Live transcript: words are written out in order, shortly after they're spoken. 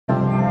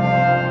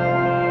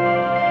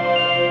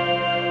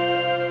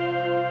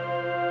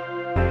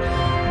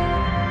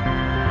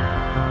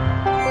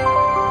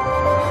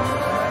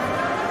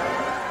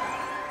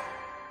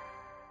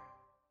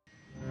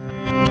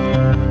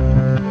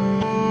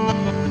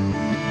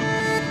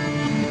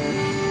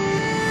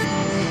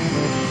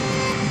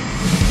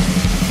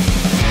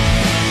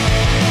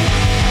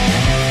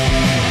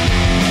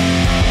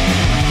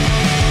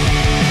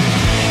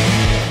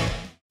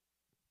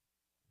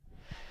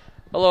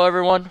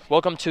everyone,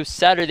 welcome to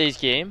Saturday's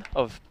game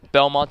of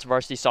Belmont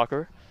Varsity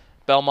Soccer.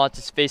 Belmont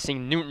is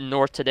facing Newton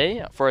North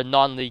today for a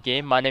non-league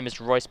game. My name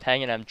is Royce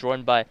Pang and I'm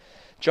joined by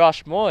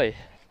Josh Moy.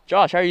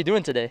 Josh, how are you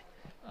doing today?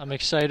 I'm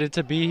excited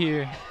to be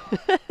here.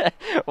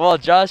 Well,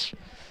 Josh,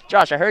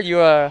 I heard you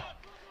are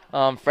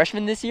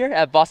freshman this year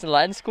at Boston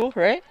Latin School,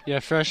 right? Yeah,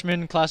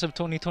 freshman, class of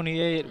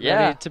 2028,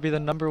 Yeah. ready to be the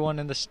 #1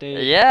 in the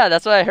state. Yeah,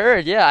 that's what I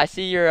heard. Yeah, I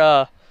see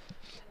your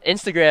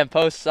Instagram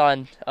posts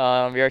on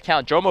your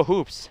account, Jomo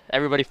Hoops.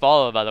 Everybody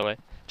follow, by the way.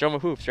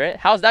 Jomo Hoops, right?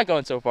 How's that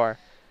going so far?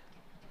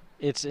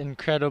 It's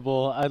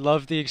incredible. I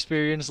love the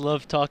experience,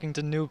 love talking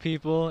to new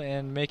people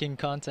and making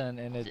content,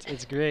 and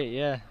it's great,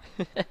 yeah.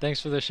 Thanks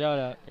for the shout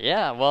out.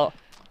 Yeah, well,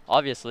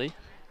 obviously,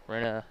 we're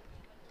gonna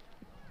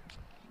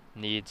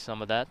need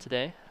some of that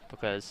today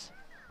because,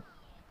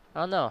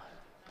 I don't know,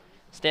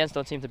 stands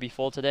don't seem to be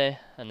full today,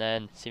 and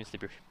then it seems to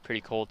be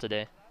pretty cold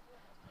today.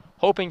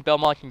 Hoping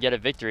Belmont can get a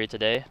victory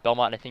today.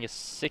 Belmont, I think, is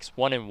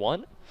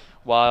 6-1-1,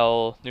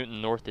 while Newton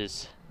North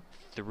is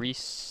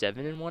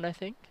 3-7-1, I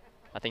think.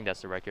 I think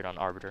that's the record on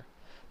Arbiter.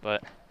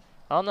 But,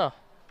 I don't know.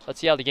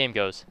 Let's see how the game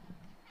goes.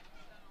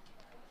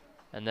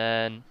 And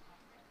then,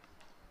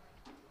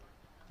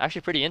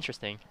 actually pretty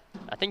interesting.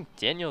 I think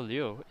Daniel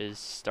Liu is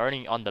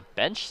starting on the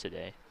bench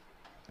today.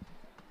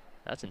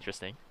 That's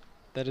interesting.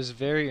 That is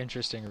very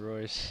interesting,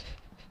 Royce.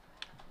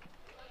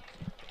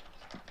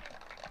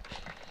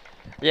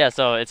 Yeah,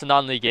 so it's a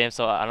non-league game,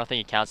 so I don't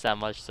think it counts that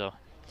much. So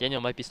Daniel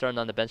might be starting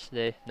on the bench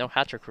today. No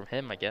hat trick from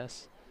him, I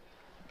guess.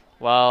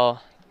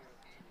 Well,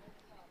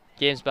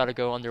 game's about to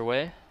go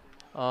underway.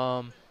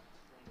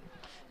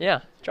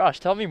 Yeah, Josh,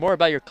 tell me more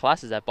about your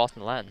classes at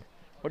Boston Latin.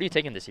 What are you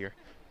taking this year?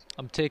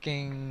 I'm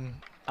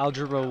taking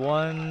Algebra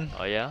 1.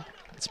 Oh, yeah?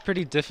 It's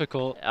pretty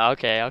difficult.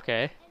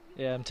 Okay.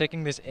 Yeah, I'm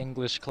taking this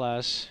English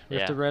class. We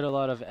have Yeah. to write a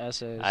lot of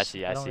essays. I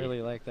see. I don't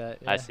really like that.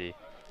 Yeah. I see.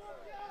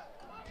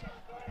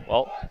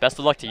 Well, best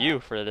of luck to you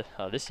for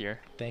this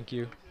year. Thank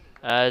you.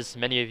 As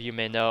many of you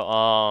may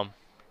know,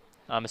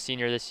 I'm a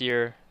senior this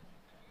year.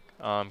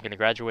 I'm going to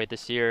graduate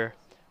this year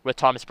with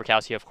Thomas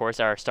Burkowski, of course,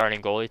 our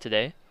starting goalie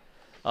today.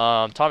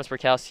 Thomas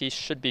Burkowski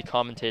should be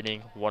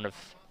commentating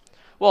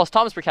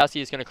Thomas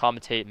Burkowski is going to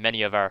commentate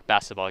many of our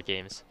basketball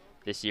games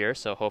this year,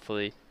 so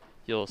hopefully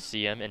you'll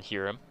see him and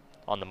hear him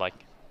on the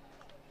mic.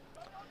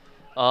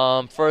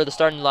 For the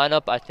starting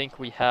lineup, I think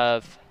we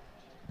have...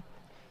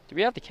 Do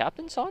we have the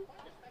captains on?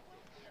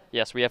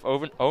 Yes, we have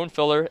Owen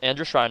Filler,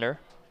 Andrew Schreiner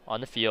on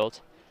the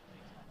field.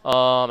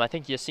 I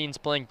think Yassine's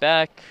playing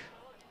back.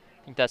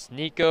 I think that's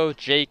Nico,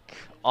 Jake,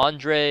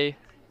 Andre,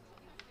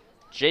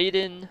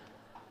 Jaden.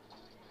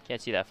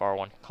 Can't see that far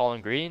one.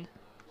 Colin Green,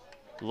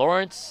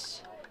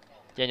 Lawrence,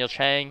 Daniel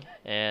Chang,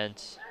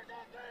 and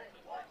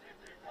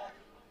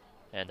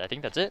I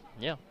think that's it.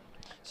 Yeah.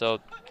 So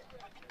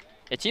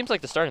it seems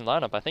like the starting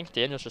lineup. I think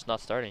Daniel's just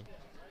not starting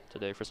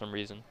today for some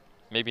reason.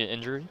 Maybe an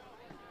injury.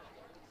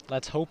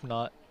 Let's hope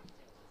not.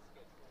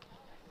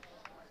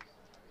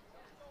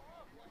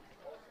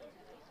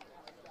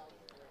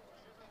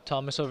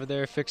 Thomas over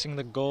there fixing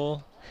the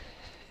goal.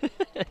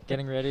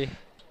 Getting ready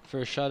for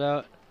a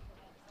shutout.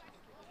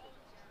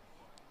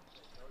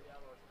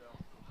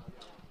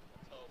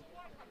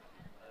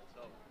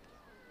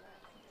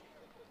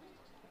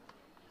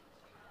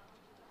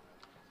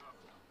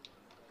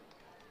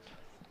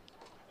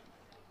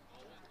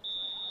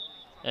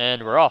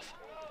 And we're off.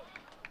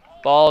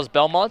 Ball is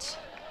Belmont's.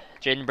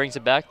 Jaden brings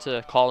it back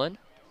to Colin.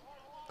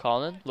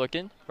 Colin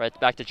looking. Right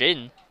back to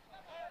Jaden.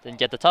 Didn't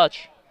get the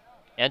touch.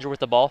 Andrew with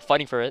the ball,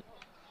 fighting for it.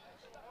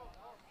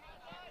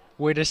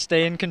 Way to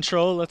stay in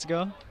control. Let's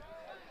go.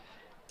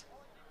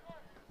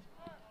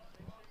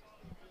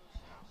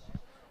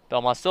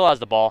 Belmont still has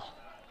the ball.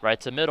 Right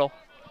to middle.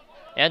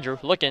 Andrew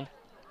looking.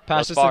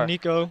 Passes to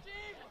Nico.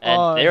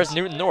 And there's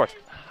Newton North.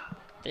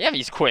 Damn,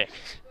 he's quick.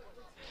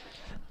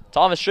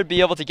 Thomas should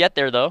be able to get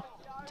there, though.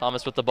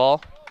 Thomas with the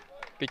ball.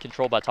 Good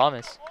control by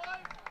Thomas.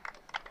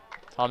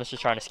 Thomas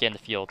just trying to scan the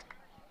field.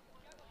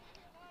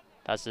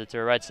 Passes it to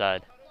the right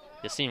side.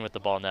 Yassine with the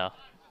ball now.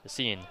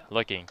 Yassine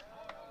looking.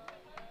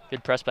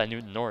 Good press by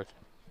Newton North.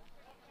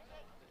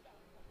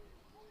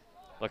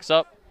 Looks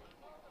up.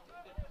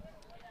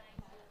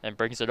 And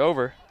brings it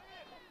over.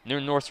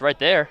 Newton North's right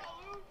there.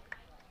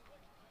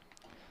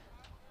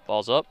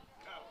 Ball's up.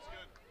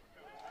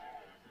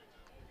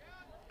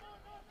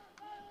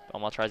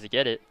 Belmont tries to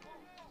get it.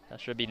 That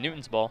should be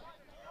Newton's ball.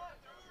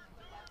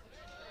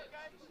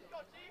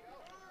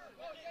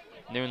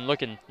 Newton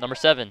looking. Number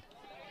 7.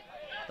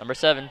 Number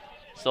 7.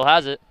 Still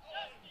has it.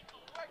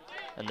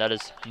 And that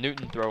is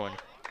Newton throwing.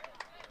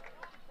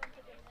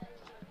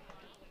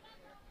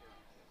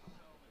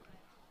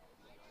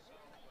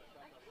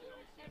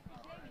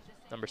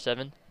 Number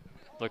 7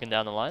 looking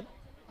down the line.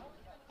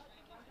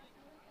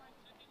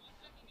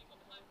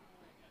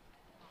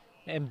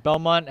 And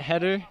Belmont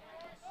header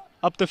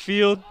up the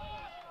field.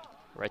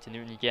 Right to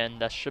Newton again.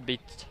 That should be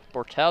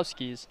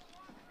Borkowski's.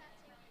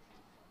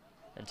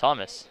 And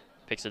Thomas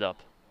picks it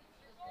up.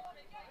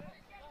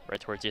 Right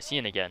towards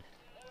Yassine again.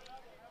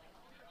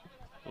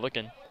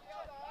 Looking.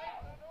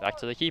 Back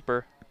to the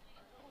keeper.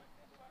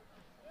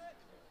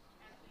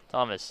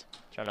 Thomas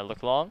trying to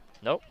look long.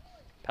 Nope.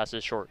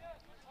 Passes short.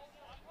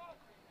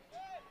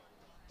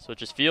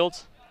 Switches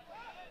fields.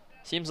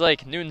 Seems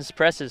like Newton's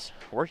press is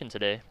working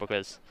today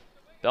because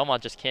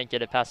Belmont just can't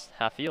get it past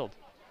half field.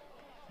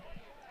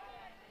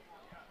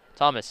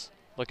 Thomas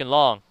looking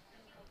long.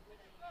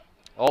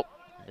 Oh,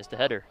 missed the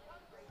header.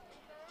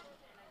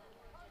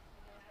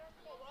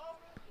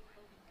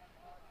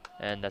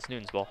 And that's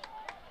Newton's ball.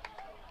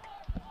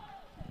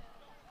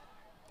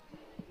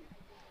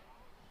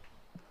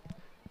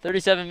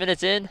 "37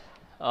 minutes in.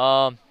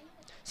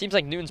 Seems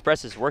like Newton's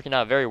press is working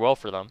out very well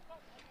for them.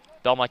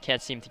 Belmont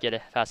can't seem to get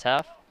it past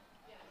half.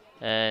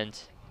 And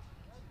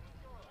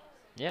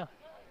yeah.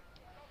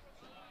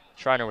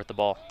 Schreiner with the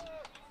ball.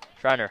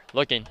 Schreiner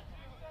looking.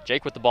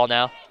 Jake with the ball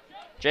now.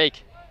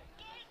 Jake.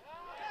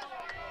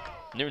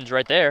 Newton's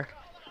right there.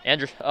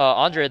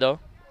 Andre though.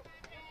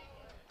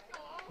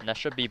 And that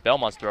should be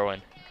Belmont's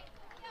throw-in.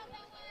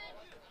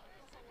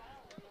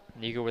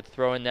 Nico with the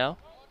throw-in now.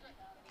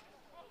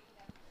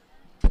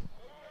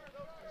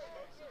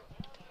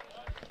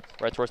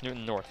 Right towards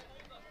Newton North.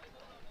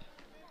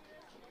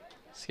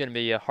 It's going to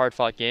be a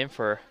hard-fought game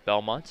for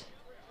Belmont.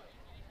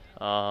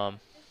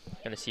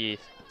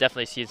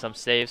 Definitely see some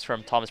saves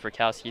from Thomas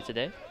Burkowski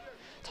today.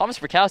 Thomas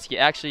Burkowski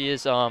actually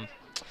is the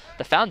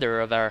founder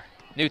of our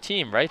new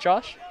team, right,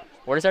 Josh?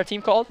 What is our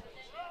team called?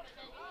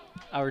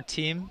 Our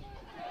team,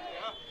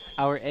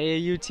 our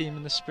AAU team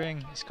in the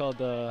spring is called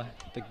the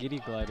Giddy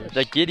Gliders.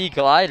 The Giddy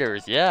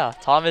Gliders, yeah.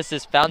 Thomas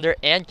is founder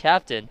and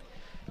captain.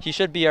 He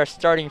should be our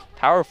starting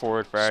power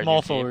forward for our small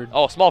new forward. Team.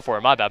 Oh, small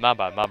forward. My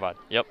bad.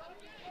 Yep.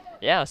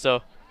 Yeah,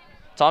 so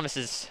Thomas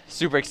is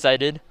super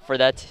excited for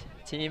that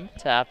team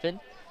to happen.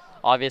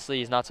 Obviously,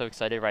 he's not so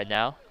excited right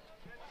now.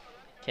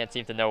 Can't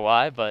seem to know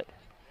why, but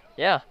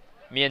yeah.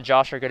 Me and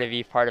Josh are going to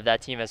be part of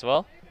that team as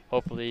well.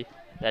 Hopefully,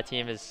 that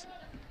team is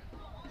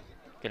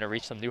going to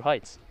reach some new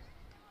heights.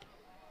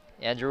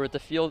 Andrew with the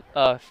field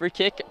free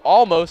kick,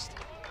 almost.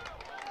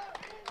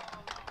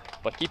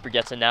 But keeper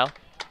gets it now.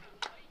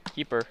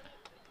 Keeper.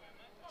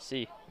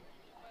 See.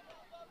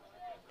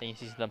 Think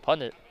he sees them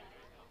punt it.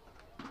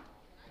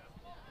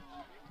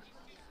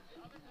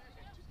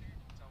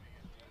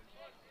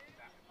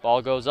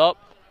 Ball goes up.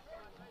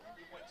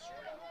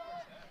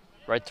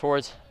 Right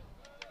towards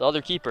the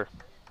other keeper.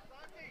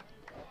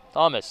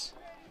 Thomas.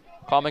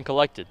 Calm and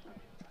collected.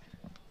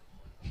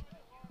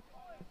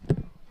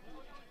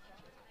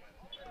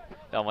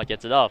 Belmont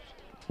gets it up.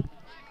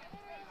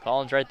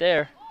 Collins right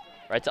there.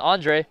 Right to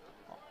Andre.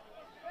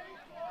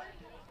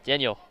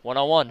 Daniel,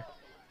 one-on-one.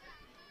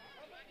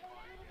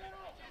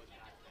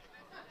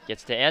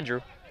 Gets to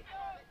Andrew.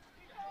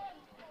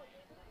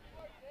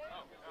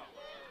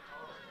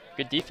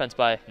 Good defense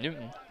by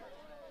Newton.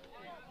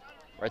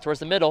 Right towards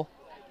the middle.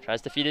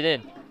 Tries to feed it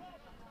in.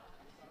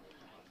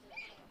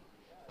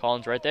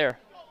 Collins right there.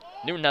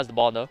 Newton has the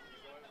ball though.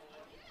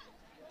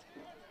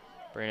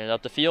 Bringing it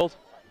up the field.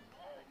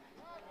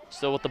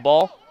 Still with the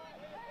ball.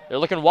 They're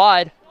looking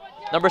wide.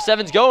 Number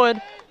 7's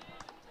going.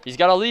 He's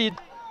got a lead.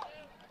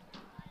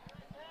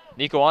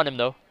 Nico on him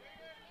though.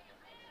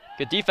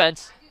 Good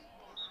defense.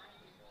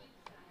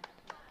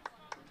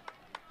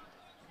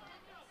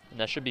 And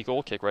that should be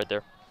goal kick right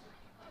there.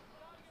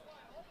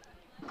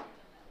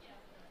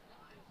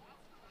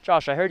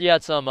 Josh, I heard you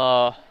had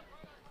some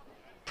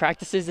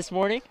practices this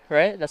morning,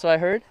 right? That's what I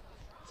heard.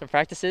 Some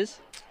practices.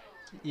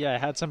 Yeah, I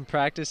had some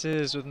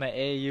practices with my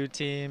AAU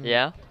team.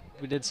 Yeah.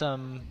 We did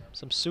some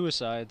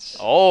suicides.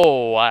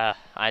 Oh, I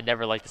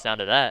never like the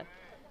sound of that.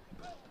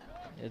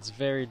 It's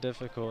very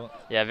difficult.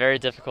 Yeah, very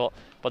difficult.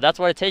 But that's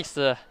what it takes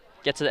to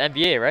get to the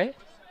NBA, right?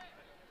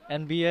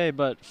 NBA,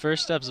 but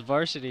first step's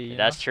varsity. You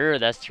That's know? true.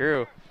 That's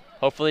true.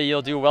 Hopefully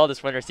you'll do well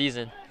this winter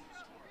season.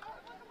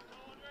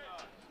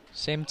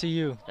 Same to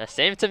you.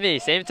 Same to me.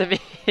 Same to me.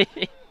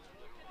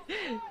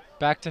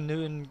 Back to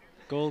Newton,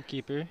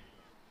 goalkeeper.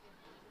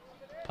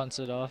 Punts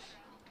it off.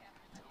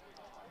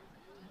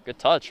 Good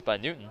touch by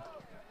Newton.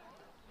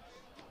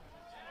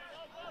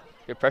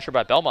 Good pressure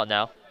by Belmont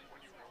now.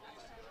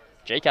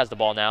 Jake has the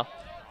ball now.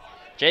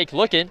 Jake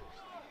looking.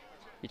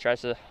 He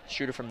tries to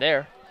shoot it from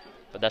there,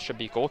 but that should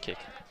be goal kick.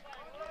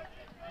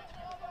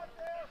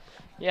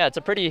 Yeah, it's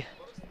a pretty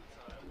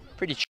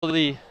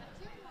chilly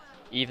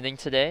evening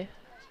today.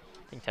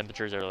 I think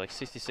temperatures are like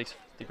 66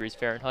 degrees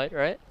Fahrenheit,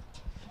 right?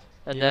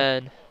 And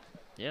then,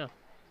 yeah.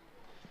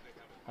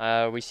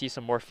 We see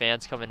some more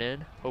fans coming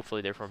in.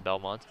 Hopefully they're from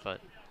Belmont,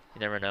 but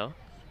you never know.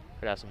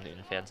 Could have some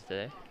Newton fans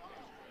today.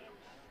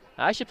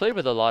 I actually played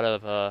with a lot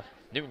of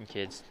Newton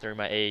kids during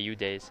my AAU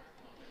days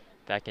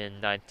back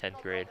in 9th,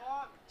 10th grade.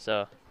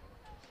 So,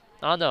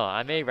 I don't know.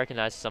 I may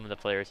recognize some of the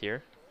players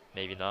here.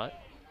 Maybe not.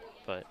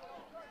 But,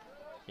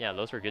 yeah,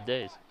 those were good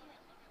days.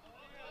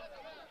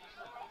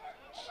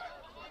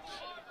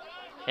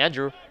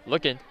 Andrew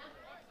looking.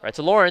 Right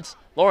to Lawrence.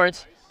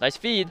 Lawrence, nice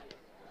feed.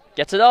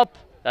 Gets it up.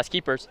 That's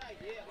keepers.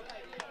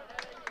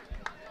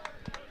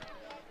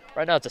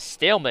 Right now it's a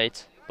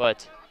stalemate,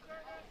 but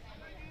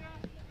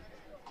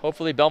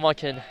hopefully Belmont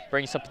can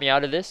bring something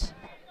out of this.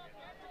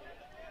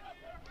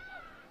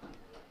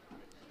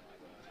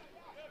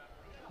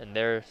 And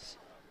there's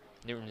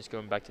Newton just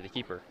going back to the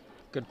keeper.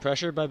 Good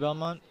pressure by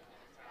Belmont.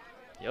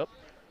 Yep.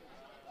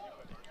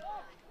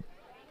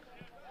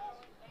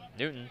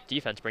 Newton,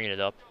 defense bringing it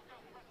up.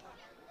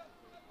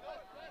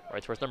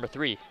 Right towards number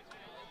 3.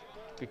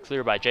 Good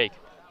clear by Jake.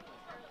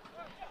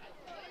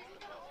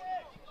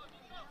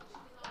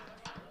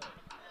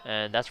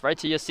 And that's right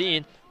to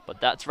Yassine,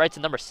 but that's right to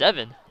number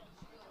 7.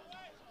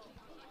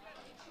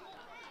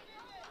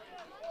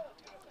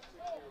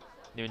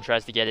 Newton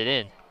tries to get it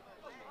in.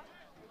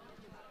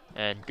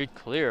 And good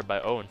clear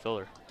by Owen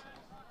Filler.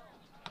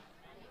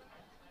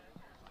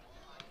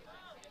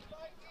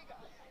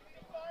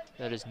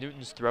 That is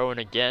Newton's throw in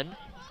again.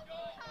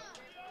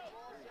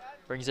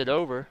 Brings it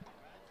over.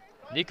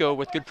 Nico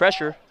with good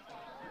pressure.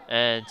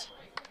 And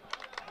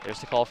there's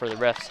the call for the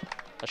refs.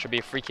 That should be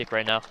a free kick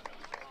right now.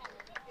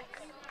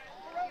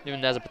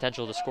 Newton has a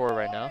potential to score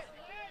right now.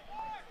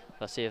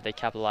 Let's see if they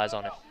capitalize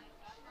on it.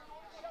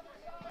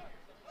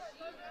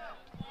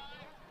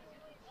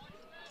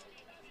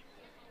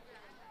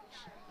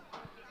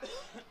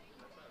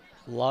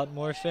 A lot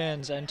more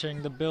fans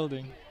entering the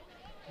building,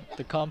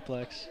 the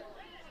complex.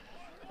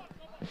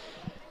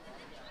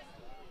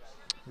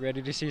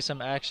 Ready to see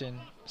some action.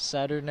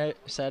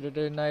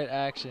 Saturday night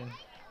action.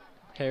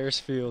 Harris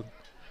Field.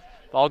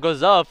 Ball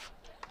goes up.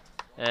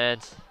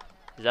 And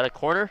is that a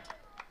corner?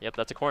 Yep,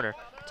 that's a corner.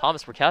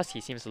 Thomas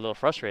Burkowski seems a little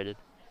frustrated,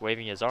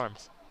 waving his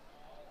arms.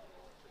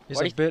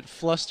 He's a bit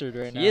flustered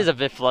right now. He is a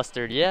bit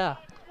flustered, yeah.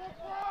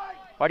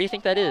 Why do you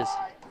think that is?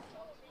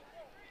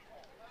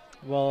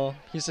 Well,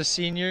 he's a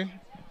senior.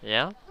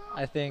 Yeah?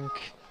 I think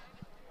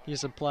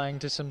he's applying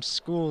to some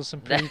schools,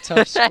 some pretty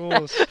tough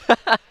schools.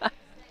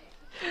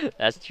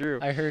 That's true.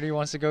 I heard he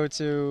wants to go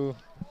to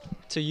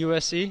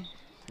USC.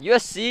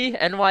 USC,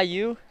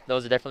 NYU,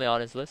 those are definitely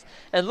on his list.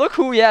 And look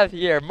who we have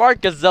here,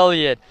 Mark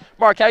Gazelian.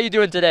 Mark, how you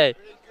doing today?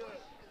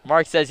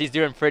 Mark says he's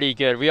doing pretty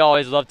good. We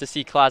always love to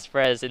see class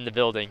pres in the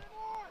building.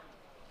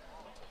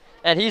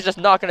 And he's just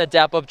not going to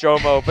dap up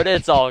Jomo, but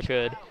it's all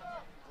good.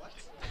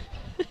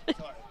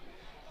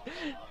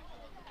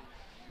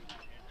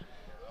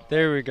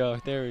 There we go,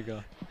 there we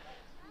go.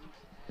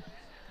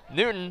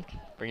 Newton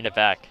bringing it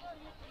back.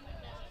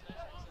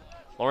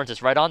 Lawrence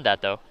is right on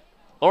that, though.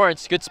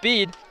 Lawrence, good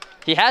speed.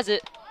 He has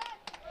it.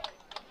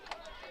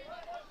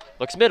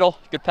 Looks middle,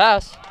 good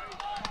pass.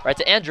 Right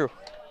to Andrew.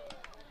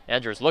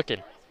 Andrew's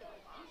looking.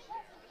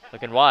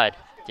 Looking wide.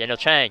 Daniel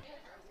Chang.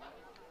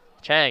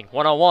 Chang,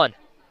 one-on-one.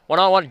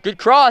 One-on-one, good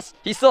cross.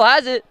 He still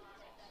has it.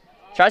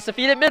 Tries to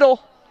feed it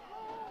middle.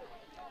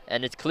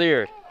 And it's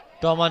cleared.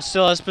 Belmont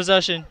still has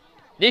possession.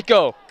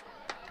 Nico.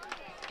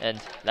 And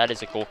that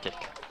is a goal kick.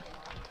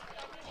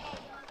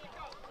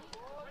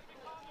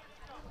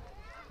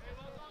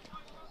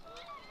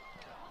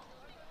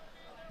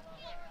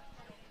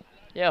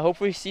 Yeah,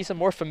 hopefully we see some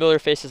more familiar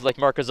faces like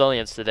Mark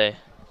Gazelians today.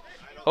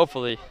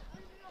 Hopefully.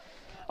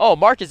 Oh,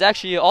 Mark is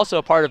actually also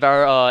a part of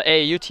our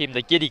AAU team,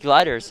 the Giddy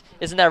Gliders.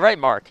 Isn't that right,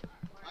 Mark?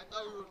 I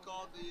thought we were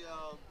called the,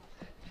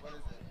 what is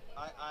it?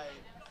 I don't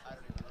even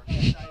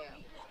remember.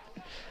 I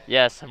am.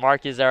 Yes,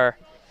 Mark is our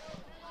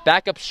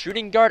backup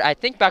shooting guard. I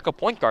think backup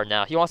point guard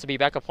now. He wants to be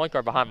backup point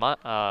guard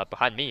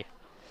behind me.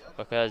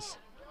 Because,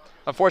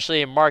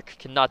 unfortunately, Mark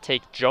cannot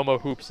take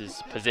Jomo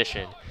Hoops'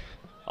 position.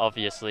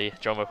 Obviously,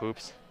 Jomo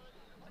Hoops.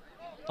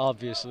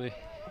 Obviously.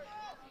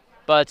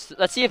 But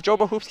let's see if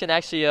Jomo Hoops can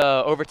actually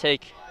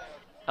overtake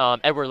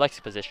Edward Lex's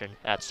position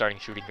at starting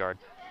shooting guard.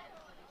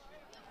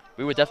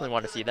 We would definitely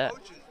want to see that.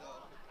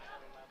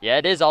 Yeah,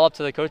 it is all up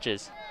to the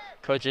coaches.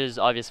 Coaches,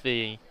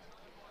 obviously,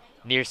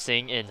 Neer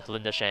Singh and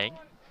Linda Shang.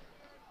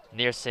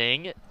 Neer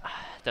Singh,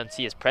 don't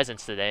see his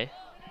presence today.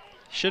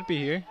 Should be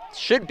here.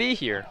 Should be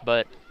here,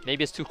 but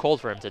maybe it's too cold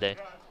for him today.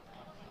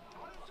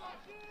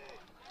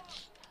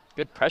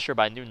 Good pressure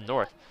by Newton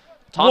North.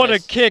 Thomas. What a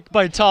kick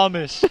by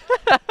Thomas.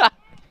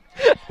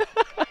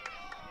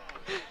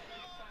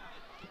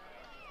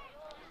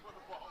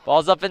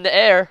 Ball's up in the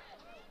air.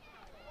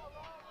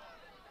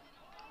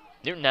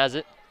 Newton has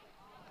it.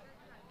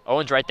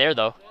 Owen's right there,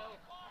 though.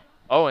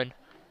 Owen.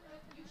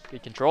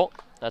 Good control.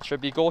 That should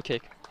be a goal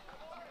kick.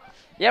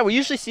 Yeah, we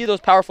usually see those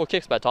powerful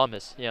kicks by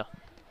Thomas. Yeah.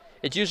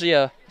 It's usually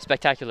a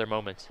spectacular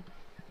moment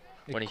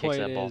when he kicks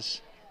that ball.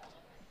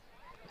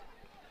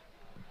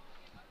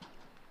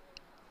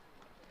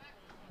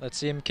 Let's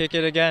see him kick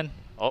it again.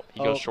 Oh, he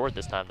goes short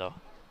this time, though.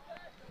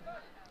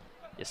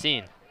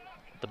 Yassine,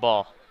 the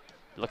ball.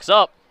 Looks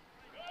up.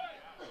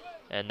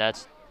 And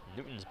that's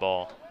Newton's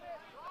ball.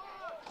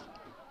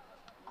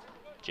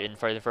 Jaden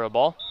fighting for a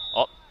ball.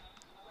 Oh.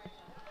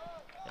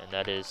 And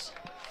that is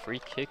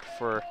free kick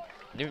for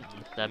Newton.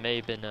 That may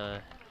have been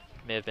a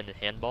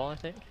handball, I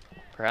think.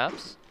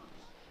 Perhaps.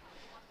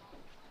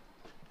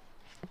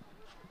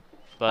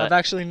 But I've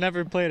actually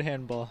never played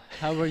handball.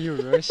 How about you,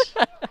 Royce?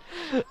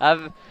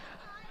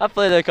 I've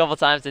played it a couple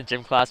times in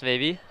gym class,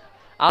 maybe.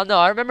 I don't know.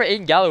 I remember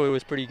Aiden Galloway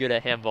was pretty good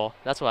at handball.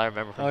 That's what I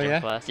remember from gym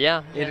class.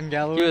 Yeah. Aiden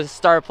Galloway? He was a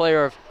star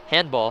player of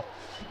handball.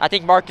 I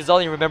think Mark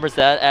Gazelian remembers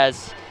that,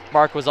 as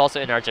Mark was also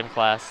in our gym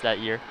class that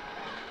year.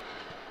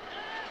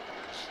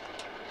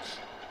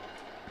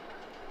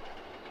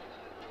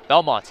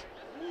 Belmont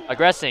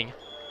aggressing.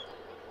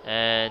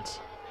 And,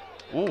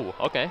 ooh,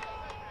 okay.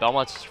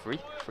 Belmont's free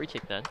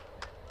kick then.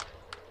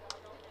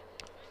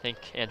 I think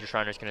Andrew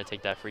Schreiner's going to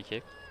take that free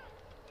kick.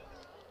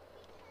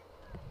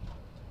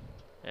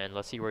 And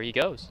let's see where he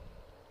goes.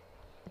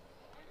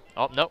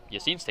 Oh, no,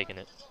 Yassine's taking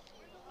it.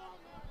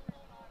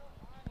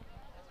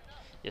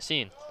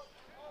 Yassine,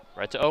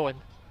 right to Owen.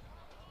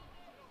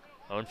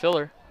 Owen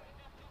Filler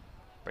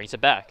brings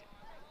it back.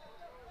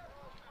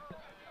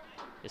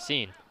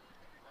 Yassine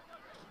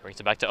brings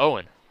it back to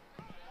Owen.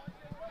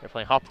 They're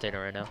playing hot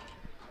potato right now.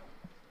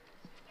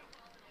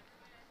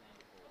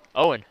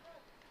 Owen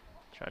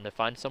trying to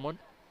find someone.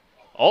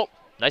 Oh,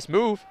 nice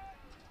move.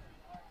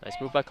 Nice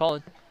move by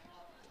Colin.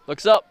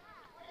 Looks up.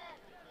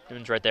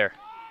 Newton's right there.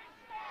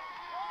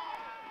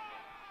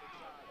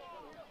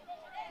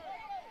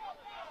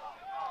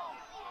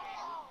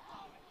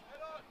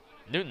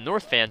 Newton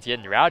North fans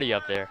getting rowdy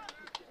up there.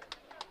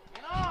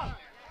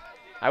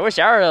 I wish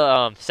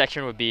our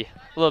section would be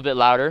a little bit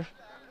louder.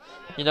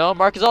 You know,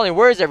 Marcus only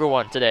worries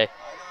everyone today.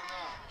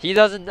 He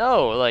doesn't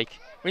know. Like,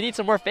 we need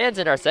some more fans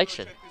in our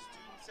section.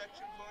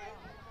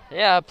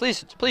 Yeah,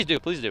 please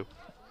do.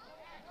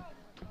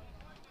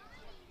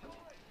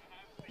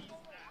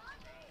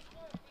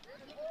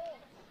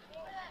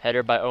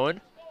 Header by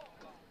Owen.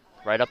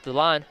 Right up the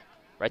line.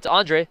 Right to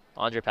Andre.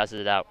 Andre passes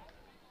it out.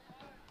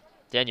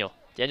 Daniel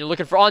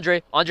looking for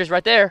Andre. Andre's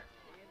right there.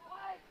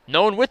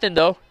 No one with him,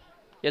 though.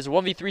 He has a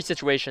 1v3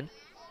 situation.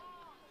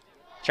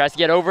 Tries to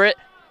get over it.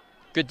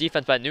 Good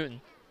defense by Newton.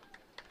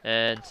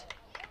 And is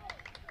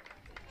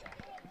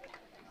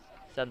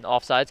that an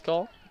offsides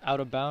call? Out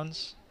of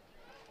bounds.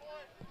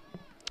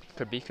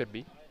 Could be.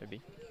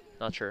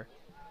 Not sure.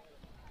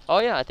 Oh,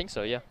 yeah, I think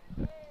so, yeah.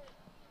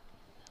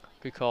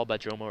 Good call by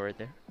Jomo right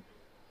there.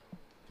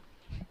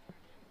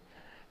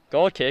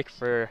 Goal kick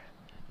for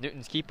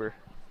Newton's keeper.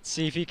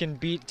 See if he can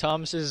beat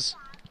Thomas's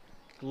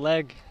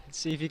leg.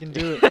 See if he can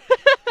do it.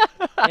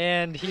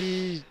 And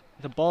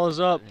the ball is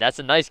up. That's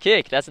a nice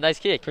kick.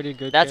 Pretty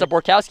good That's kick. a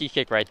Borkowski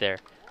kick right there.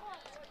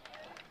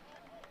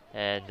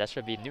 And that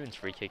should be Newton's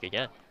free kick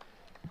again.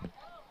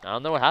 I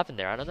don't know what happened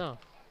there. I don't know.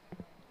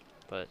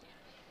 But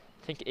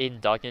I think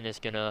Aiden Dawkins is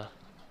going to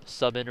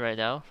sub in right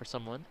now for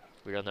someone.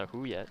 We don't know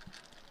who yet.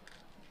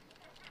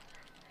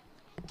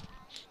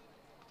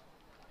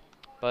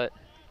 But,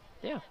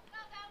 yeah.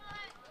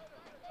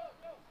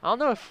 I don't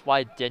know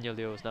why Daniel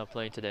Leo is not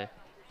playing today.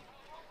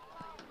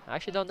 I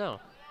actually don't know.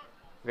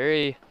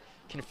 Very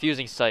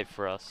confusing sight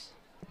for us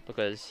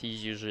because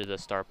he's usually the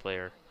star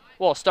player.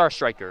 Well, star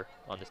striker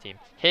on this team.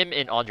 Him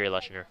and Andre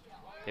Leschner.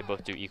 They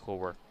both do equal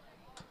work.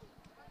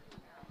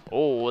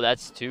 Oh,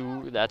 that's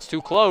too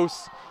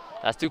close.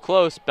 That's too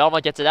close.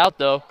 Belmont gets it out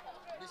though.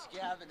 Miss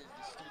Gavin is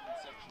the student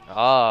section.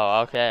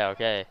 Oh,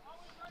 okay.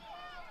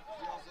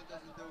 She also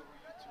doesn't know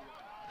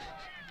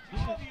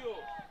who you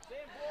two.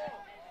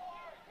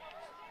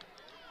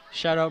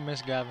 Shout out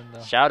Miss Gavin,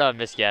 though. Shout out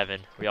Miss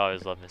Gavin. We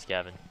always love Miss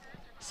Gavin.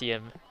 See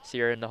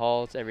her in the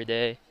halls every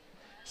day.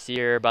 See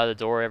her by the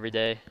door every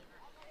day.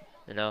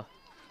 You know,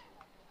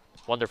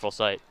 wonderful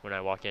sight when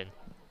I walk in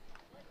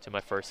to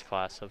my first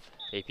class of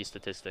AP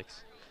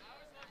Statistics.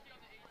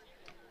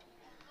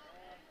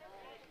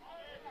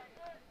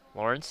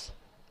 Lawrence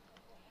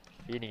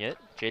feeding it.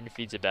 Jaden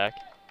feeds it back.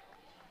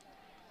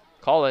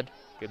 Colin,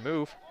 good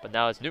move, but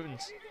now it's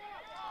Newton's.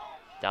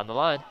 Down the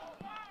line.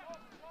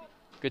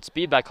 Good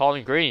speed by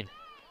Colin Green.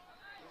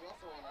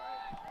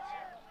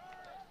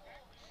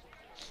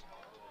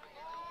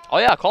 Oh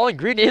yeah, Colin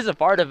Green is a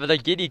part of the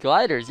Giddy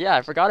Gliders. Yeah,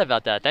 I forgot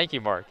about that. Thank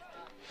you, Mark.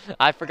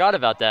 I forgot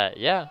about that.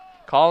 Yeah,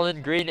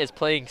 Colin Green is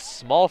playing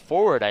small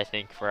forward, I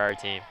think, for our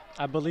team.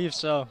 I believe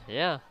so.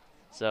 Yeah,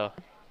 so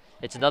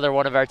it's another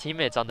one of our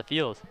teammates on the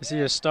field. Is he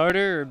a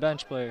starter or a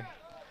bench player?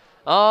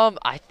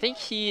 I think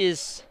he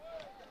is.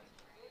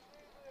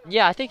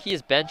 Yeah, I think he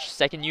is bench,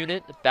 second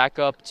unit, back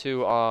up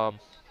to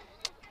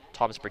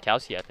Thomas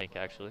Burkowski, I think,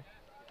 actually.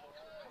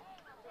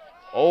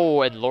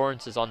 Oh, and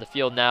Lawrence is on the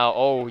field now.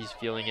 Oh, he's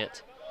feeling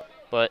it.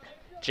 But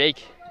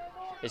Jake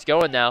is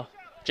going now.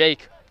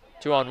 Jake,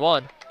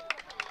 2-on-1.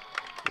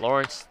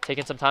 Lawrence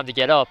taking some time to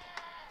get up.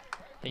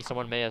 I think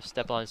someone may have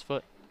stepped on his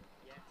foot.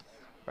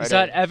 Is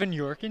that Evan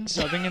Yorkin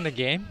subbing in the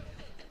game?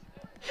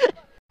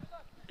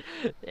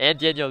 And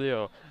Daniel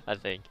Leo, I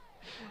think.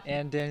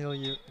 And Daniel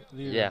Leo.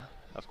 Yeah,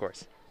 of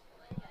course.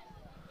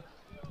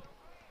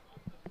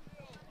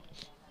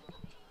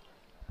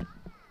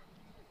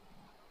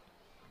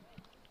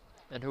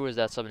 And who is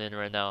that subbing in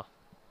right now?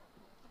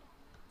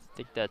 I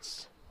think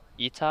that's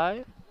Itai,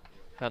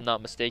 if I'm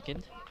not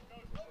mistaken.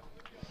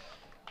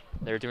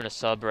 They're doing a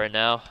sub right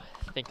now.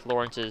 I think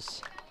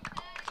Lawrence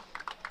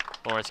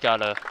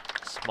got a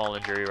small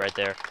injury right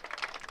there.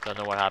 Don't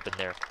know what happened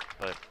there,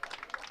 but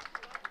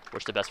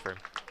wish the best for him.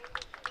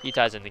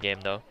 Itai's in the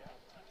game though.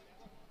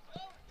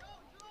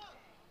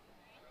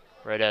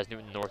 Right as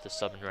Newton North is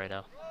subbing right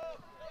now.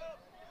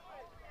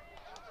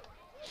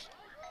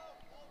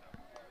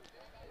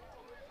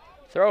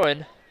 Throw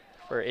in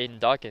for Aiden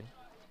Dawkins.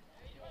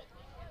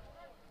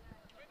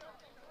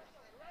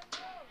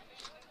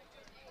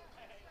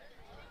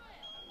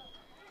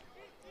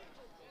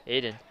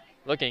 Aiden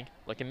looking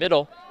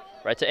middle,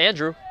 right to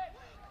Andrew.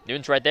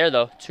 Newton's right there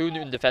though. 2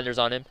 Newton defenders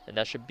on him, and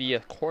that should be a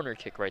corner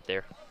kick right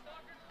there.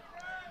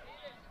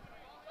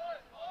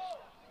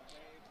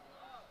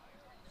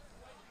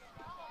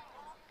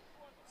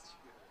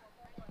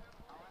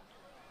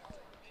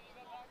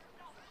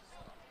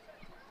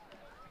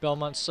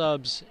 Belmont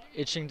subs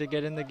itching to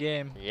get in the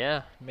game.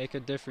 Yeah. Make a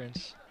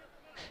difference.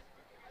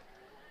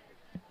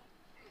 I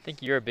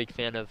think you're a big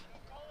fan of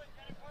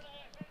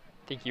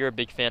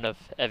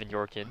Evan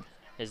Yorkin.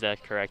 Is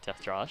that correct,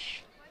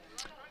 Josh?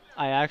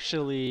 I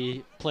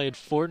actually played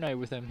Fortnite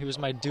with him. He was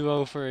my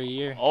duo for a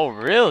year. Oh,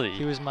 really?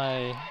 He was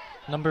my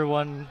number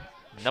one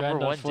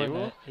friend on Fortnite.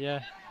 Duo?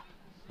 Yeah.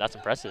 That's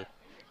impressive.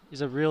 He's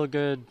a real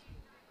good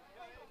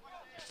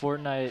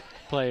Fortnite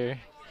player.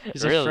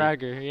 He's Really? a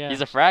fragger, yeah.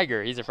 He's a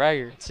fragger. He's a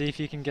fragger. Let's see if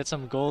he can get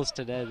some goals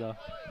today, though.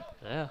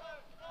 Yeah.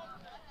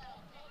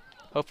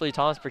 Hopefully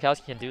Thomas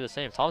Burkowski can do the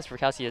same. Thomas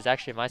Burkowski is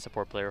actually my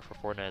support player for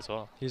Fortnite as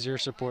well. He's your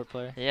support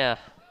player? Yeah.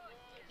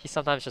 He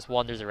sometimes just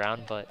wanders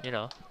around, but, you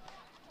know,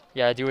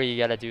 you gotta do what you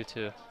gotta do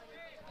to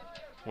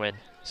win.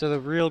 So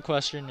the real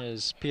question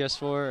is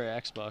PS4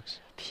 or Xbox?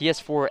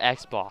 PS4 or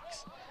Xbox?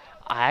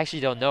 I actually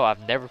don't know.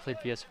 I've never played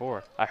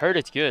PS4. I heard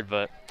it's good,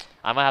 but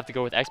I might have to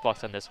go with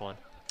Xbox on this one.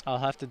 I'll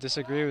have to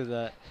disagree with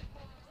that.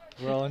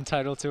 We're all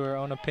entitled to our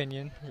own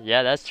opinion.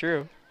 Yeah, that's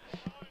true.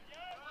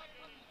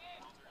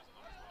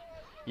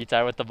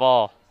 Itai with the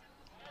ball.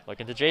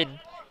 Looking to Jaden.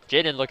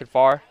 Jaden looking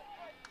far.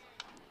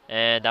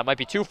 And that might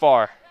be too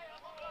far.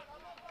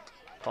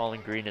 Colin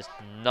Green is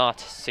not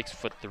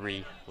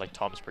 6'3" like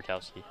Thomas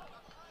Burkowski.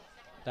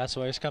 That's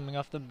why he's coming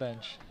off the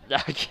bench.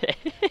 Okay.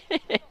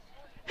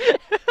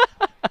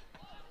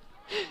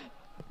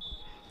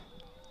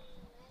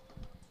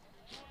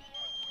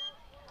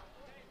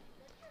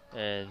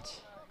 And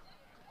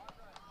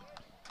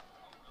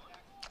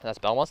that's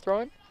Belmont's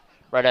throwing.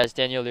 Right as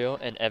Daniel Leo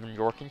and Evan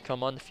Yorkin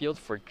come on the field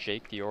for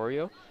Jake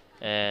DiOrio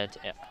and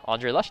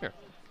Andre Leshner.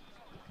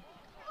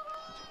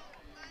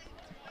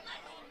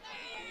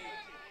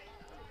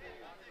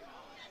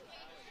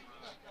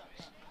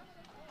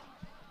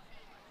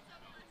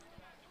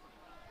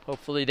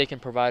 Hopefully they can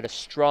provide a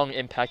strong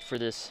impact for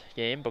this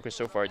game because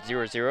so far it's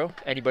 0-0.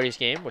 Anybody's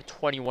game with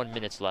 21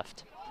 minutes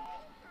left.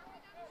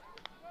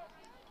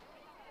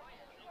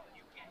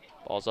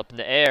 Ball's up in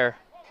the air.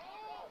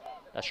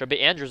 That should be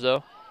Andrews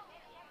though.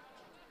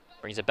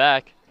 Brings it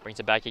back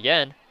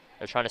again.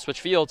 They're trying to switch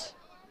fields.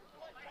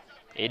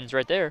 Aiden's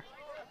right there.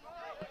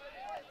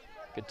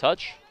 Good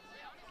touch.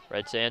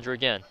 Right to Andrew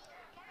again.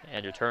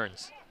 Andrew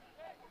turns.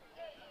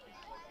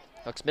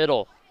 Hooks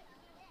middle.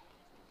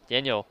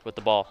 Daniel with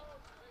the ball.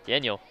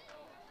 Daniel.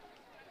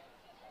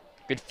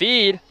 Good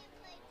feed.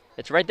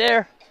 It's right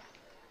there.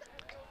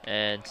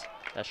 And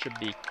that should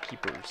be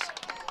keepers.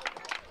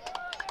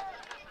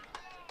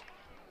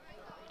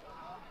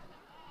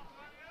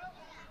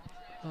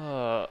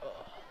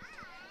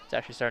 It's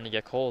actually starting to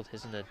get cold,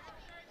 isn't it?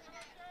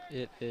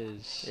 It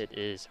is. It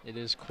is. It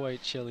is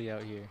quite chilly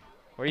out here.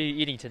 What are you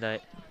eating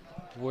tonight?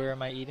 Where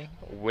am I eating?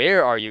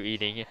 Where are you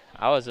eating?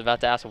 I was about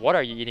to ask what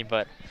are you eating,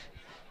 but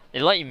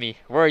enlighten me.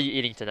 Where are you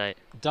eating tonight?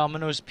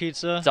 Domino's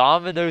Pizza.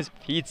 Domino's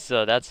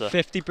Pizza. That's a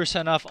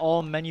 50% off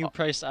all menu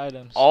priced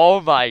items.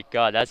 Oh my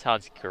god, that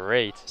sounds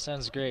great.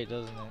 Sounds great,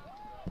 doesn't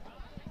it?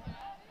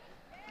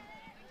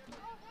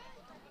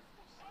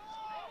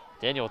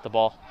 Daniel with the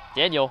ball.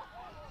 Daniel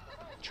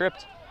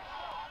tripped.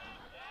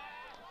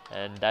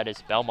 And that is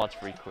Belmont's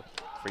free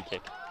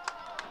kick.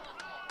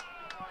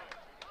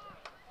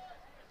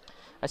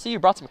 I see you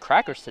brought some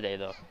crackers today,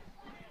 though.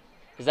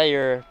 Is that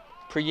your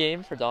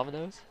pregame for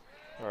Domino's?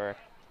 Or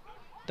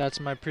that's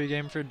my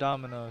pregame for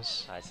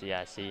Domino's. I see,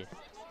 I see.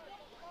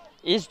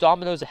 Is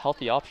Domino's a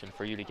healthy option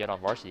for you to get on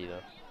varsity, though?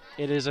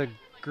 It is a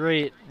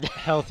great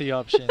healthy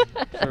option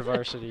for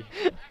varsity.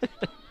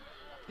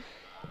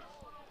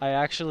 I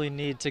actually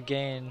need to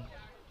gain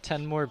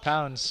 10 more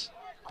pounds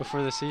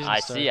before the season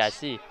starts. I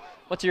see.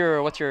 What's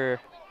your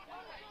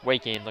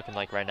weight gain looking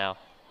like right now?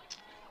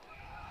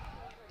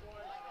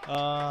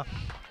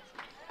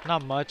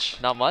 Not much.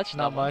 Not much?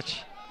 Not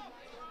much.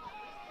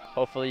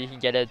 Hopefully you can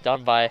get it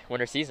done by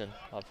winter season,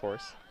 of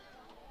course.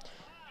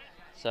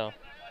 So,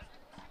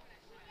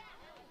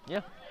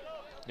 yeah.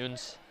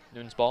 Newton's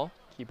ball.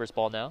 Keeper's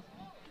ball now.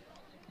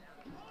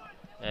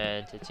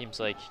 And it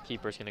seems like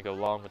keeper's going to go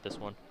long with this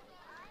one.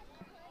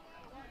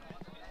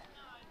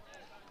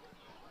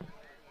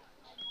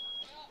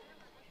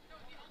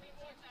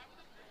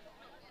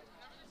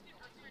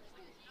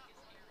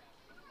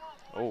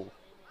 Oh,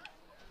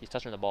 he's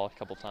touching the ball a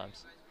couple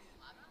times.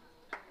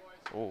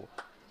 Oh,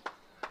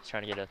 he's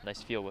trying to get a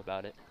nice feel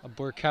about it. A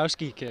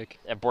Borkowski kick.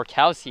 A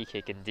Borkowski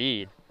kick,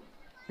 indeed.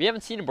 We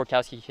haven't seen a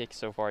Borkowski kick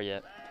so far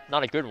yet.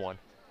 Not a good one.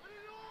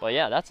 But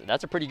yeah,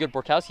 that's a pretty good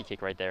Borkowski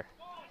kick right there.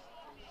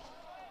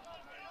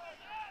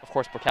 Of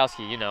course,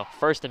 Borkowski, you know,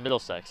 first in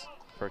Middlesex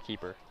for a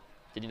keeper.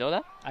 Did you know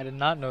that? I did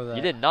not know that.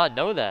 You did not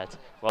know that.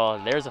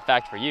 Well, there's a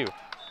fact for you.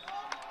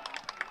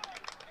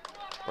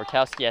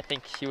 Borkowski, I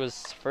think he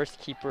was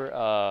first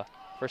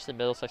in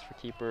Middlesex for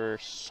keeper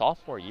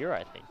sophomore year,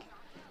 I think.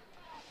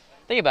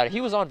 Think about it.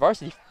 He was on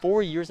varsity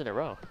 4 years in a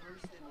row.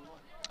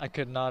 I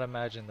could not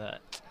imagine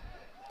that.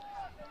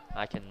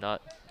 I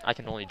cannot. I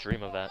can only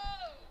dream of that.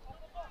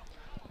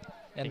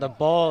 And the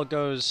ball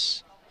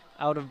goes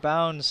out of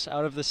bounds,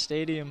 out of the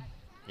stadium.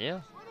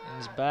 Yeah.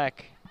 And is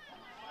back.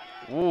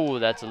 Ooh,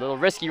 that's a little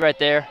risky right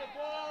there.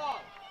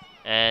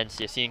 And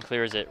Yassine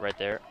clears it right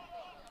there.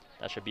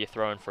 That should be a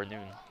throw-in for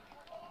Newton.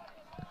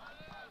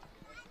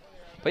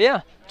 But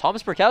yeah,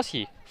 Thomas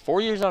Burkowski,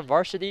 4 years on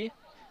varsity.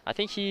 I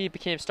think he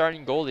became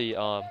starting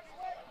goalie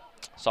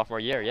sophomore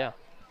year, yeah.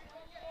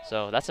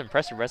 So that's an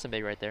impressive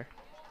resume right there.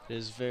 It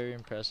is very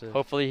impressive.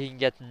 Hopefully he can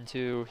get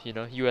into, you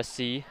know,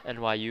 USC,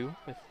 NYU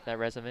with that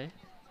resume.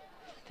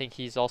 I think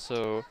he's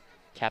also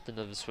captain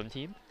of the swim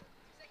team.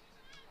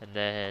 And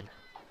then,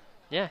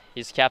 yeah,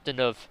 he's captain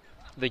of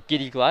the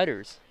Giddy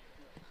Gliders.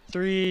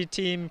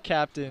 3-team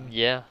captain.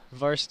 Yeah.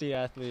 Varsity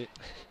athlete.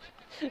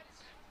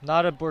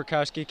 Not a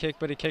Burkowski kick,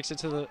 but he kicks it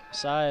to the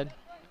side.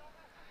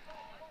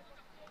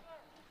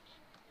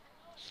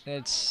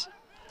 It's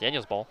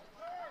Daniel's ball.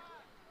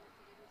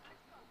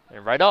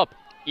 And right up.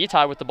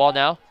 Itai with the ball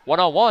now.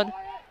 One-on-one.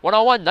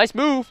 One-on-one. Nice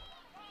move.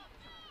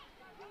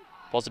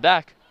 Pulls it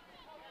back.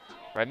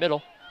 Right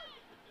middle.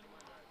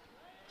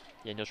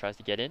 Daniel tries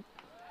to get in.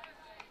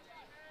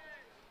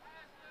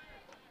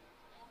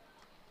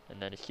 And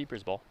then his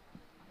keeper's ball.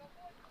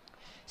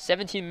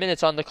 17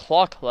 minutes on the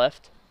clock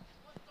left.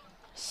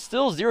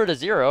 Still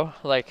 0-0.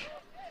 Like,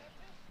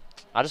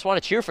 I just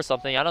want to cheer for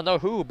something. I don't know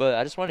who, but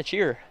I just want to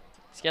cheer.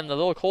 It's getting a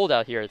little cold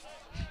out here.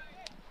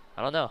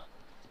 I don't know.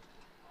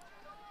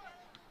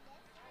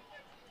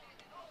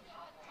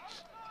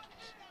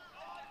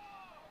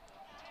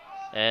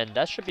 And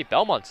that should be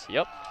Belmont's.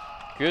 Yep.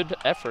 Good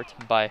effort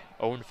by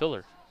Owen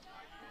Filler.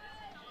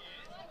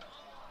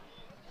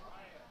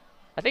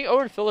 I think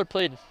Owen Filler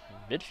played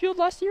midfield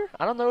last year.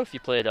 I don't know if he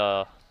played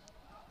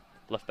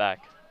left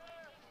back.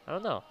 I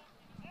don't know.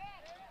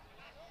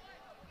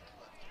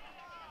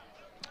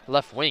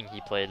 Left wing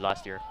he played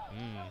last year.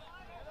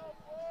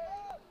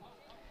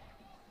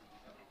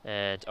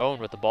 And Owen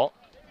with the ball.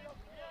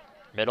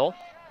 Middle.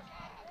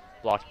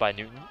 Blocked by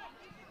Newton.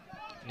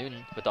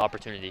 Newton with the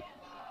opportunity.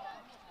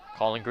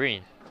 Colin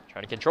Green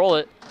trying to control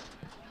it.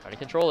 Trying to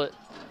control it.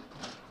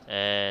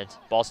 And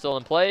ball still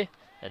in play.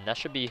 And that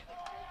should be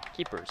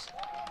keepers.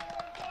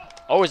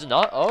 Oh, is it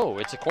not? Oh,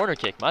 it's a corner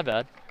kick. My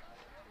bad.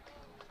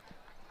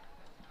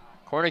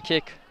 Corner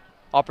kick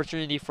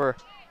opportunity for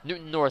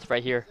Newton North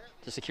right here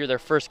to secure their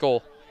first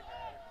goal.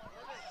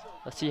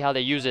 Let's see how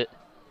they use it.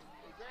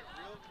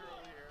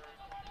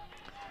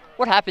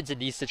 What happens in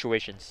these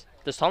situations?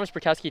 Does Thomas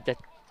Burkowski get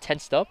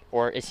tensed up,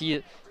 or is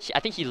he? I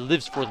think he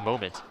lives for the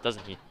moment,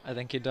 doesn't he? I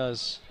think he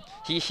does.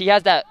 He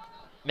has that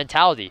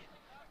mentality,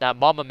 that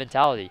mama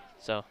mentality.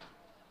 So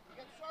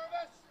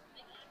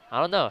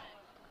I don't know.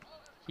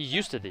 He's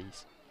used to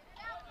these.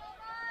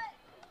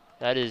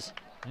 That is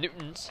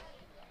Newton's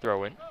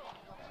throw-in.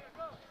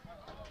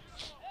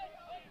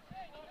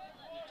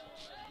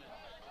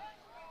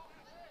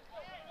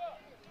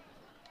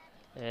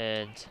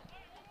 And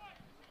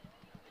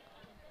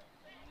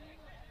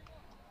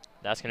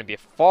that's going to be a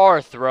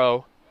far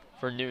throw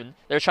for Newton.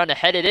 They're trying to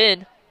head it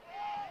in.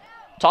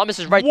 Thomas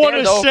is right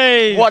there, though. What a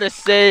save! What a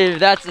save!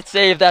 That's the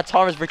save that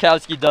Thomas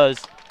Burkowski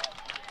does.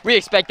 We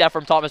expect that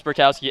from Thomas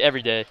Burkowski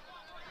every day.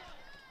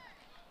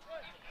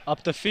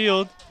 Up the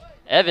field.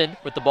 Evan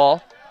with the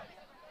ball.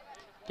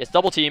 Gets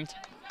double teamed.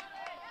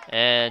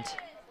 And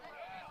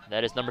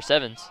that is number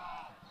 7's.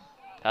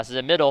 Passes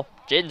it middle.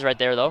 Jaden's right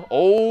there, though.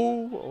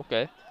 Oh,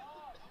 okay.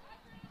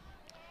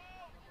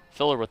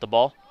 Filler with the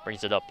ball.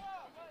 Brings it up.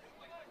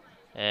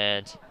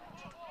 And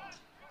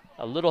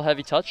a little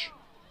heavy touch,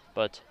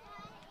 but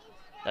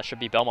that should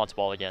be Belmont's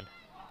ball again.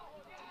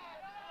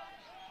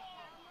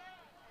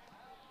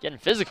 Getting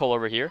physical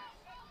over here.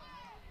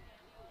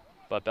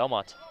 But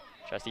Belmont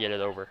tries to get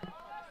it over.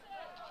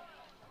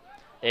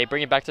 They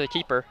bring it back to the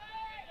keeper.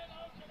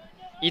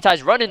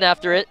 Itai's running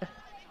after it.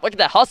 Look at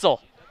that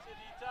hustle.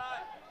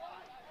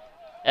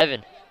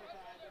 Evan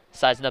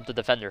sizing up the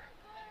defender.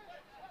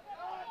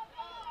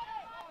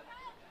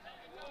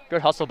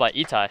 Good hustle by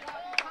Itai.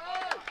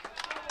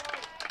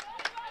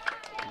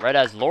 Right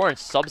as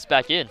Lawrence subs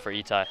back in for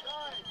Itai.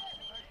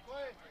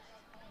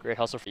 Great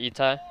hustle for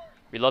Itai.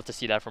 We love to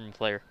see that from a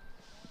player.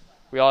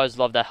 We always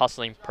love that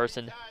hustling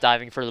person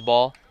diving for the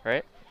ball,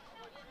 right?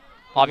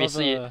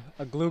 Obviously,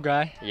 a glue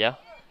guy. Yeah.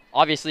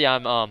 Obviously,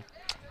 I'm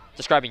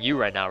describing you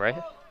right now, right?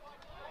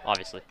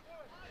 Obviously.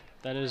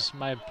 That is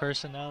my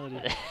personality.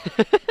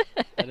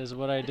 That is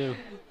what I do.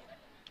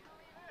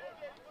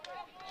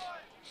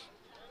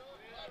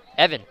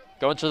 Evan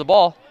going to the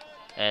ball,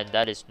 and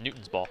that is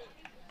Newton's ball.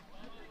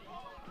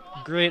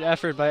 Great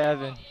effort by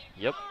Evan.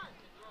 Yep.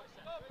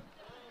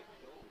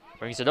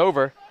 Brings it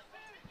over,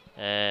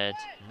 and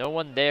no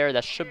one there.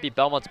 That should be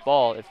Belmont's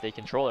ball if they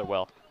control it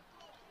well.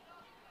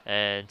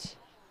 And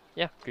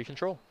yeah, good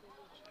control.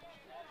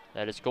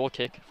 That is goal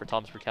kick for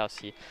Thomas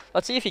Burkowski.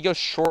 Let's see if he goes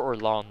short or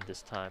long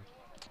this time.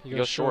 He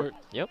goes short.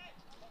 Yep.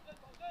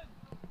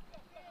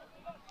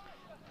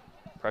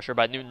 Pressure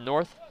by Newton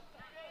North.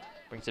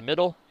 Brings it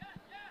middle.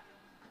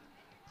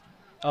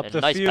 Up And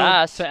the nice field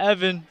pass. to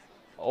Evan.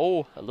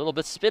 Oh, a little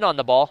bit spin on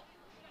the ball.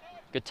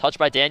 Good touch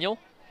by Daniel.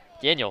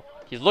 Daniel,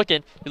 he's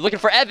looking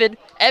for Evan.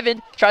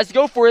 Evan tries to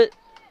go for it.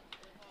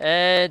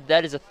 And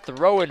that is a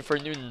throw-in for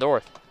Newton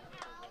North.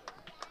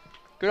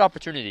 Good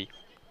opportunity.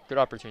 Good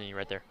opportunity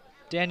right there.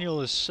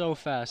 Daniel is so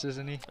fast,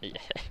 isn't he?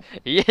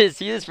 Yeah,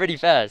 he is pretty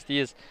fast.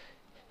 He's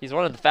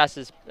one of the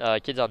fastest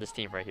kids on this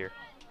team right here.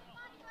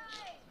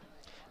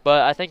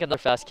 But I think another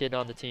fast kid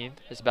on the team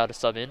is about to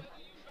sub in,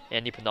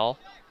 Andy Pinal.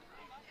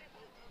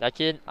 That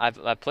kid,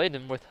 I've played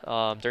him with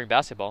during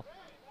basketball.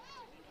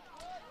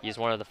 He's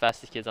one of the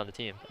fastest kids on the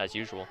team, as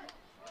usual.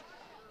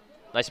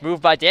 Nice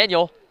move by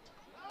Daniel.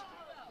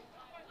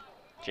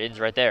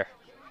 Jaden's right there.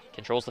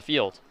 Controls the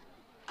field.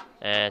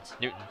 And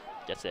Newton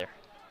gets there.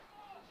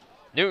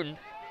 Newton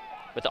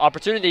with the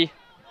opportunity.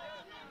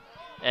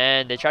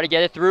 And they try to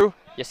get it through.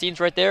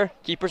 Yassine's right there.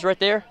 Keeper's right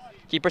there.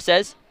 Keeper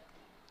says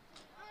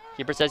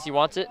he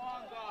wants it.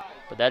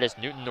 But that is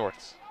Newton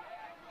North's.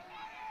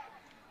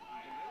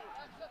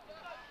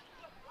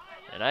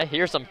 And I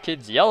hear some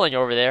kids yelling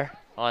over there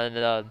on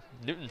the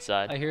Newton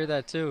side. I hear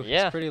that too.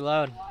 Yeah. It's pretty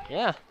loud.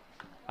 Yeah.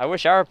 I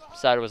wish our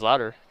side was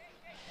louder.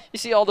 You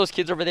see all those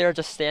kids over there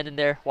just standing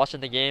there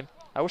watching the game?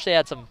 I wish they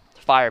had some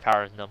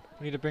firepower in them.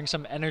 We need to bring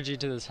some energy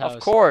to this house. Of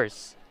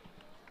course.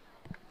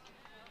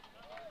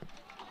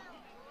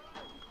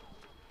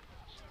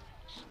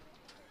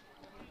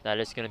 That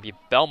is going to be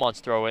Belmont's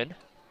throw-in.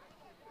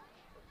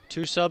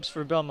 2 subs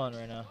for Belmont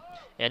right now.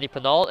 Andy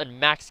Pinal and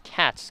Max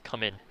Katz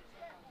come in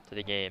to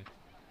the game.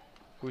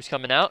 Who's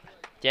coming out?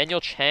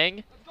 Daniel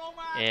Chang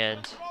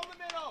and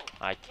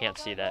I can't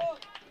see that.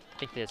 I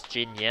think that's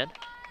Jaden Yan.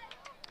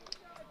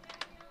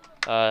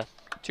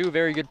 2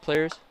 very good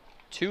players.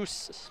 2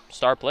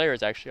 star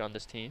players actually on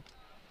this team.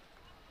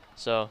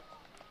 So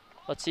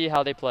let's see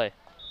how they play.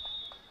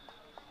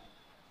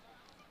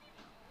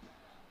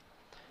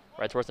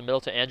 Right towards the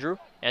middle to Andrew.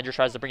 Andrew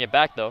tries to bring it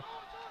back though.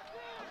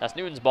 That's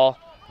Newton's ball.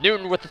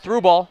 Newton with the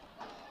through ball.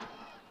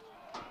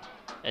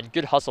 And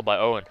good hustle by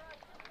Owen.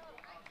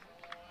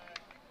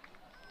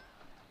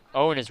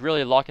 Owen is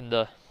really locking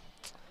the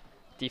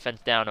defense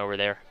down over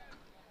there.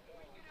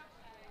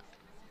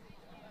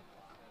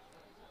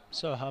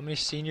 So how many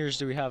seniors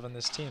do we have on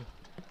this team?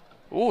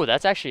 Ooh,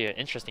 that's actually an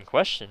interesting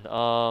question.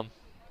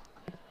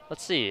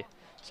 Let's see.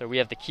 So we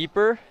have the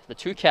keeper, the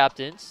 2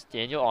 captains,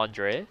 Daniel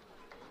Andre,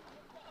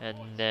 and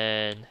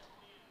then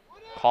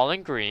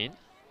Colin Green.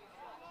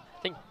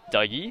 I think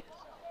Dougie.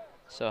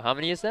 So how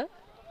many is that?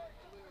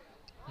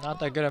 Not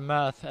that good at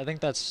math. I think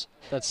that's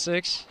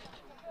 6.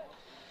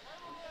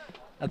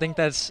 I think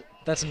that's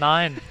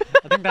 9.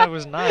 I think that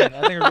was 9.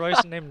 I think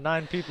Royce named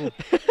 9 people.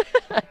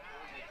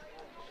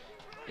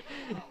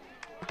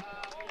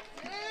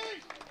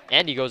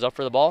 Andy goes up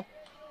for the ball.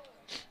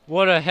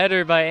 What a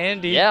header by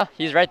Andy. Yeah,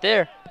 he's right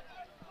there.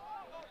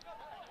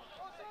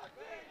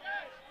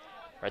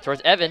 Right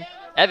towards Evan.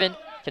 Evan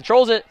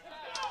controls it.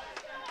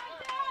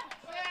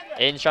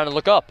 Aiden's trying to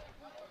look up.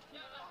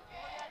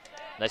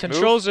 Nice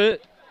Controls move.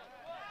 it.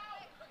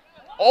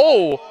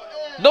 Oh,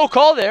 no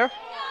call there.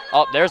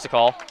 Oh, there's the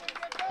call.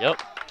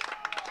 Yep.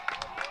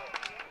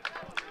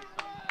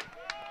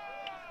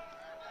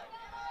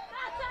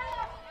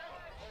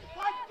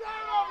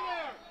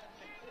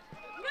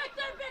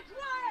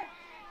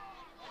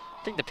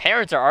 I think the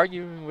parents are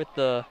arguing with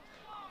the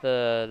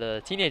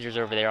teenagers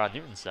over there on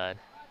Newton's side.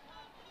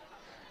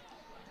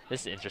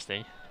 This is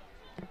interesting.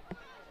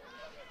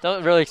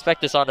 Don't really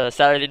expect this on a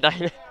Saturday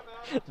night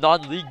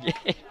non-league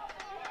game.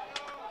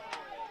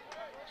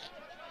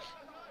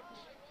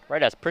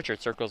 Right as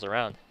Pritchard circles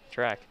around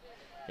track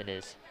in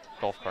his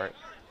golf cart.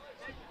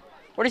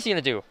 What is he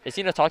gonna do? Is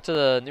he gonna talk to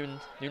the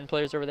Newton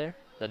players over there?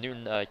 The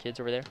Newton kids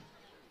over there?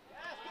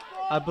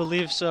 I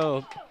believe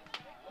so.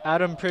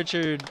 Adam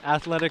Pritchard,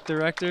 athletic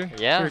director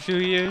for a few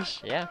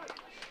years. Yeah.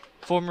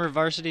 Former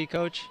varsity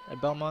coach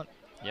at Belmont.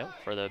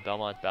 Yep, for the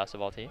Belmont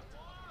basketball team.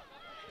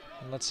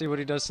 And let's see what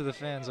he does to the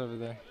fans over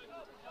there.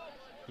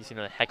 He's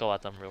gonna heckle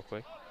at them real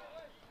quick.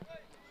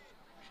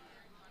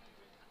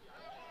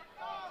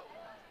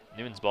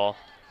 Newton's ball.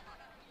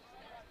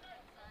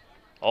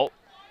 Oh,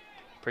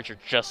 Pritchard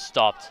just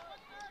stopped.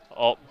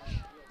 Oh,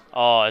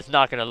 it's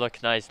not gonna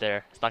look nice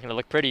there. It's not gonna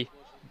look pretty.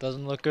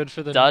 Doesn't look good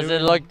for the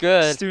Doesn't look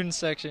good. Student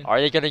section.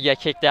 Are they gonna get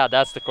kicked out?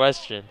 That's the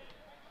question.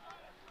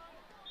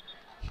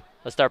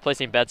 Let's start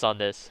placing bets on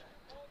this.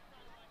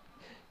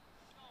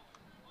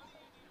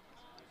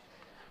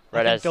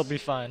 I think they'll be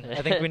fine.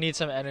 I think we need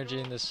some energy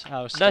in this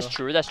house. That's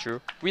true. That's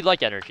true. We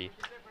like energy.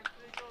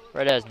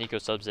 Right as Nico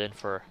subs in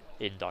for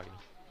Aiden Doggan.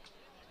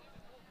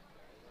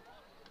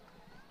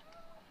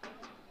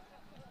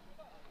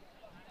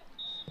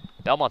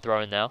 Belmont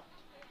throwing now.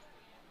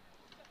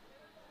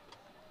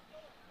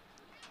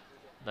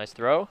 Nice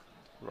throw.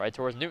 Right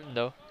towards Newton,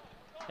 though.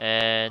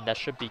 And that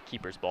should be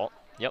keeper's ball.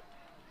 Yep.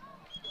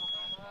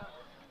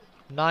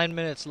 9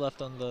 minutes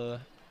left on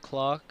the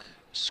clock.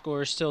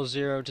 Score is still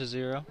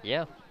 0-0.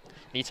 Yeah.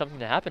 Need something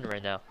to happen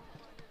right now.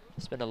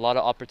 There's been a lot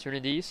of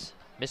opportunities.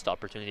 Missed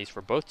opportunities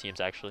for both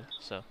teams, actually.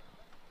 So,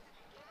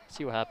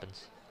 see what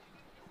happens.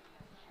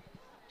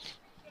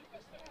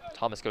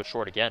 Thomas goes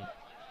short again.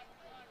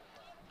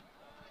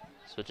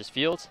 Switches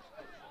fields.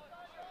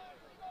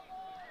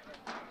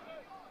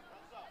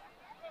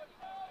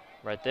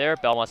 Right there.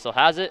 Belmont still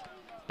has it.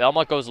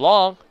 Belmont goes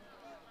long.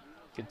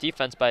 Good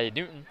defense by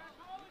Newton.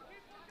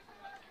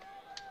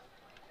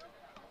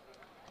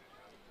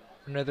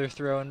 Another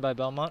throw in by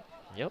Belmont.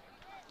 Yep.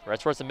 Right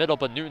towards the middle,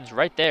 but Newton's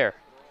right there.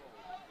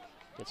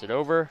 Gets it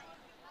over.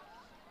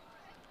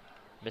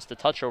 Missed a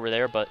touch over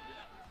there, but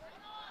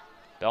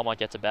Belmont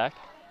gets it back.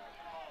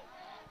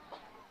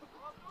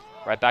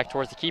 Right back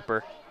towards the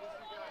keeper.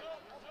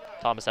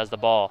 Thomas has the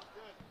ball.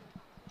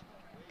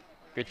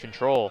 Good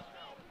control.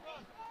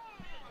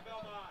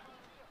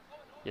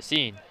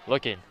 Yassine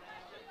looking.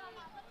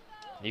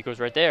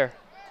 Nico's right there.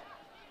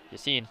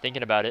 Yassine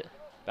thinking about it.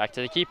 Back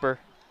to the keeper.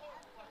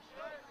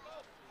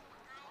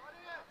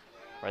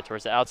 Right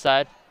towards the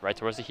outside. Right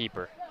towards the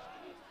keeper.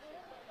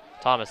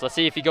 Thomas, let's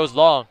see if he goes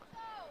long.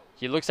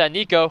 He looks at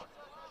Nico.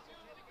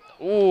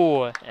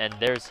 Ooh, and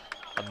there's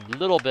a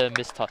little bit of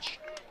missed touch.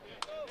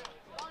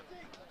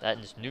 That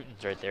is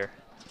Newton's right there.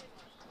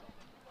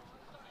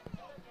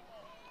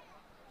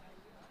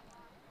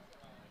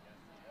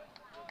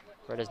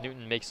 Right as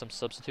Newton makes some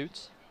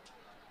substitutes.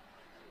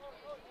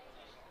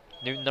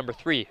 Newton number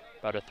 3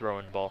 about to throw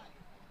in the ball.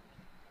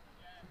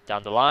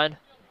 Down the line.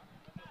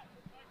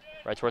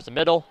 Right towards the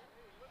middle.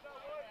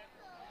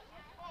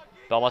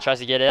 Belmont tries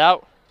to get it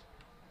out.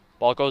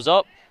 Ball goes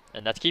up,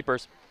 and that's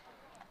keepers.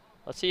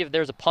 Let's see if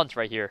there's a punt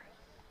right here.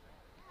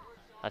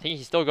 I think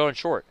he's still going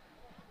short.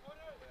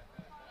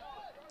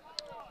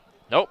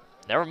 Nope,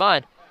 never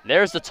mind.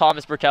 There's the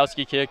Thomas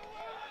Burkowski kick.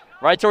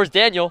 Right towards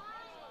Daniel.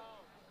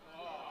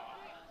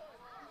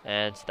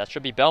 And that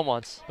should be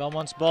Belmont's.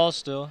 Belmont's ball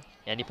still.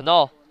 Andy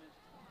Pinal.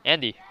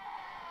 Andy.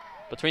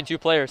 Between two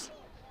players.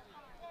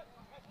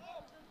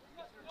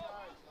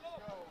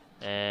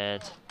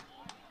 And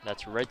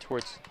that's right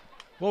towards...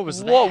 What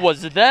was that? What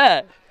was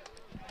that?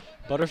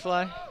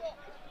 Butterfly?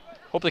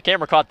 Hope the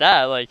camera caught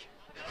that. Like,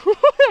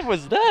 what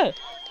was that?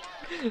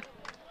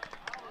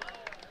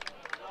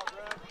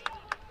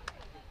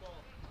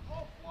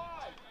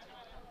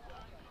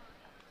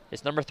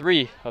 It's number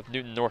 3 of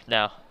Newton North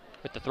now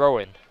with the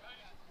throw-in.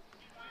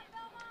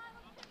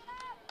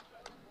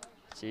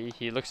 See,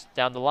 he looks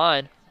down the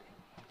line.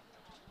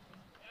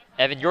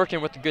 Evan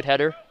Yorkin with the good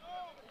header.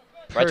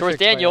 Right towards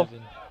Daniel.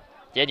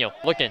 Daniel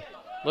looking.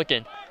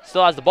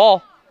 Still has the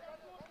ball.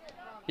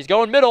 He's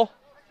going middle.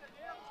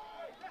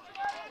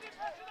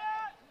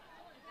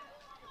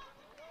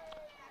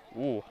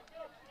 Ooh.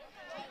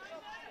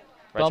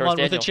 Right Belmont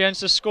with a Daniel. chance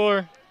to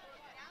score.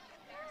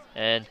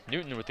 And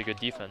Newton with a good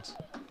defense.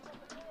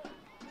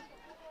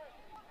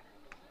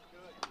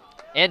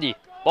 Andy,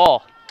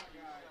 ball.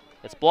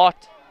 It's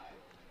blocked.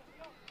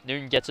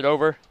 Newton gets it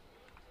over. And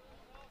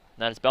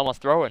then it's Belmont's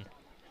throwing.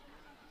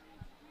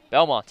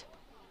 Belmont.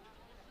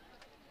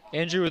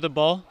 Andrew with the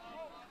ball.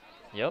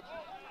 Yep.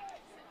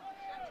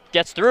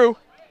 Gets through.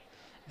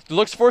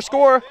 Looks for a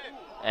score.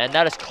 And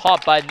that is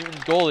caught by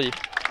Newton's goalie.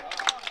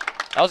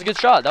 That was a good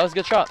shot.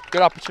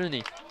 Good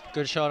opportunity.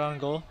 Good shot on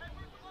goal.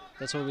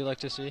 That's what we like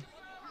to see.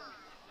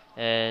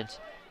 And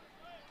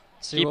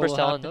See keeper's what will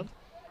telling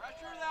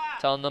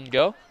happen. them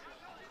go.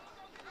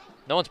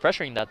 No one's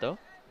pressuring that though.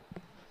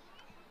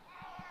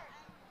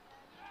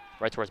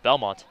 Right towards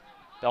Belmont.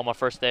 Belmont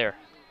first there.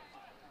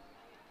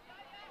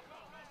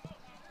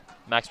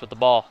 Max with the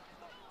ball.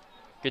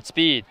 Good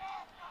speed.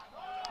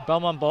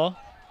 Belmont ball.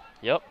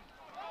 Yep.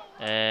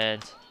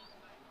 And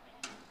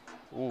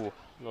ooh,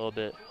 a little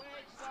bit.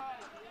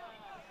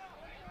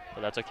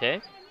 But that's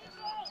okay.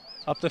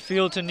 Up the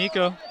field to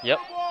Nico. Yep.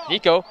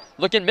 Nico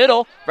looking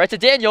middle, right to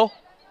Daniel.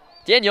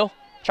 Daniel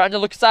trying to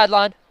look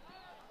sideline.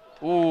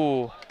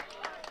 Ooh.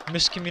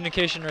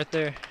 Miscommunication right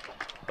there.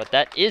 But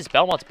that is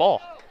Belmont's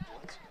ball.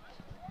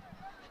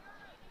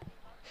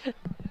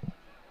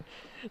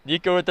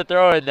 Nico with the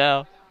throw in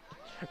now.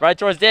 Right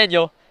towards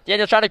Daniel.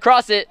 Daniel trying to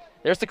cross it.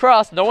 There's the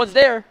cross. No one's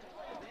there.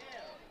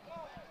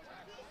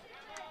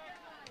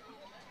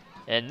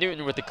 And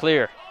Newton with the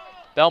clear.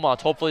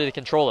 Belmont hopefully to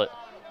control it.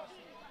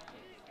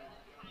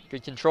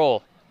 Good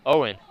control.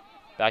 Owen.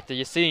 Back to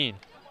Yassine.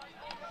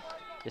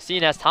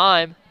 Yassine has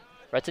time.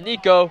 Right to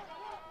Nico.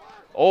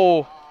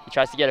 Oh, he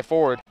tries to get it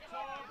forward.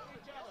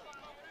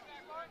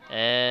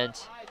 And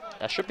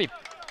that should be...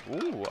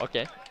 Ooh,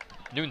 okay.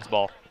 Newton's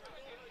ball.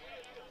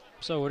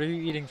 So what are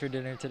you eating for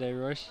dinner today,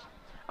 Royce?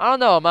 I don't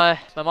know. My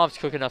mom's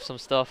cooking up some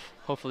stuff.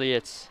 Hopefully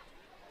it's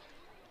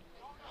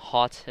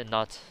hot and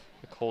not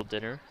a cold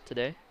dinner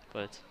today.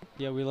 But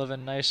Yeah, we love a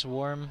nice,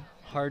 warm,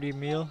 hearty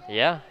meal.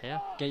 yeah.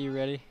 Get you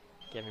ready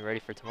Get me ready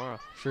for tomorrow.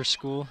 for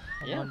school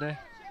on Yeah. Monday.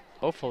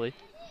 Hopefully.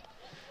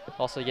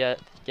 Also get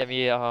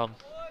me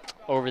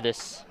over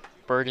this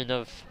burden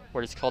of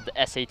what is called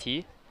the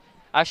SAT.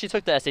 I actually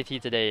took the SAT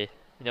today.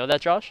 You know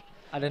that, Josh?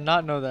 I did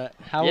not know that.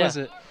 How Yeah. was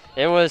it?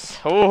 It was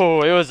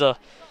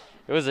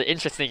an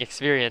interesting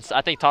experience.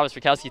 I think Thomas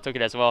Burkowski took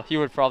it as well. He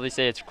would probably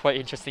say it's quite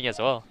interesting as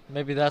well.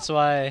 Maybe that's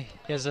why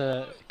he has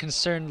a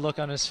concerned look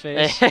on his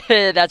face.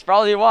 That's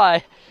probably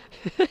why.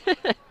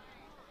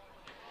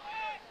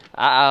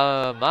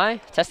 My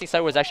testing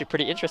site was actually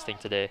pretty interesting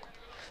today.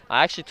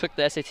 I actually took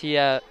the SAT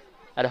at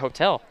a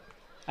hotel.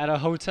 At a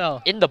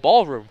hotel. In the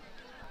ballroom.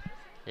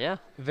 Yeah.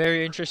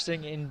 Very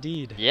interesting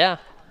indeed. Yeah.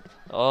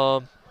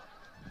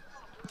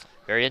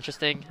 Very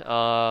interesting.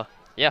 Yeah,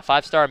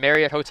 5-star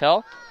Marriott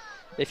hotel.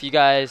 If you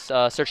guys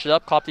search it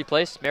up, Copley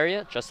Place,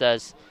 Marriott, just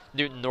as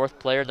Newton North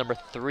player number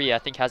 3, I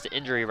think, has an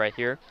injury right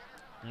here.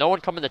 No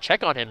one coming to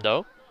check on him,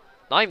 though.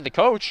 Not even the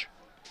coach.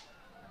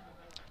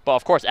 But,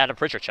 of course, Adam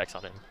Pritchard checks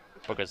on him.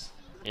 Because,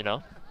 you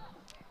know,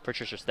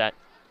 Pritchard's just that.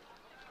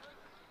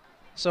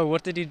 So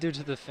what did he do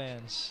to the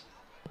fans?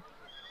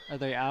 Are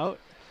they out?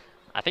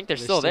 I think they're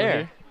still there.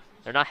 Here?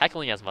 They're not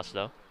heckling as much,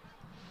 though.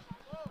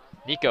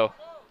 Nico.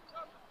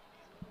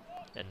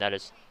 And that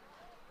is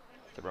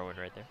throw-in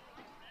right there.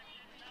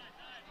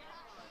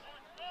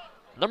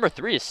 Number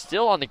 3 is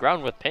still on the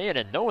ground with pain,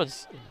 and no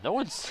one's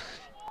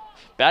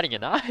batting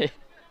an eye.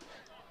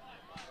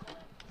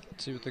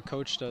 See what the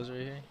coach does right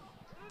here.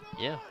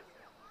 Yeah.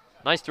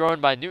 Nice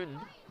throw-in by Newton.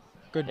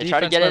 Good they defense try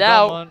to get by it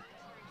out. Belmont.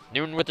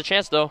 Newton with the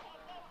chance, though.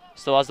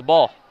 Still has the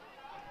ball.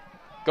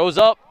 Goes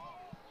up.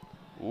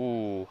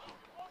 Ooh.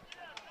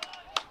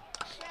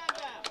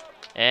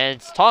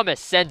 And Thomas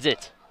sends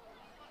it.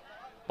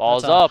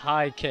 Ball's that's a up.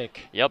 High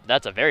kick. Yep,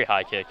 that's a very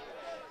high kick.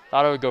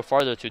 Thought it would go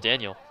farther to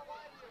Daniel.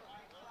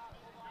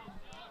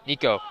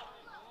 Nico.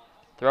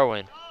 Throw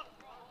in.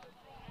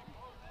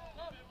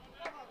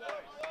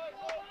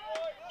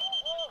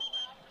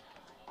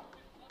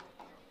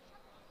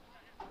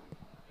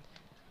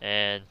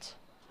 And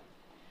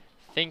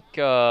I think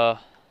Belmont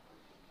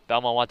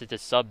wanted to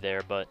sub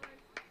there, but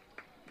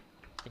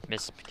I think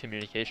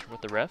miscommunication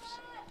with the refs.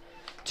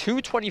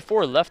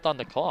 2:24 left on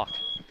the clock.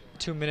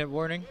 2-minute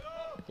warning.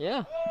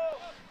 Yeah.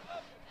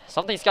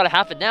 Something's got to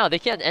happen now. They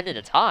can't end in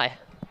a tie.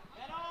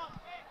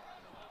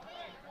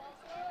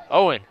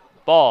 Owen,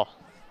 ball.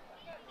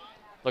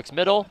 Looks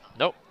middle.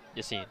 Nope.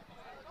 Yassine.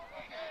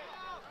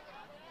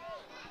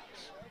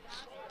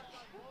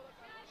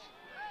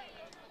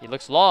 He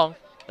looks long.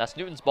 That's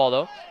Newton's ball,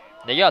 though.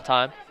 They got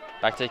time.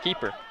 Back to the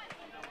keeper.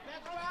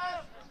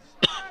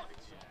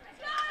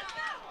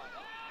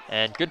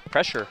 And good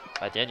pressure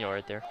by Daniel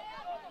right there.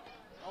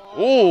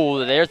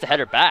 Ooh, there's the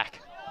header back.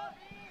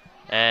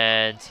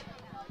 And,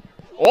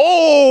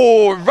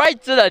 oh,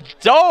 right to the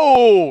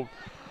dome.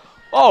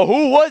 Oh,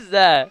 who was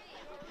that?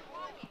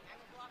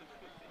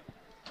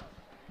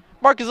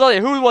 Marcus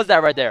Elliott, who was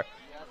that right there?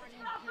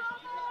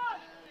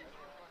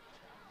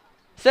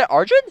 Is that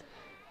Arjun?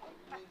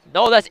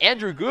 No, that's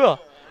Andrew Gua.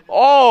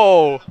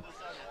 Oh,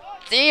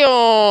 damn.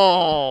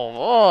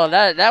 Oh,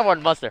 that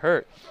one must have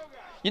hurt.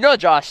 You know,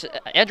 Josh,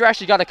 Andrew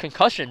actually got a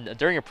concussion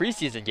during a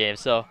preseason game,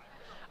 so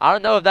I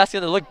don't know if that's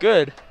going to look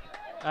good.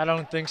 I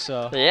don't think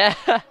so. Yeah.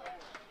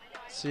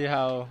 See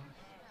how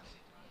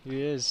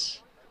he is.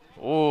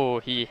 Ooh,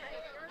 he...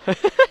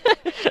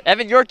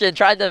 Evan Yorkin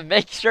tried to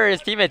make sure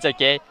his teammate's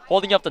okay,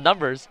 holding up the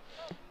numbers.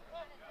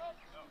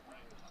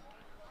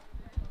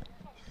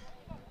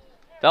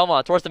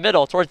 Belmont towards the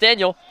middle, towards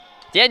Daniel.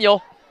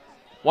 Daniel,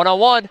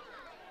 one-on-one.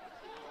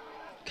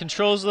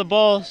 Controls the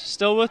ball,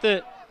 still with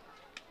it.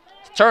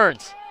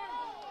 Turns.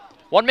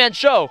 One-man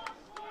show.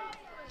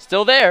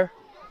 Still there.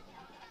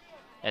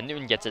 And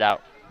Newton gets it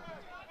out.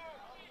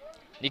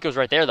 Nico's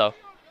right there, though.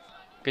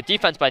 Good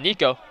defense by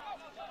Nico.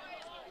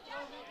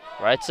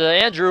 Right to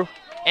Andrew.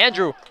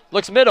 Andrew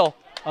looks middle.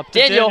 Up to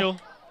Daniel.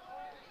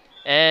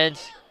 And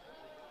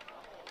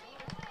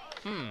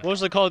what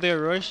was the call there,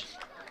 Royce?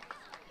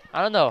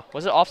 I don't know.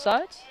 Was it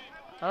offsides?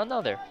 I don't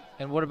know there.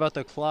 And what about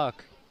the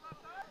clock?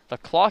 The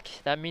clock,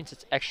 that means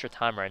it's extra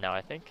time right now,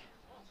 I think.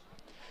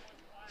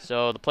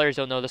 So the players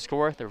don't know the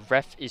score. The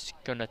ref is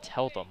going to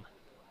tell them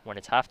when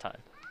it's halftime.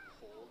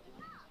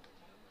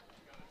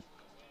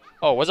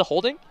 Oh, was it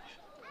holding?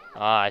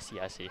 Ah, I see,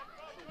 I see.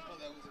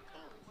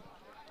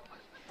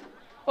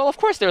 Well, of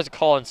course there's a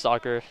call in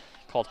soccer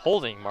called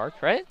holding,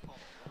 Mark, right?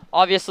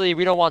 Obviously,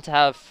 we don't want to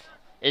have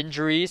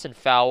injuries and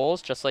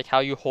fouls, just like how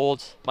you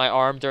hold my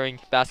arm during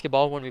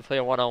basketball when we play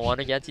a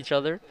one-on-one against each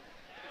other.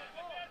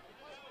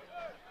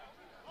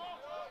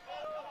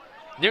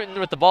 Newton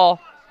with the ball.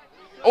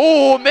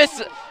 Oh,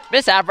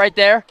 mishap right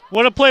there.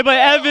 What a play by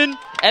Evan.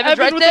 Evan's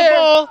right with there. The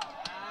ball.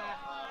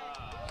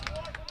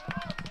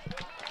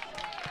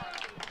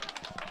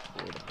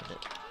 Wait a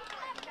minute.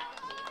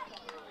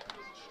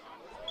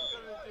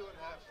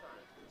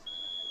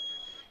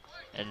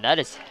 And that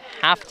is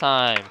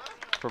halftime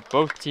for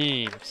both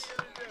teams.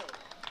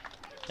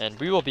 And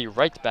we will be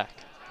right back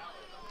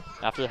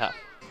after the half.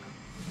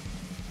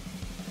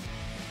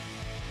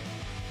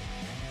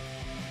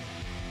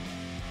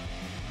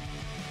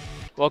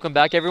 Welcome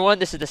back, everyone.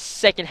 This is the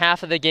second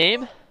half of the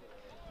game.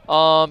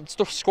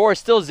 The score is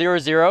still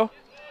 0-0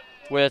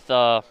 with,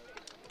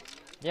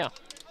 yeah,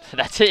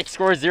 that's it.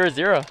 Score is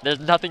 0-0. There's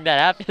nothing that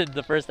happened in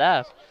the first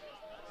half.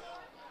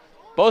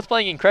 Both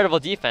playing incredible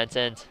defense,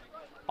 and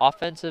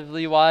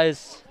offensively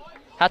wise,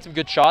 had some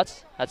good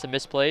shots, had some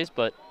misplays,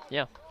 but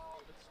yeah.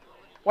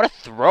 What a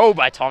throw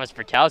by Thomas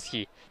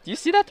Perkowski. Do you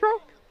see that throw?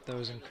 That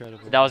was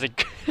incredible. That was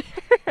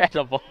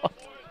incredible.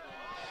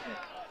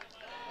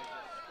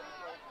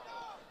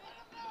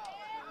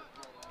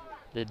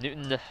 The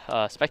Newton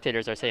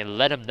spectators are saying,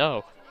 let him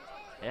know.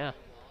 Yeah.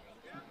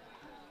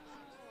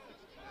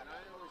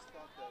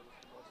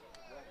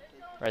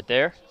 Right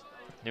there.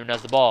 Newton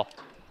has the ball.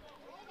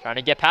 Trying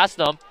to get past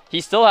them.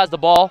 He still has the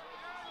ball.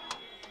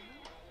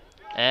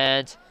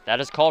 And that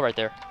is a call right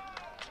there.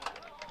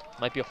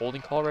 Might be a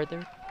holding call right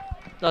there.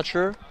 Not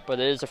sure, but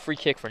it is a free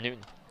kick for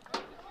Newton.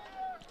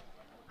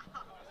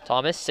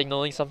 Thomas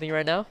signaling something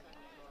right now.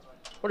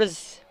 What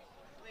is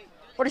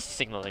he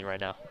signaling right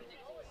now?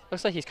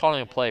 Looks like he's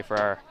calling a play for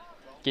our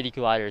Giddy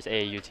Gliders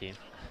AAU team.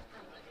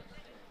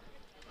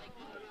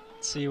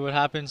 Let's see what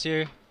happens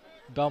here.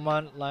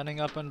 Belmont lining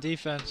up on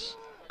defense.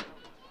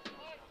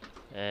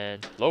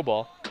 And low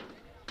ball.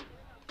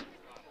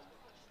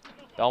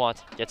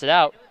 Belmont gets it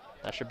out.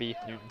 That should be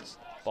Newton's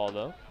ball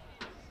though.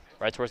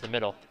 Right towards the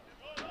middle.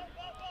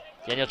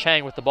 Daniel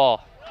Chang with the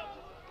ball.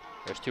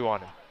 There's 2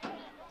 on him.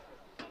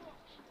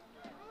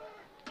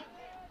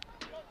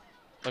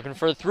 Looking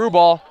for the through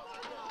ball.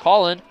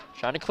 Colin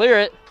trying to clear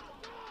it.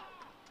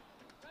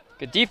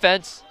 Good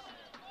defense.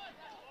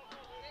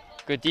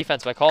 Good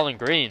defense by Colin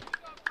Green.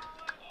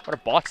 What a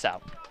box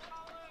out.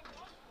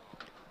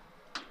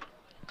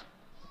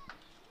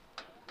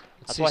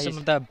 Let's see some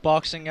of that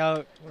boxing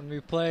out when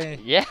we play.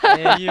 Yeah.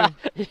 AAU.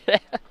 Yeah.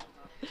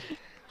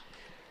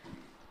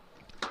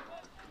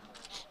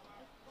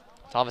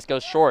 Thomas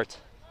goes short.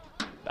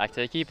 Back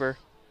to the keeper.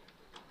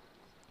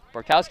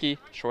 Borkowski,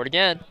 short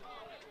again.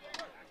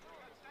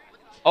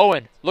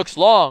 Owen looks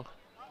long.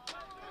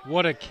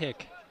 What a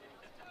kick.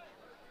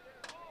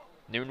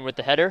 Newton with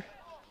the header.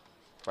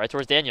 Right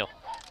towards Daniel.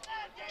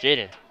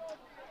 Jaden.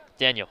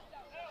 Daniel.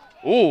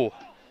 Ooh.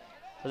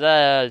 Was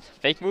that a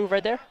fake move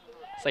right there?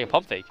 It's like a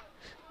pump fake.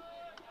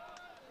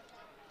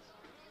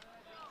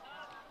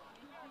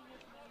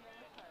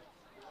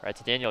 Right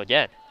to Daniel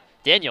again.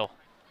 Daniel.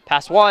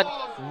 Pass one.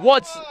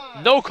 What's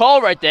no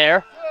call right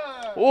there?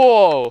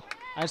 Whoa.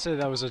 I'd say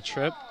that was a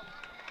trip.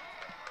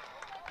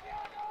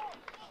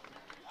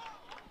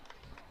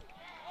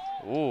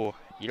 Ooh.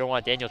 You don't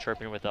want Daniel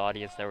chirping with the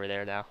audience that were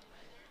there now.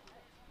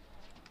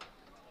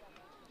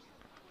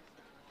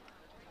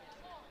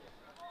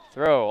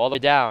 Throw all the way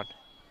down.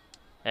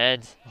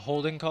 And A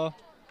holding call.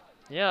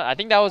 yeah, I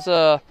think that was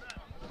a,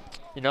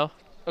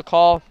 a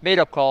call, made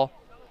up call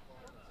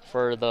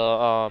for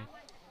the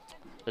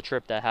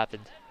trip that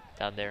happened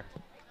down there.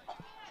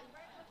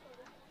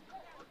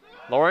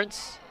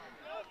 Lawrence.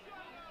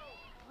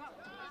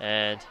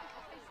 And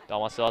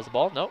Belmont still has the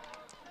ball. Nope.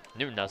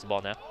 Newton has the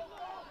ball now.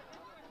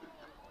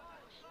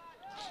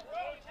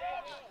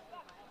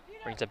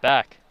 Brings it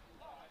back.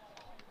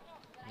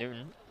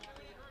 Newton.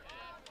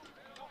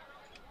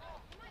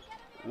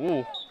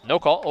 Ooh, no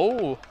call.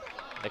 Oh,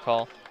 they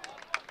call.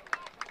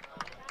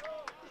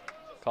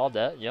 Called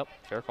that. Yep,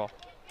 fair call.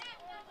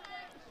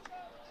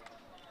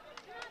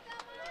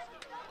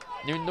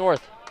 Newton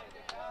North.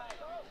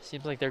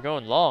 Seems like they're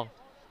going long.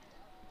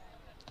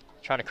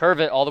 Trying to curve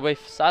it all the way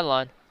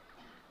sideline.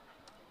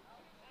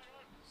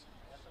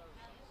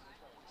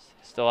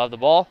 Still have the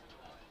ball.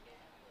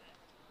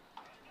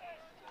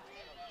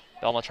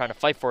 Belmont trying to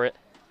fight for it.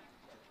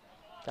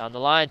 Down the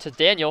line to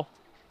Daniel.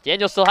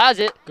 Daniel still has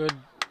it. Good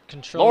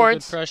control,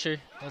 Lawrence. good pressure.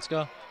 Let's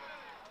go.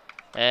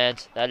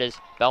 And that is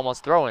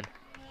Belmont's throwing.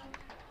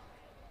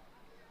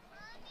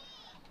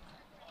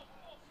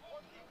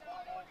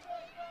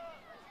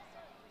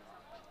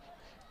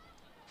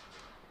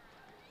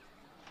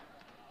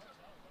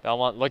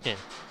 Belmont looking.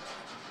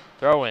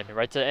 Throw in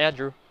right to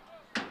Andrew.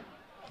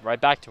 Right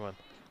back to him.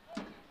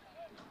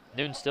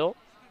 Newton still?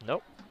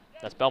 Nope.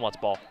 That's Belmont's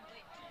ball.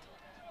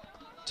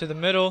 To the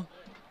middle.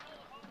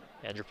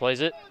 Andrew plays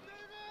it.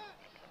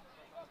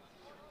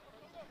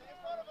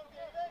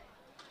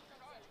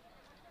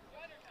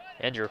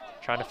 Andrew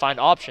trying to find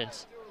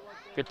options.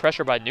 Good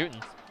pressure by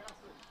Newton.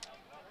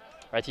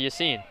 Right to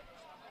Yassine.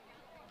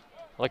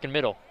 Looking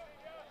middle.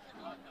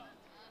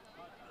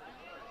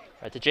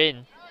 Right to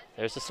Jaden.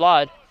 There's the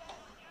slide.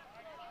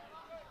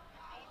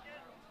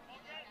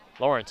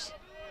 Lawrence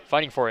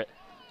fighting for it.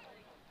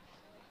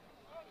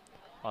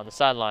 On the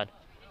sideline.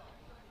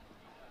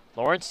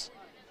 Lawrence.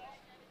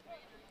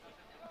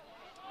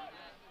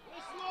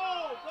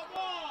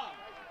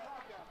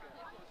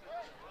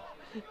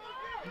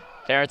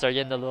 Parents are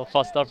getting a little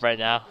fussed up right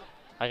now.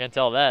 I can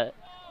tell that.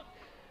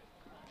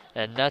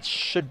 And that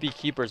should be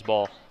keeper's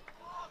ball.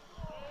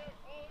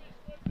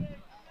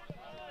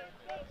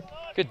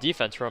 Good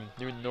defense from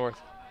Newton North.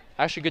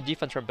 Actually, good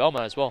defense from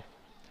Belmont as well.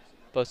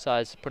 Both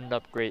sides putting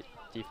up great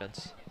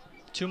defense.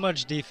 Too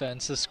much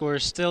defense. The score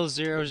is still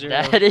 0-0.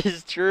 That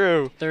is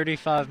true.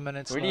 35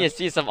 minutes We left. need to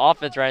see some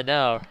offense right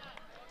now.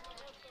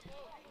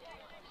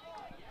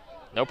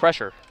 No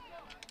pressure.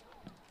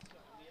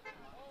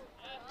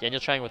 Daniel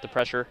Chang with the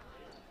pressure.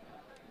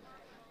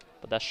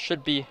 But that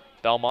should be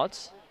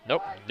Belmont's.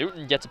 Nope.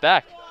 Newton gets it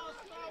back.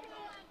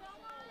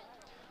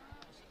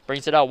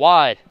 Brings it out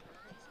wide.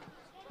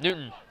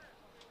 Newton.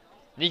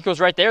 Nico's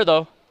right there,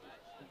 though.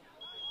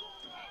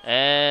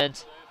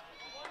 And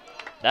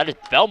that is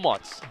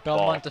Belmont's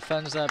Belmont ball.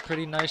 defends that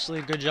pretty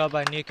nicely. Good job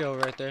by Nico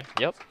right there.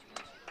 Yep.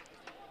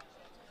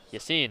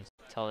 Yassine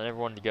telling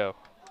everyone to go.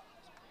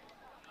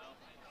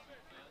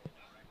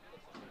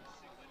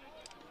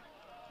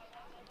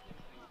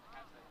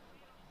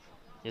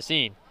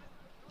 Yassine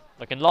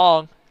looking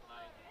long.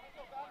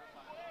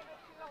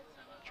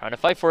 Trying to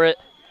fight for it.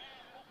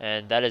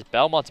 And that is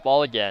Belmont's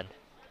ball again.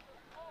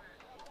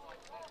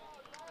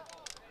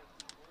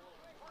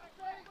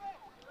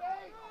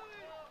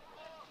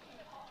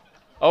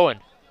 Owen.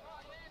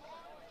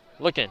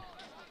 Looking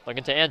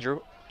to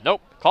Andrew.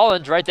 Nope,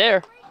 Collins right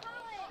there.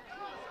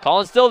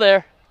 Collins still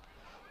there.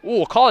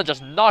 Ooh, Collins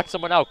just knocked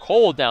someone out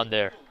cold down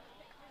there.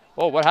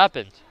 Whoa, what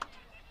happened?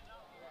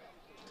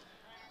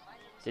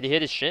 Did he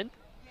hit his shin?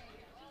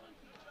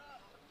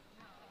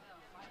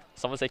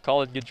 Someone say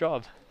Collins, good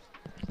job.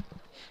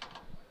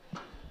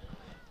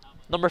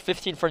 Number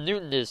 15 for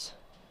Newton is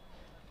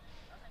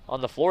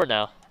on the floor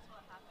now.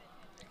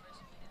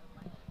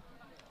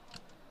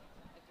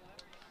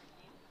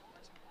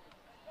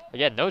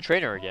 Again, no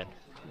trainer again.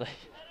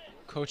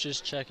 Coach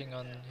is checking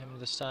on him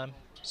this time,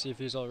 see if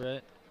he's all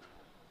right.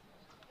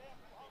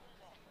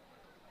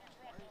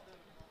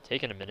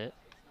 Taking a minute.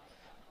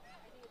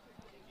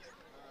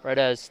 Right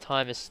as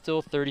time is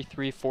still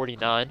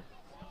 33:49.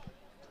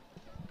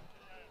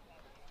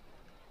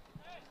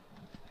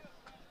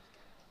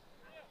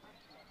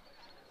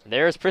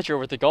 There's Pritchard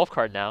with the golf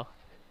cart now.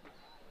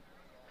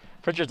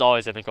 Pritchard's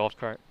always in the golf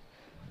cart.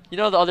 You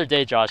know, the other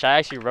day, Josh, I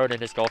actually rode in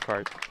his golf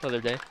cart the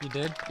other day. You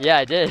did? Yeah,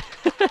 I did.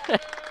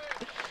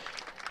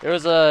 It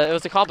was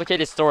a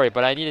complicated story,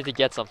 but I needed to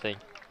get something.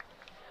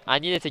 I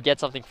needed to get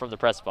something from the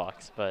press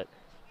box, but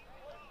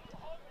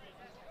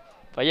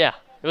yeah,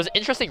 it was an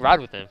interesting ride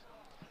with him.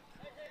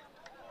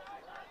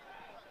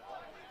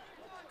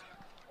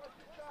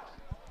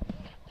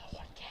 No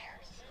one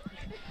cares.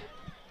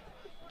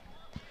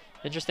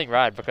 Interesting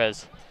ride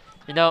because,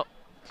 you know,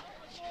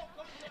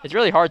 it's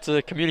really hard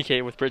to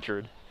communicate with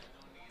Pritchard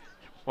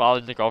while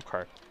in the golf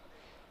cart.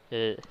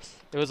 It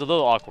was a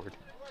little awkward.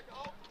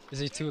 Is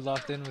he too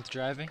locked in with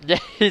driving? Yeah,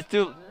 he's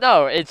too.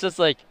 No, it's just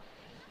like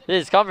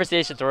his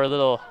conversations were a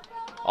little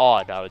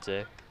odd, I would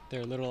say.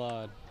 They're a little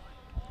odd.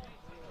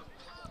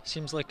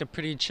 Seems like a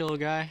pretty chill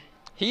guy.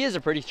 He is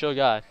a pretty chill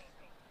guy,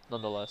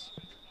 nonetheless.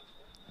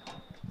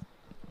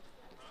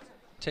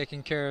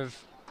 Taking care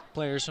of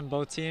players from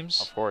both teams.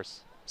 Of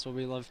course. That's what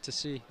we love to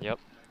see. Yep.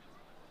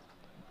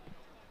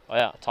 Oh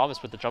yeah,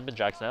 Thomas with the jumping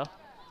jacks now.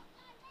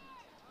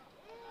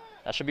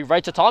 That should be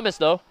right to Thomas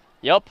though.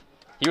 Yep.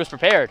 He was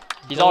prepared.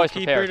 He's always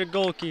prepared.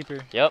 Goalkeeper to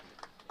goalkeeper. Yep.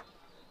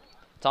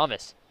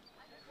 Thomas.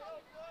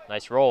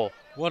 Nice roll.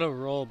 What a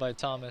roll by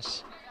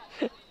Thomas.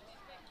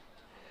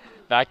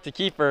 Back to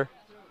keeper.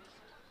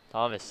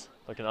 Thomas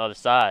looking to the other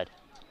side.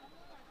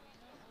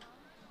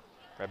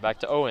 Right back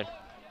to Owen.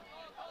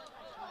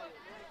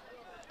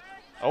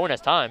 Owen has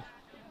time.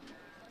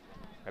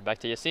 Right back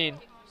to Yassine.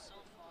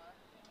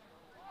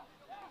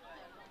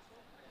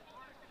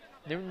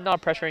 They're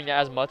not pressuring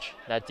as much,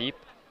 that deep.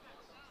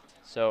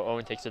 So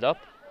Owen takes it up.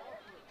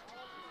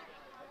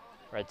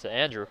 Right to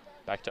Andrew.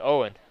 Back to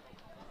Owen.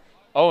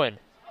 Owen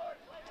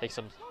takes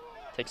some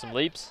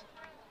leaps.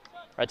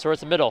 Right towards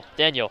the middle.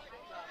 Daniel.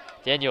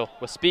 Daniel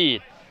with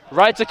speed.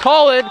 Right to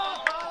Colin.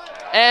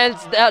 And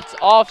that's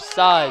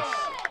offsides.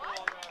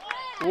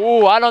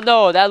 Ooh, I don't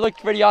know. That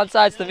looked pretty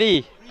onside to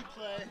me.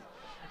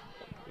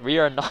 We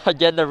are not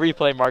getting the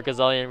replay, Marcus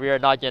Elliott. We are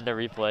not getting the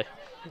replay.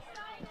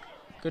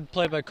 Good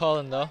play by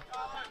Colin, though.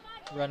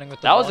 Running with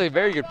the That ball. was a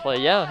very good play.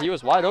 Yeah, he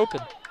was wide open.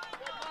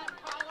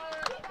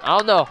 I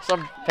don't know.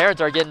 Some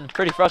parents are getting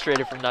pretty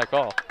frustrated from that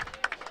call.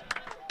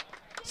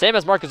 Same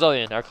as Marcus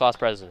Elliott, our class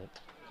president.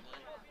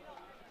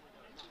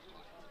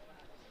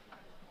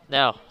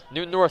 Now,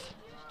 Newton North,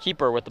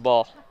 keeper with the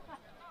ball.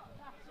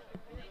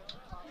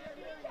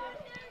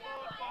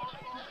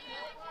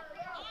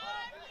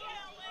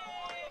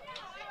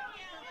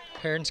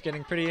 Parents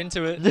getting pretty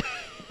into it.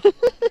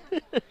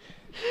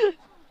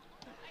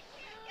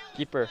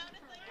 Keeper.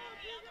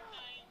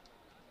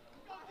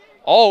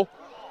 Oh,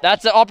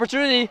 that's an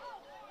opportunity.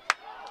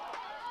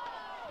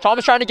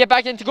 Thomas trying to get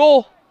back into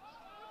goal.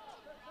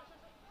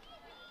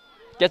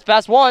 Gets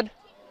past one.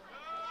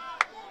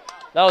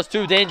 That was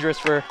too dangerous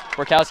for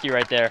Borkowski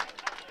right there.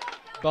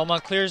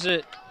 Belmont clears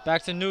it.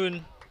 Back to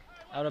Newton.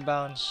 Out of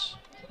bounds.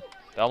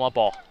 Belmont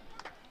ball.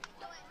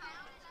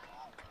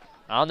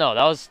 I don't know.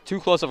 That was too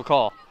close of a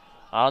call.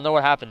 I don't know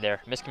what happened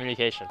there.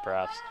 Miscommunication,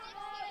 perhaps.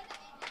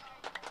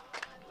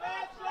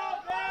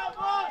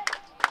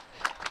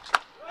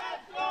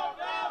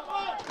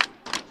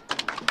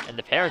 And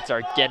the parents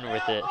are getting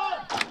with it.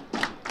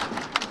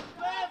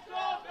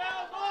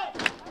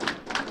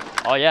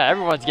 Oh yeah,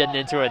 everyone's getting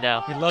into it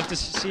now. We'd love to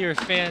see your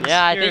fans.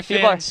 Yeah, I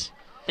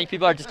think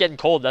people are just getting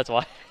cold. That's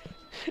why.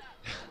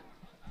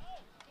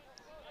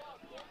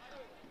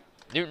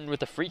 Newton with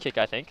the free kick,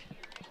 I think.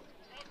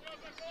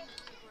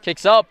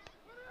 Kicks up.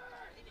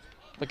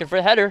 Looking for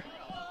a header.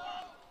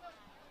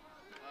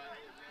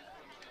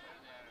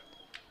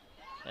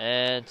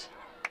 And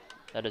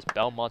that is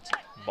Belmont's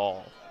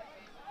ball.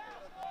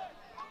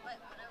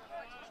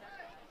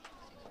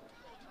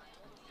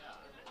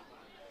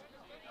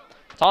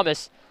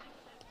 Thomas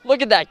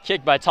Look at that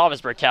kick by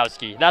Thomas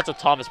Burkowski. That's a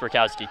Thomas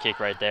Burkowski kick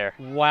right there.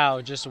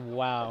 Wow, just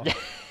wow.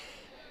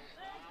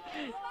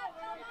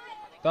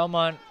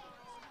 Belmont,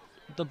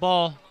 the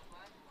ball.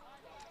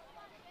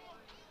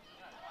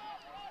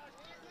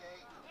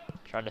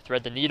 Trying to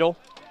thread the needle.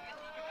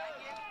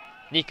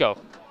 Nico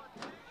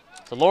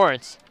to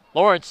Lawrence.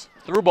 Lawrence,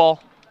 through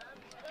ball.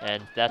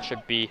 And that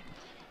should be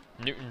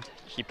Newton's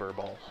keeper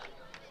ball.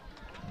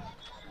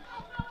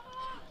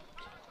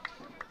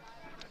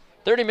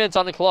 30 minutes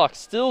on the clock,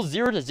 still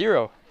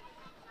 0-0.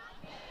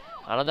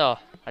 I don't know.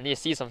 I need to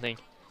see something.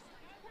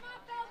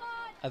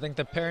 I think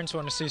the parents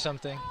want to see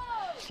something.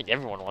 I think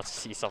everyone wants to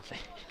see something.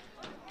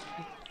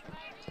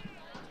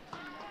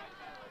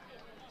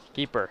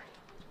 Keeper.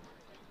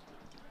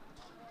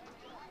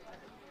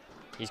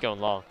 He's going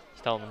long.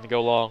 He's telling him to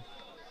go long.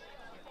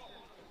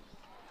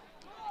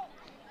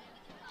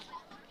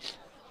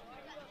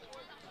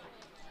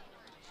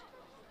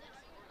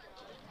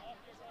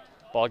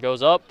 Ball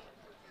goes up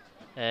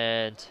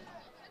and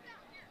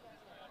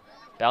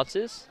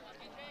bounces.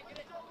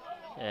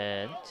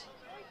 And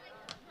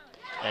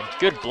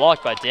good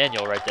block by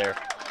Daniel right there.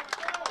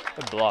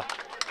 Good block.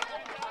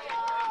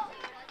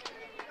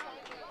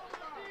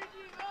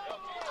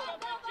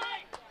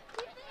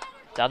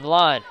 Down the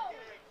line.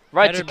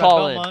 Right Headed to by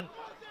Colin. Belmont.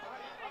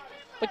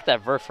 Look at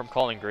that vert from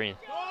Colin Green.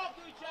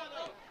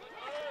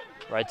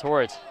 Right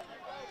towards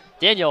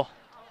Daniel.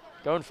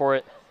 Going for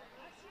it.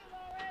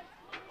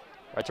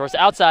 Right towards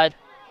the outside.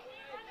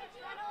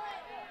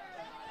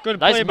 Good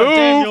Nice play by move.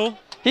 Daniel.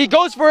 He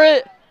goes for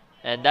it.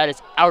 And that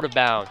is out of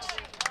bounds.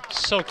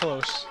 So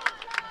close.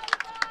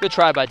 Good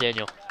try by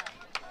Daniel.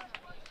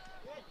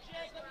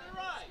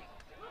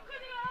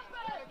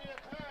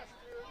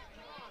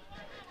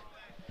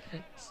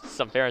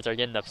 Some parents are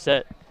getting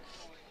upset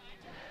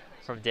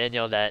from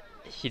Daniel that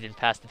he didn't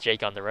pass to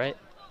Jake on the right.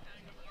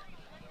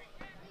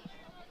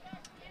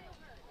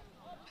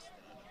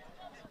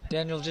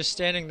 Daniel just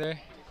standing there.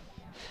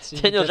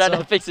 Daniel trying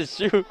to fix his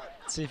shoe.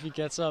 See if he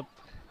gets up.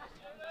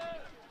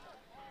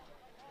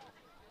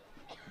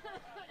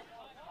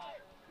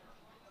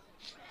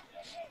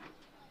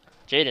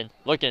 Jaden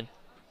looking.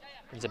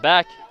 Brings it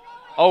back.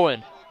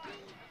 Owen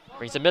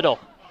brings it middle.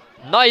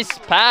 Nice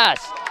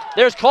pass.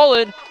 There's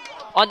Colin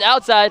on the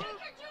outside.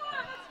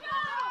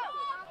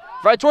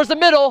 Right towards the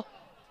middle.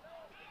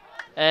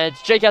 And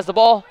Jake has the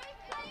ball.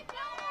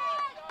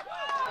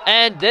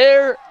 And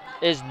there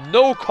is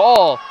no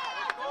call.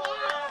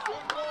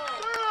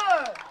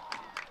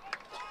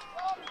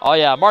 Oh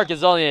yeah,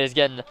 Marcus Zolian is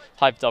getting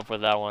hyped up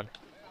with that one.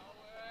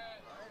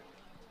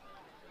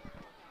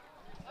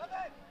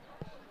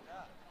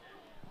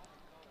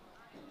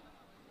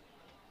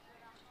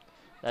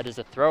 That is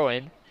a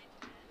throw-in.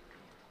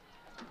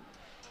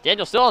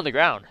 Daniel's still on the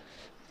ground.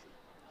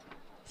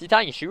 Is he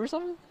tying a shoe or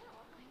something?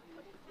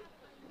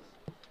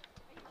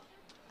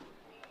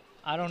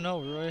 I don't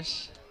know,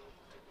 Royce.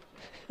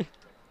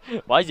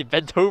 Why is he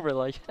bent over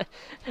like?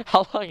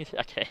 How long is he?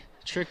 Okay.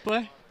 Trick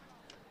play?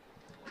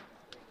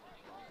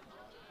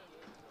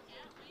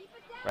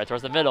 Right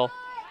towards the middle.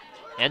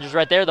 Andrew's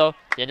right there though.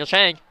 Daniel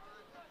Chang.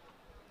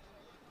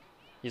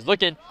 He's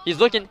looking. He's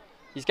looking.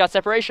 He's got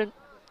separation.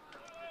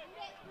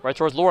 Right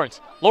towards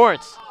Lawrence.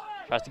 Lawrence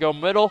tries to go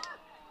middle.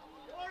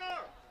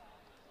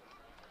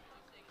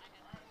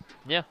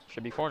 Yeah,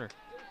 should be corner.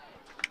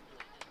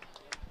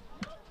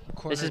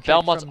 This is kick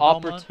Belmont's from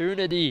Belmont.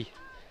 opportunity.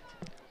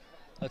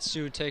 Let's see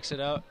who takes it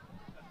out.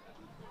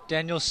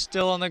 Daniel's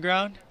still on the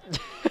ground.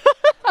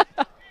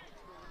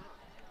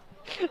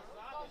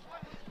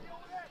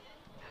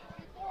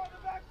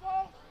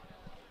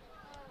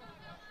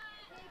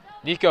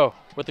 Nico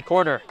with the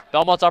corner.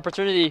 Belmont's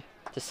opportunity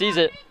to seize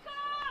it.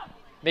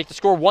 Make the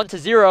score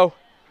 1-0.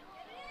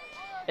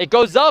 It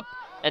goes up,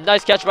 and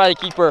nice catch by the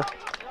keeper.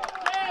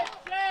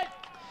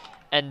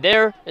 And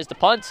there is the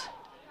punt.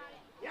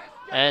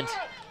 And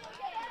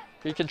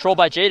good control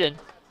by Jaden.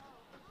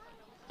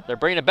 They're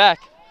bringing it back.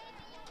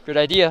 Good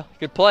idea,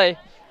 good play.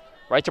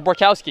 Right to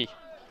Borkowski.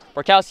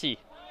 Borkowski,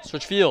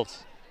 switch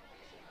fields.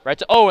 Right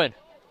to Owen.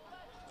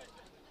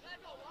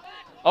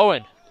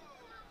 Owen.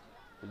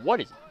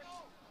 What is it?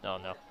 Oh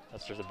no,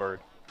 that's just a bird.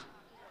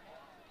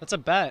 That's a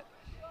bat.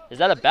 Is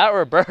that a bat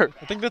or a bird?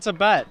 I think that's a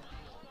bat.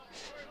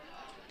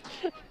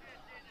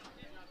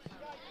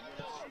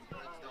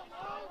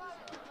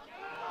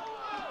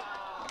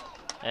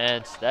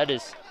 And that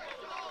is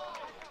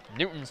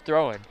Newton's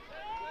throwing.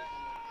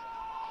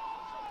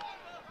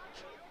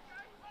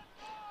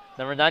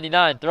 Number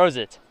 99 throws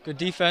it. Good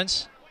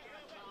defense.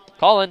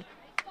 Colin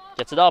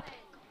gets it up.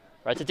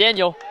 Right to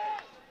Daniel.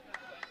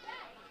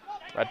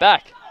 Right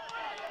back.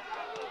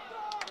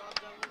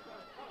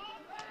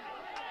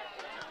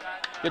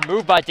 Good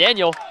move by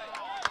Daniel.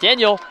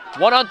 Daniel,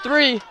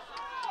 1-on-3.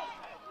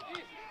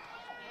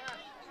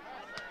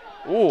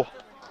 Ooh.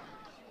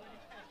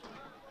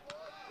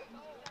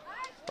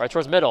 Right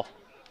towards middle.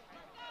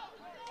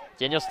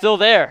 Daniel's still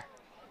there.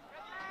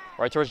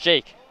 Right towards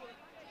Jake.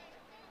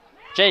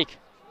 Jake.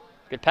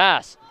 Good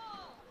pass.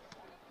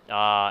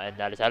 And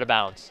that is out of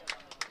bounds.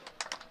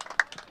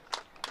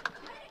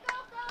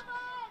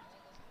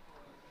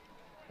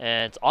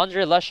 And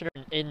Andre Leschner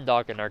and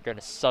Indogan are going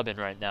to sub in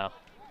right now.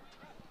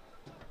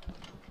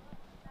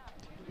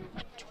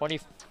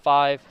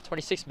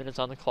 26 minutes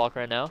on the clock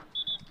right now.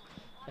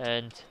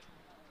 And,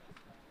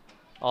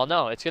 oh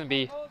no, it's going to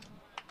be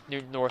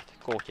Newton North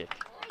goal kick.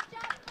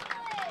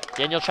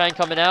 Daniel Chang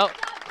coming out,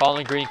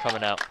 Colin Green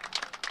coming out.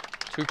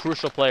 Two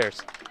crucial players.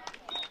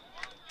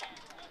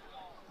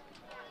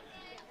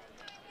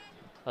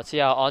 Let's see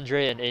how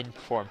Andre and Aiden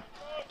perform.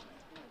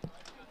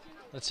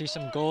 Let's see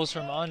some goals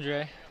from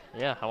Andre.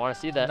 Yeah, I want to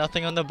see that.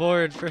 Nothing on the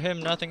board for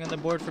him, nothing on the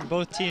board for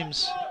both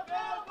teams.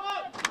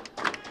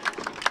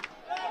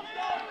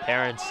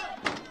 Parents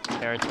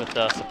with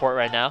the support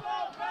right now.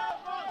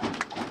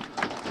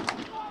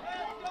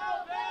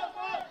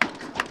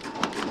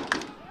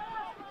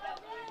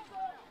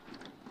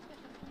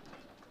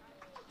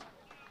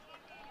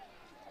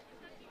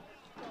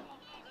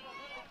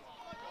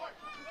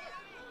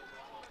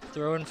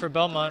 Throw in for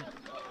Belmont.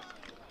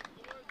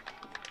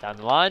 Down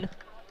the line.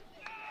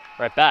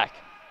 Right back.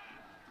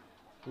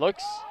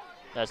 Looks.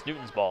 That's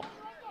Newton's ball.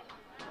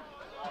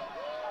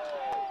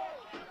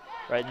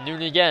 Right,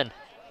 Newton again.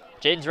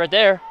 Jaden's right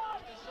there.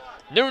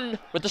 Newton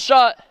with the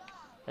shot.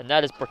 And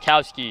that is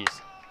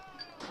Borkowski's.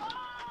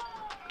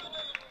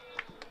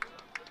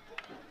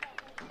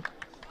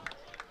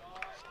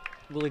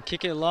 Will he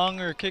kick it long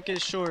or kick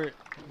it short?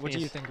 What do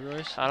you think,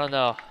 Royce? I don't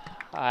know.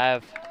 I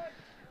have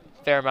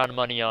a fair amount of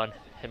money on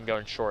him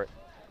going short.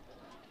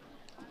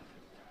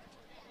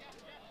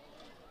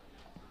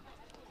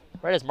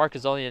 Right as Mark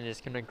Azolian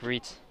is going to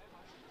greet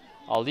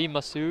Ali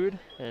Masood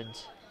and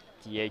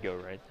Diego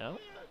right now.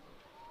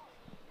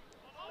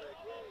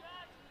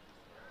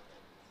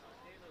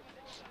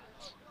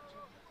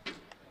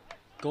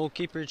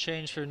 Goalkeeper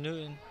change for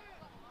Newton.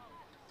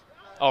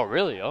 Oh,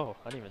 really? Oh,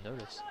 I didn't even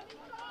notice.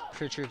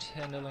 Pritchard's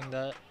handling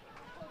that.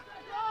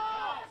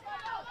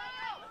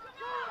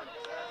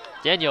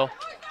 Daniel,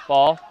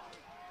 ball.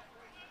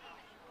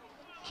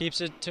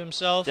 Keeps it to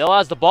himself. Still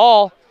has the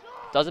ball.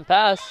 Doesn't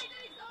pass.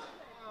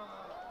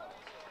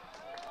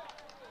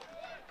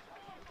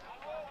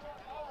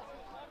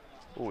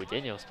 Ooh,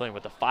 Daniel's playing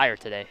with the fire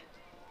today.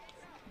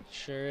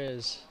 Sure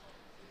is.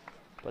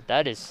 But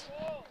that is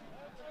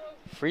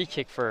free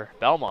kick for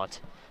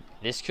Belmont.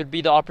 This could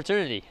be the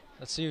opportunity.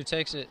 Let's see who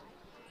takes it.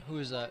 Who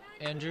is that?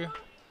 Andrew?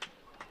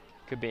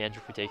 Could be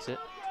Andrew who takes it.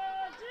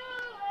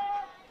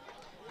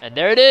 And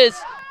there it is.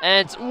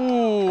 And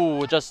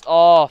ooh, just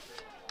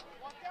off.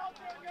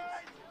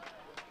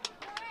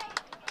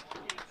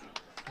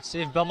 Let's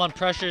see if Belmont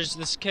pressures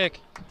this kick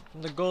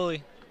from the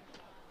goalie.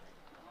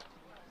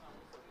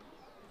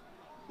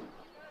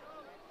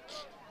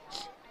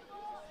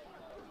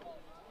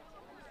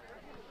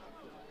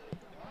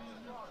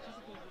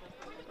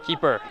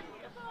 Keeper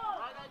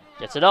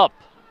gets it up.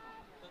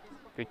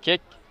 Good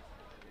kick.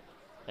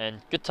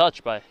 And good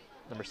touch by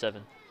number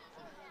 7.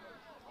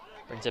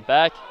 Brings it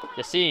back.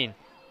 Yassine.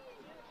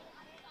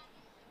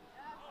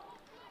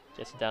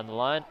 Gets it down the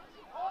line.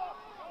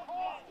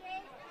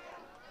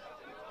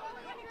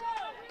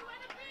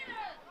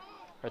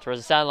 Right towards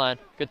the sideline.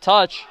 Good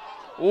touch.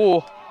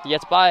 Ooh, he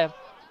gets by him.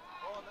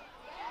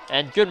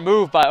 And good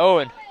move by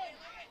Owen.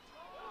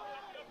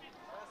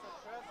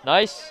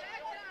 Nice.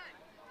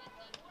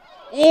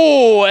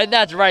 Ooh, and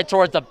that's right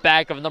towards the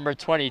back of number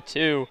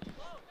 22.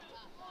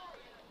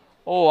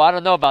 Oh, I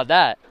don't know about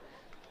that.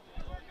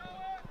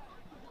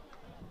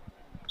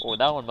 Oh,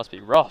 that one must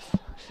be rough.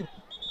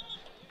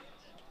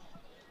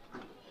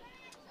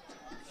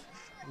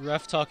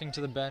 Ref talking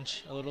to the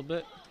bench a little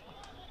bit.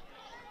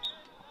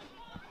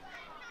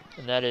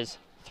 And that is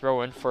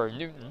throw in for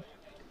Newton.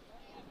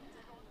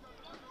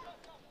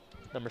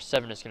 Number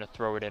 7 is going to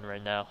throw it in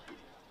right now.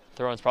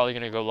 Throw-in's probably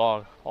going to go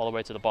long all the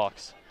way to the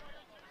box.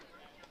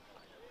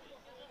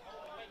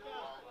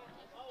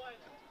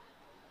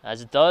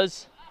 As it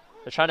does,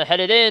 they're trying to head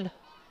it in.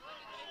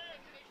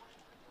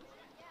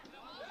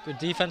 Good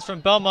defense from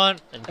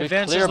Belmont. And good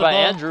Advances clear the by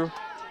ball. Andrew.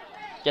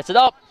 Gets it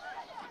up.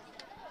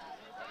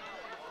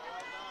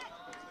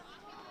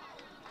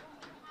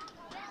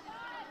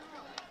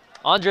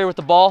 Andre with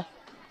the ball.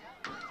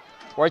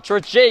 Right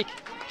towards Jake.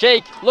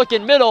 Jake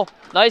looking middle.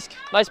 Nice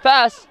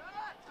pass.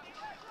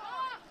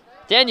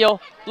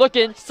 Daniel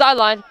looking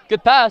sideline.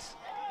 Good pass.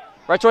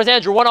 Right towards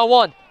Andrew,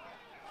 one-on-one.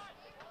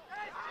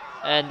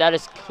 And that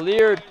is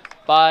cleared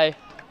by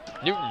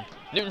Newton.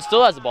 Newton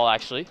still has the ball,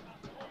 actually.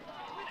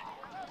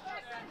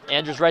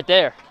 Andrew's right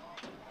there.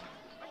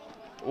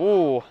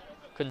 Ooh,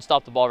 couldn't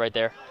stop the ball right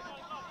there.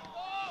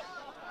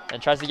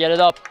 And tries to get it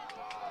up.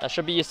 That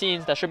should be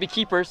Yassine's. That should be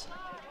keepers.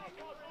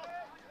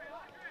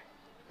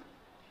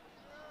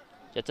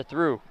 Gets it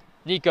through.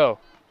 Nico.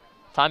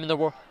 Time in the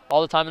world.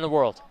 All the time in the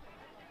world.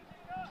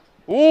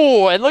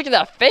 Ooh, and look at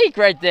that fake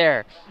right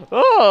there.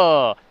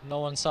 Oh. No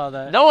one saw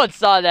that. No one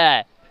saw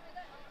that.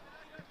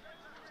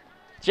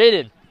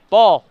 Jaden,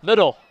 ball,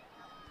 middle.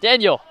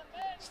 Daniel,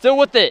 still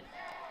with it.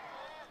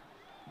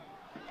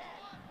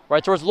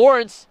 Right towards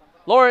Lawrence.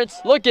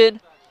 Lawrence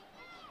looking.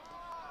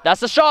 That's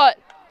the shot.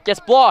 Gets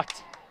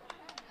blocked.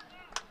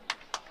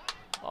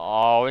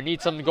 Oh, we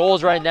need some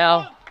goals right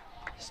now.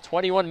 It's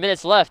 21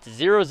 minutes left.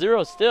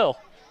 0-0 still.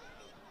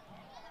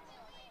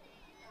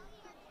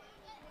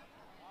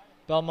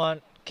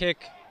 Belmont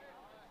kick.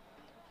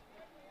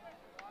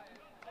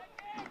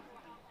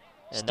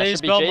 And that Stays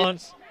should be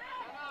Belmont.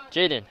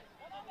 Jaden.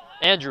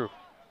 Andrew.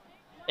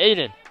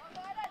 Aiden.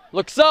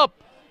 Looks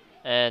up.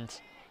 And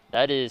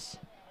that is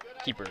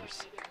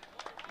keepers.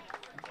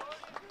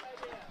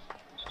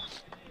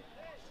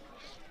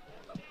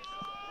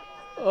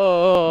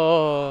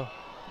 Oh,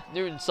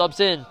 Newton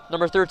subs in,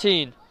 number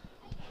 13.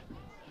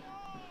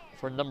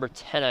 For number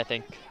 10, I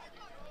think.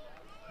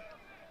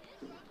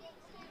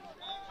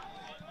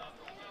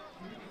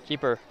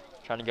 Keeper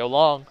trying to go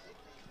long.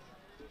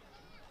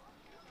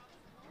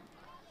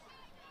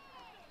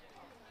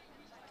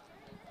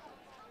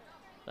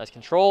 Nice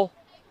control.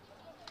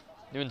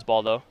 Newton's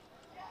ball though.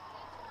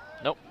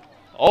 Nope.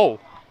 Oh.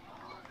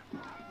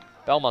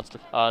 Belmont's,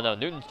 no,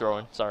 Newton's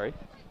throwing, sorry.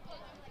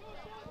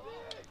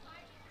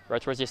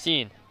 Right towards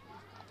Yassine.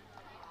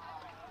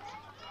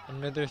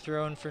 And mid they're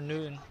throwing for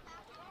Newton.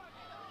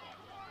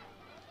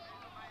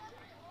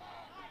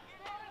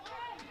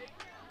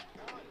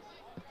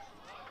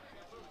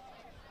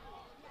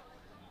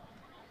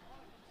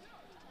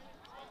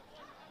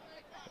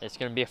 It's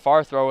going to be a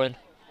far throw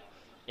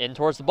in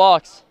towards the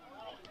box.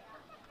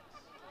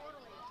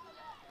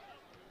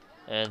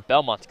 And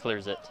Belmont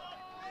clears it.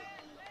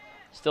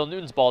 Still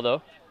Newton's ball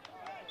though.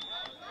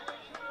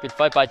 Good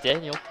fight by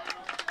Daniel.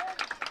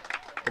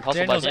 Good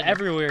hustle Daniel's by Daniel.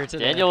 everywhere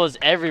today. Daniel is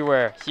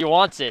everywhere. He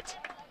wants it.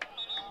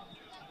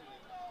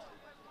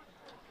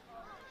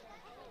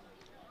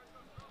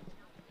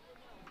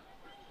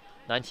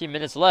 "19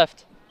 minutes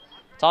left.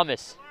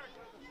 Thomas.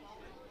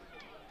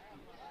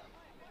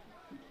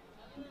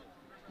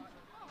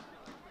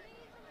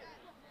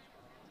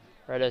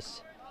 Right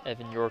as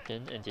Evan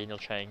Yorkin and Daniel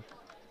Chang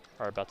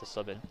are about to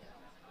sub in.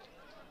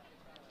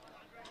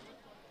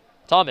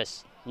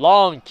 Thomas,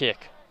 long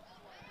kick.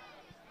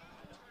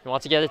 He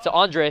wants to get it to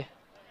Andre.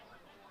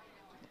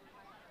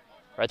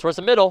 Right towards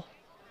the middle.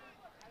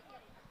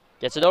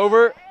 Gets it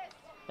over,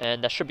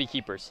 and that should be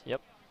keepers.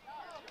 Yep.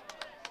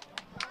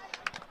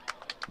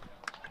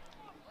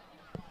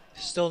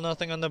 Still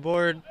nothing on the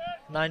board.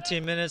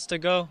 19 minutes to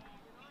go.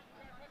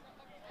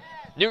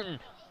 Newton,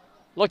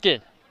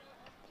 looking.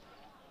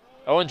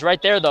 Owen's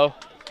right there though.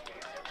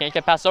 Can't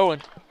get past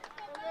Owen.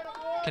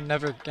 Can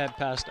never get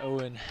past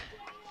Owen.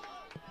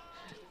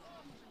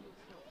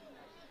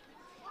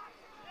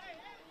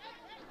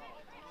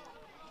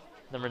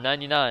 Number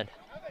 99.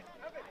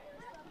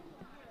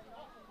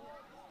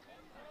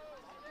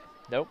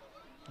 Nope.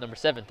 Number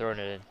 7 throwing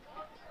it in.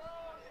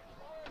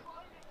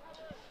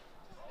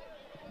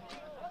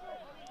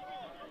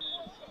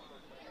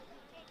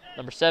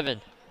 Number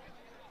 7.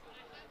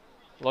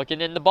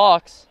 Looking in the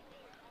box.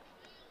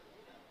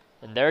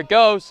 And there it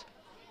goes.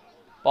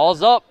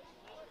 Ball's up.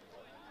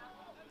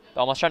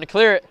 Belmont's trying to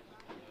clear it.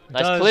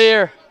 Nice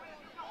clear.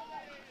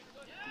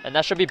 And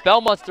that should be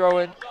Belmont's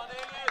throwing.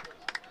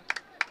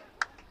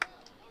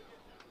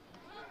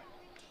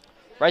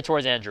 Right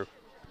towards Andrew.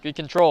 Good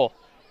control.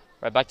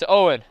 Right back to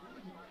Owen.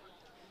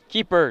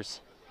 Keepers.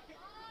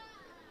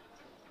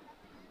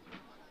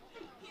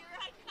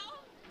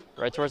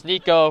 Right towards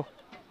Nico.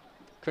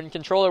 Couldn't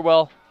control her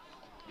well.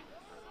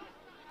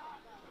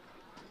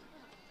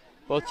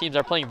 Both teams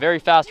are playing very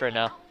fast right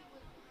now.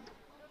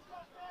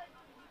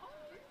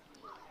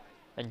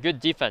 And good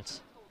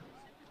defense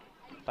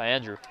by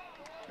Andrew.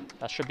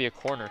 That should be a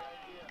corner.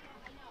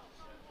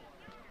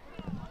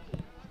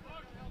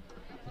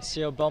 Let's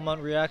see how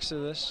Belmont reacts to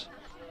this.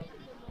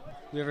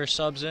 Whoever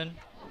subs in.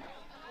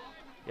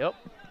 Yep.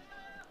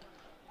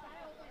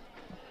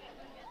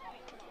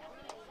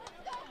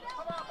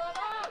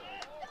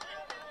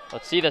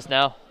 Let's see this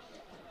now.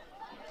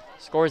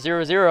 Score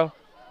 0-0.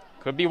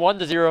 Could be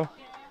 1-0.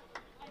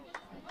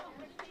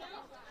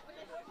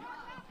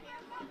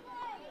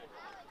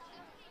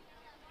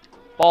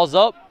 Ball's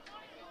up.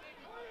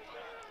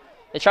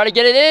 They try to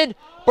get it in.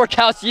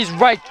 Borkowski's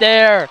right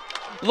there.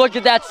 Look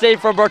at that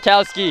save from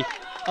Borkowski.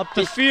 Up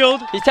the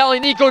field. He's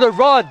telling Nico to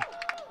run.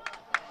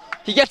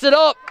 He gets it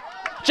up.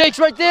 Jake's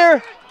right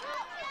there.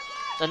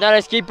 And that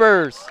is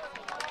keepers.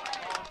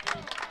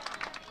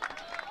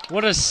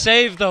 What a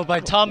save, though, by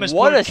Thomas Borkowski.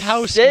 What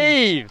a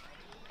save.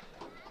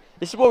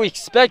 This is what we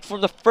expect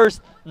from the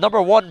first number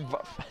one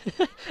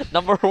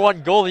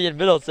goalie in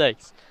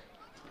Middlesex.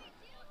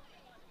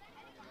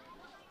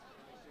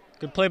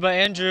 Good play by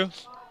Andrew.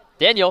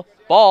 Daniel,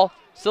 ball,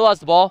 still has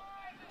the ball.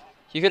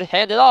 He could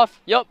hand it off.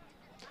 Yep,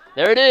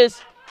 there it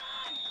is.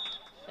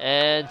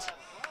 And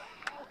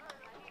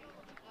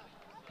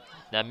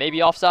that may be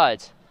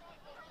offsides.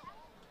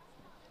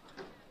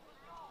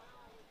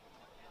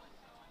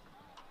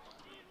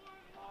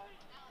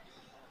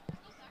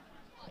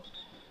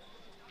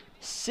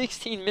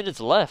 "16 minutes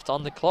left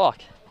on the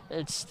clock.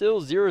 And it's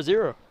still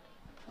 0-0.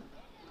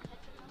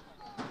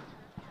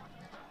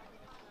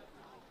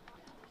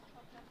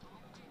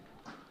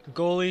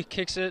 Goalie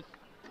kicks it.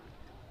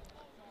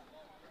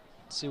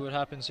 Let's see what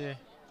happens here.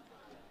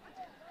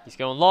 He's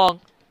going long.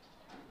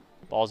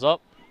 Ball's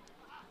up.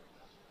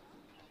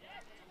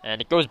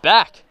 And it goes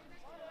back.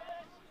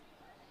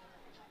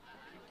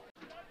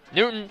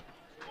 Newton.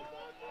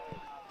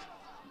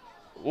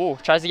 Ooh,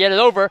 tries to get it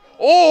over.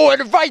 Oh,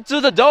 and right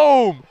to the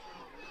dome.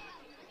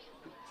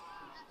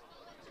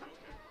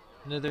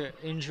 Another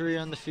injury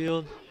on the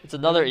field. It's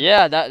another,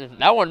 yeah,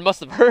 that one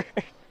must have hurt.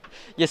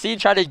 You see him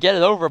try to get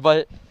it over, but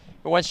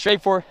it went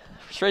straight to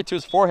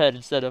his forehead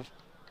instead of,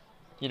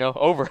 you know,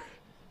 over.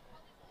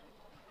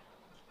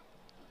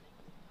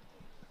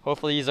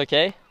 Hopefully he's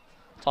okay.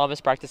 Thomas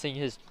practicing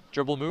his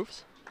dribble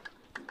moves.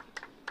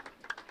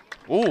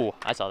 Ooh,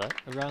 I saw that.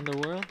 Around the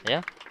world?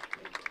 Yeah.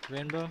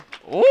 Rainbow?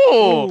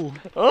 Ooh.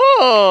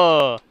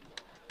 Oh.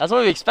 That's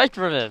what we expect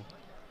from him.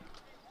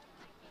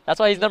 That's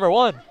why he's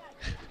 #1.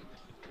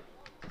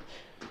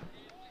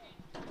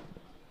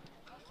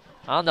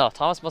 I don't know.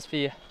 Thomas must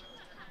be,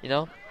 you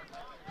know,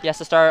 he has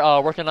to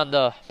start working on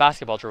the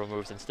basketball dribble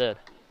moves instead.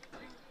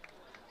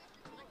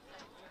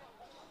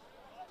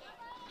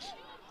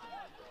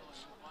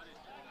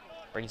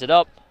 Brings it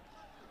up.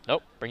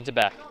 Nope, brings it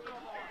back.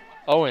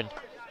 Owen.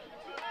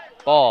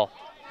 Ball.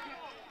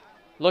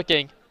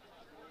 Looking.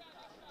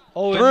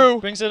 Owen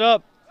Through. brings it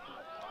up.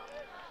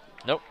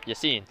 Nope,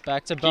 Yassine.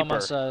 Back to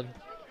Belmont side.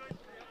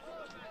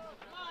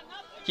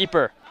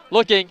 Keeper.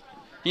 Looking.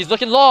 He's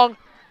looking long.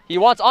 He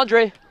wants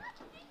Andre.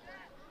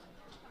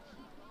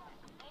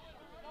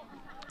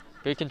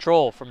 Good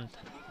control from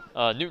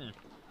Newton.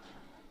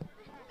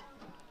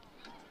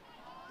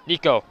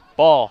 Nico.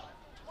 Ball.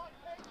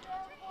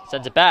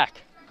 Sends it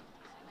back.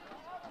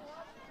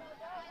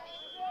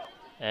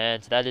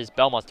 And that is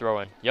Belmont's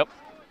throw-in. Yep.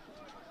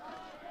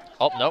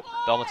 Oh, nope.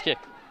 Belmont's kick.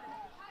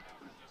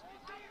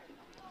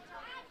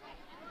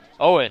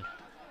 Owen.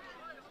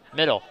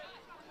 Middle.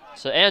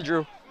 So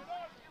Andrew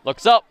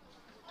looks up.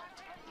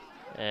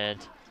 And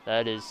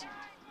that is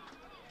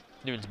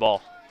Newton's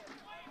ball.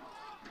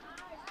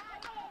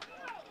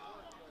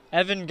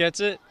 Evan gets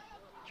it.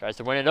 Tries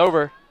to win it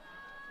over.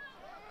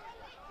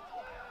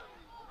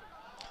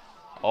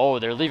 Oh,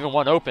 they're leaving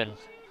one open.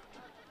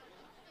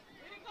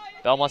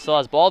 Belmont still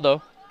has ball,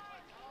 though.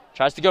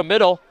 Tries to go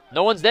middle.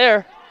 No one's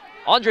there.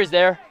 Andre's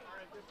there.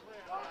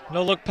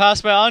 No look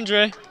pass by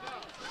Andre.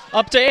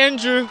 Up to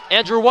Andrew.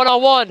 Andrew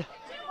 1-on-1.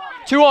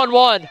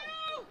 2-on-1.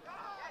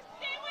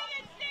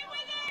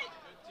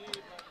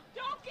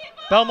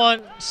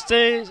 Belmont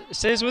stays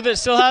with it,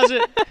 still has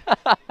it.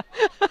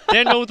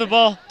 Daniel with the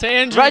ball to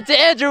Andrew. Right to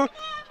Andrew.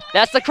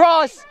 That's the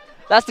cross.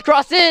 That's the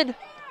cross in.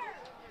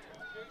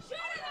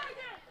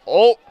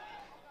 Oh.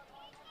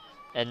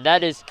 And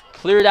that is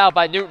cleared out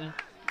by Newton.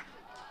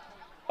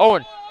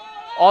 Owen.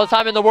 All the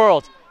time in the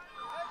world.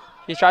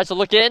 He tries to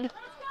look in.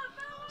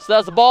 Still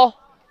has the ball.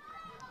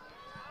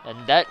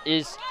 And that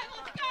is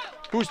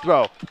whose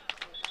throw?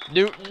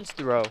 Newton's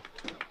throw.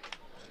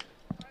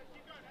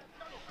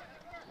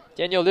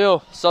 Daniel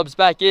Liu subs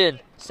back in.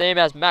 Same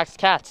as Max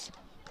Katz.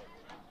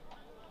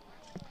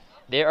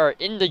 They are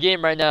in the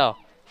game right now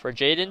for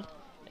Jaden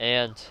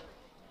and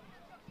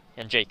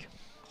Jake.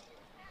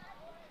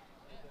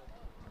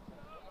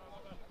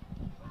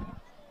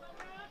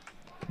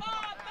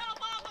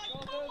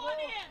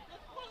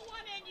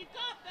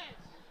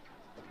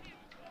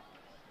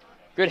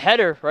 Good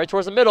header right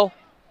towards the middle.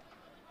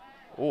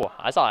 Oh,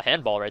 I saw a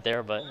handball right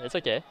there, but it's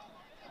okay.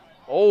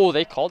 Oh,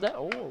 they called that?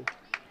 Oh.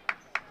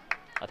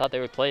 I thought they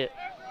would play it.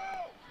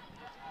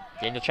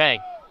 Daniel Chang.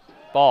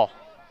 Ball.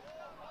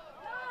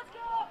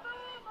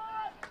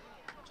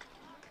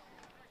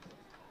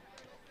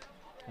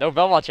 No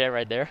Belmont chant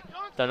right there.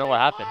 Don't know what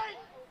happened.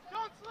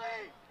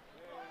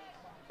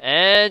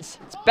 And it's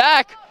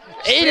back.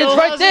 Aiden's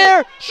right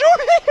there. Shoot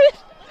it.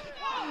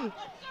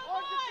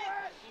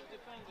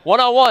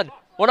 1-on-1.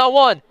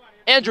 1-on-1.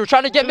 Andrew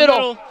trying to get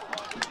middle.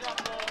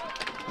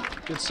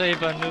 Good save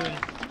by Newton.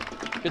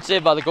 Good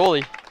save by the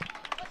goalie.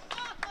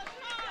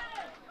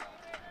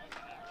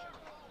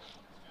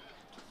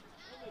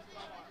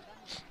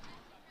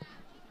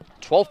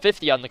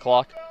 .12:50 on the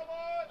clock.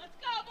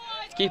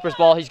 It's keeper's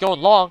ball. He's going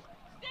long.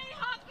 Stay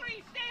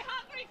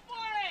hungry for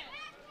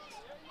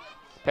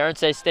it.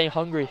 Parents say stay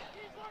hungry.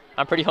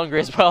 I'm pretty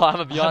hungry as well. I'm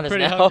gonna be honest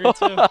pretty now. hungry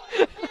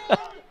too.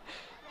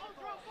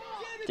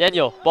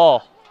 Daniel,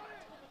 ball.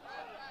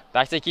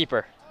 Back to the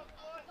keeper.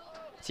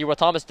 See what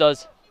Thomas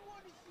does.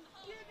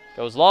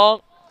 Goes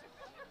long.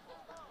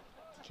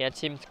 Can't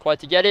seem quite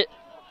to get it.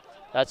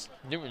 That's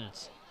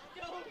Newton's.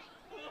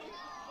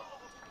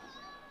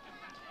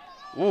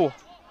 Ooh.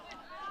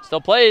 Still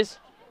plays.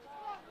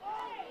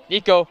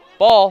 Nico,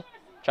 ball.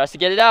 Tries to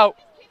get it out.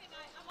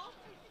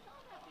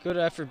 Good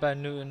effort by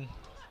Newton.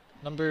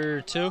 Number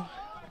 2.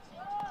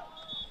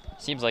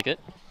 Seems like it.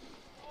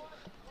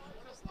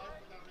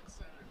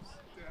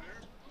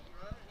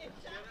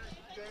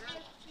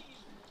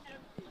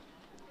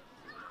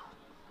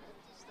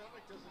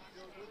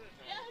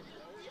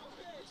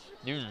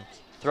 Newton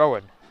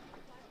throwing.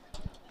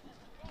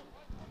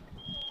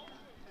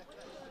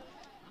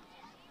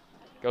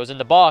 Goes in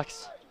the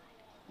box.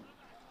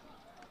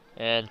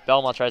 And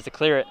Belmont tries to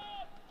clear it.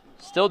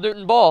 Still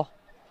Newton ball.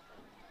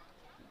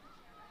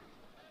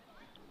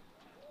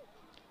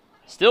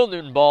 Still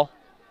Newton ball.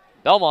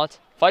 Belmont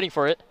fighting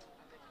for it.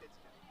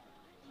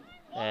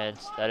 And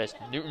that is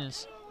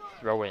Newton's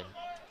throw in.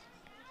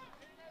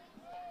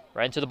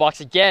 Right into the box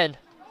again.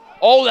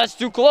 Oh, that's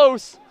too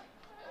close.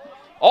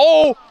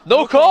 Oh,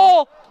 no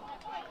call.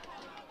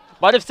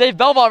 Might have saved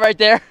Belmont right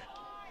there.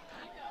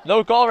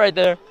 No call right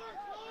there.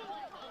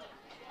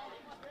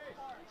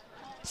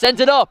 Sends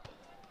it up.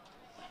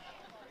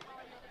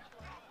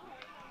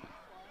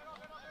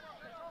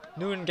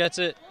 Newton gets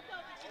it.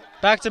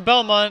 Back to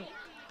Belmont.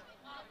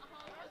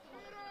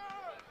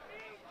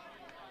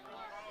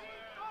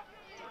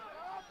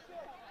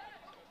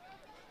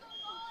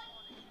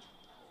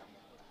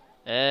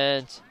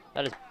 And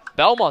that is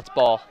Belmont's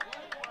ball.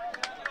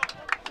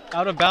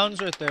 Out of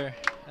bounds right there,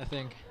 I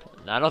think.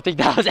 I don't think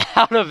that was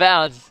out of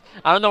bounds.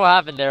 I don't know what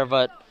happened there,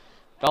 but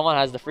Belmont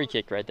has the free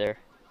kick right there.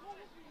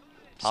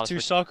 It's two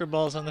soccer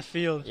balls on the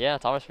field. Yeah,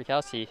 Thomas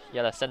Frykowski. You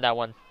gotta send that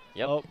one.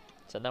 Yep. Oh.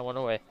 Send that one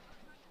away.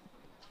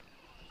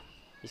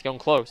 He's going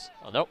close.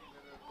 Oh, nope.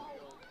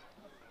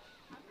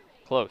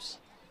 Close.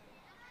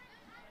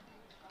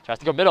 Tries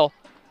to go middle.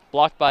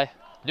 Blocked by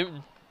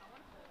Newton.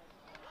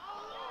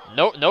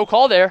 No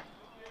call there.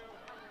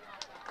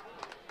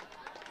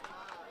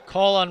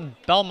 Call on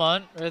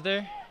Belmont right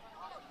there.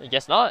 I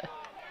guess not.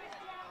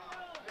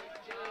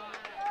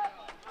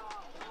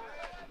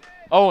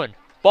 Owen,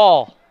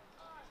 ball,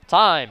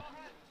 time,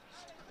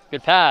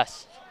 good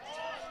pass.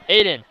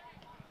 Aiden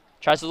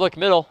tries to look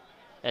middle,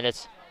 and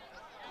it's,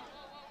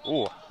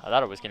 ooh, I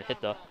thought it was gonna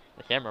hit the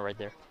camera right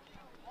there.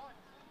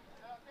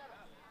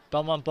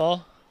 Belmont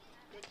ball.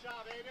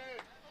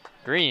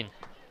 Green,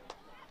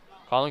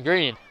 Colin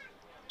Green.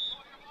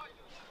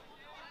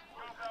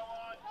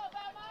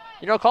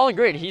 You know, Colin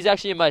Green, he's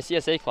actually in my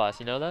CSA class,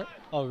 you know that?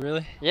 Oh,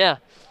 really? Yeah,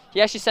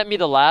 he actually sent me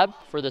the lab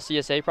for the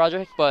CSA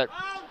project, but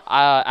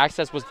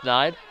access was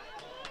denied.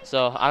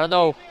 So I don't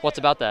know what's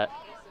about that.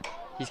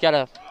 He's got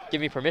to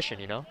give me permission,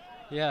 you know?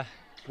 Yeah.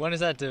 When does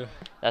that due?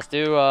 That's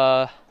due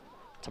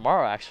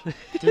tomorrow, actually.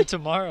 Due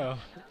tomorrow.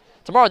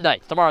 Tomorrow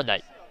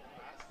night.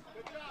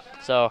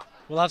 So.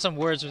 We'll have some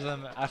words with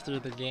him after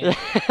the game.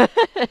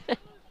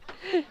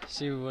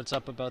 See what's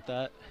up about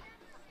that.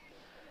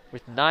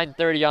 With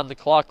 9:30 on the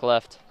clock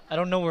left. I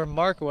don't know where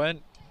Mark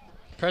went.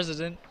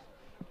 President.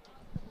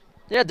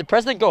 Yeah, did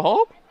President go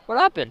home? What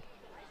happened?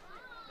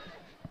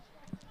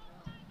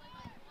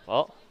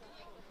 Well.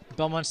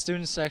 Belmont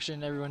student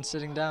section, everyone's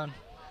sitting down.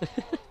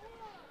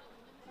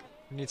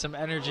 We need some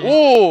energy.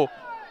 Ooh!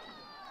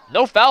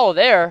 No foul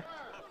there.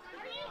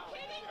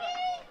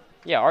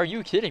 Yeah, are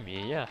you kidding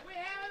me? Yeah.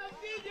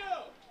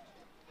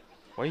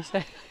 What do you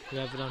say? We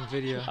have it on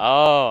video.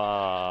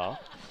 Oh.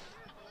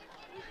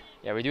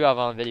 Yeah, we do have it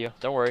on video.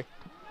 Don't worry.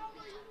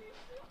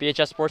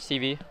 BHS Sports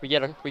TV. We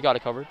got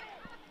it covered.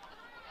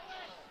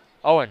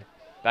 Owen,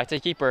 back to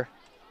the keeper.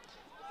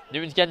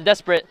 Newton's getting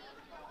desperate.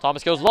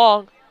 Thomas goes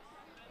long.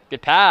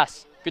 Good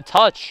pass. Good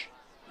touch.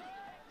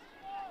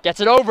 Gets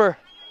it over.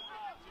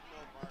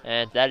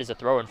 And that is a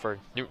throw-in for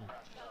Newton.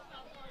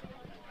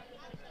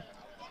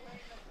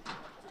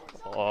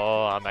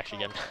 Oh, I'm actually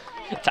getting...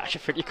 It's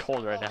actually pretty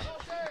cold right now.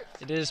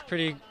 It is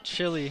pretty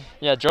chilly.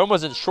 Yeah,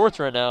 Jomo's in shorts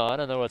right now. I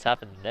don't know what's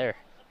happening there.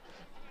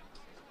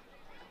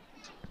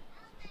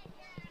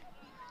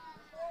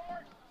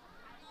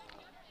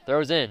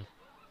 Throws in.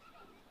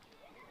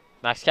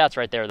 Max Katz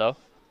right there, though.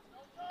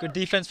 Good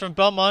defense from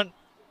Belmont.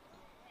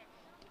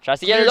 Tries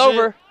to get it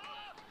over.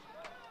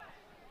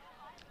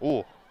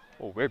 Ooh.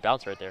 Oh, weird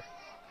bounce right there.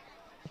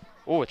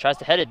 Ooh, tries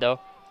to head it, though.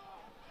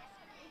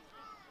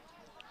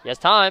 He has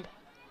time.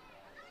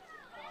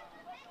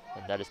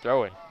 And that is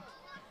throwing.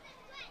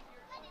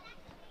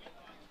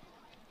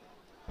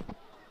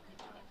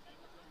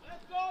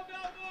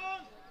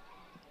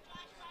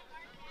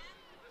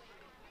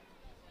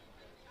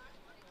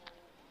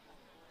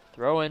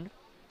 Throw in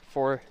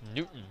for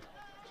Newton.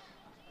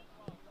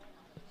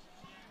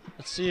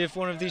 Let's see if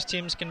one of these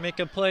teams can make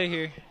a play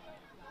here.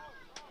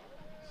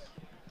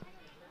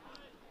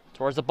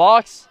 Towards the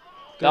box.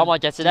 Good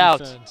Belmont gets it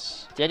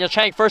defense. out. Daniel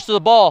Chang first to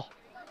the ball.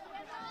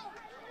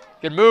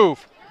 Good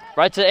move.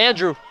 Right to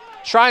Andrew.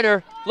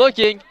 Schreiner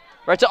looking.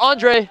 Right to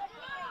Andre.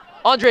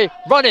 Andre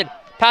running.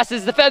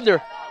 Passes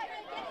defender.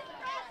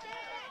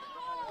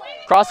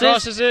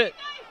 Crosses it.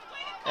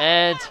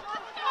 And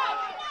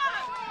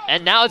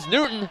now it's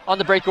Newton on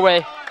the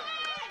breakaway.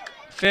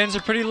 Fans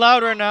are pretty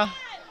loud right now.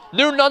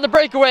 Newton on the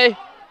breakaway.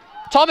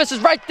 Thomas is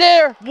right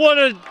there. What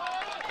a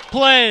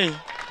play.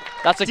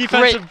 That's a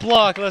defensive great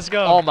block. Let's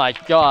go. Oh my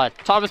God.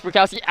 Thomas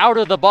Burkowski out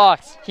of the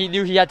box. He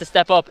knew he had to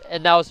step up,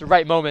 and that was the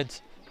right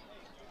moment.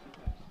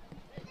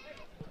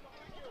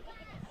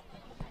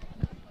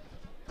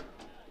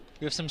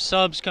 We have some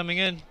subs coming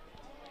in.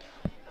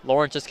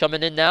 Lawrence is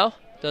coming in now.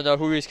 Don't know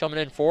who he's coming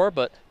in for,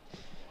 but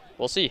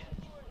we'll see.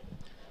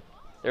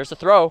 There's the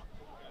throw.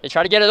 They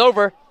try to get it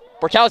over.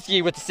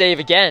 Burkowski with the save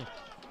again.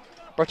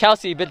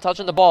 Burkowski been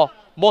touching the ball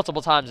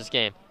multiple times this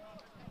game.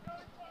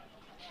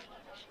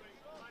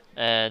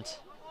 And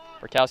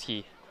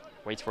Burkowski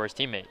waits for his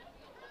teammate.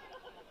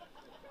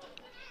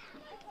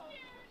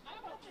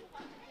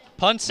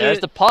 Punts There's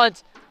it. the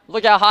punt.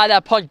 Look how high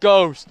that punt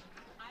goes.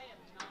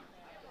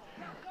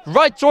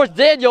 right towards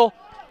Daniel.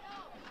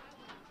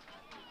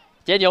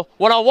 Daniel,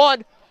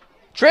 one-on-one.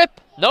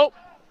 Trip. Nope.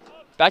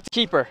 Back to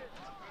keeper.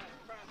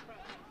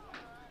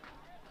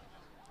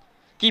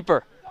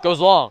 Keeper goes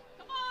long.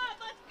 Come on,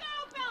 let's go,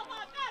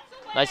 Belmont. That's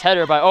the way. Nice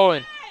header by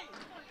Owen.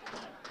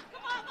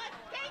 Come on, let's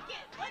take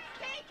it. Let's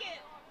take it.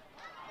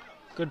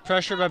 Good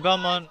pressure by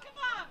Belmont. Come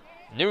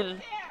on. Newton.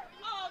 There.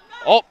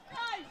 Oh, nice. Oh,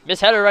 Nice.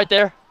 miss header right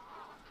there.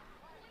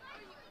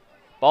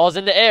 Ball's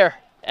in the air.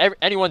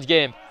 Anyone's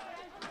game.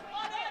 Come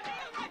on, Andy,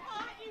 I'm right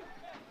behind you.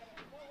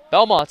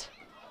 Belmont.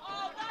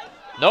 Oh,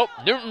 nice. Nope.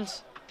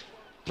 Newton's.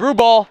 Through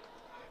ball.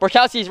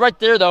 Borkowski's right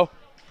there, though.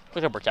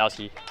 Look at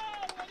Borkowski.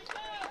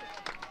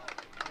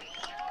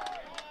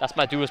 That's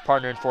my duelist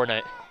partner in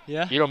Fortnite.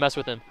 Yeah. You don't mess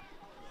with him.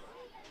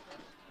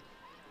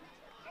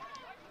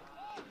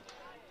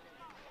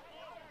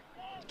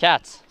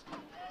 Cats.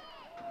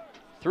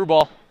 Through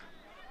ball.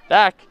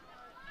 Back.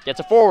 Gets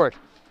it forward.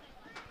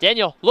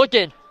 Daniel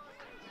looking.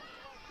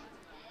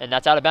 And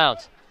that's out of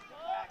bounds.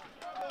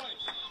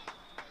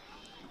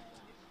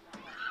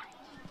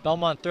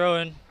 Belmont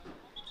throwing.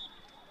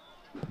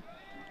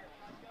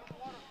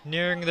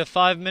 Nearing the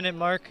 5-minute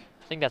mark.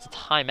 I think that's a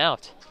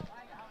timeout.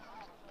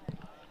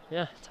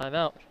 Yeah,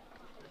 timeout.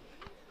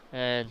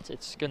 And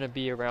it's gonna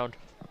be around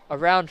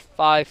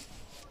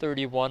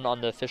 5:31 on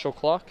the official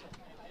clock.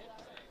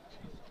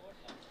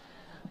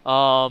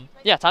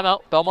 Yeah,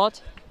 timeout.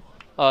 Belmont.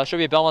 Should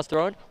be Belmont's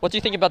throwing. What do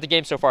you think about the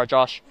game so far,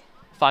 Josh?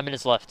 5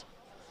 minutes left.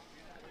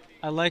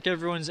 I like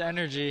everyone's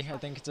energy. I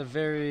think it's a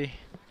very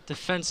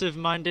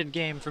defensive-minded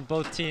game for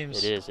both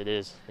teams. It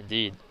is,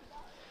 indeed.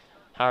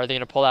 How are they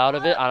gonna pull out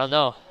of it? I don't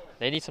know.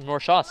 They need some more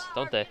shots,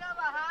 don't they?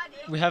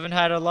 We haven't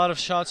had a lot of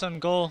shots on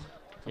goal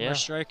from Yeah. our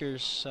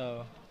strikers,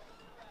 so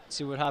let's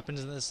see what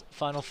happens in this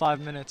final 5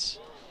 minutes.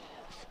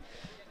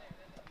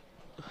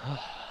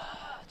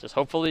 Just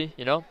hopefully,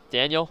 you know,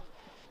 Daniel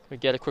could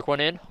get a quick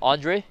one in.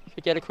 Andre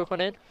could get a quick one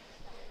in.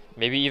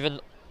 Maybe even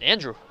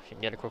Andrew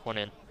can get a quick one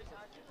in.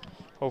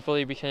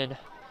 Hopefully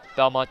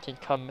Belmont can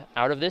come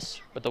out of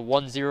this with a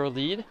 1-0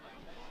 lead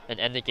and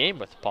end the game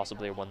with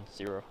possibly a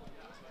 1-0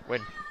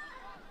 win.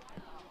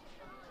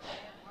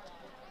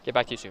 Get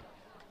back to you soon.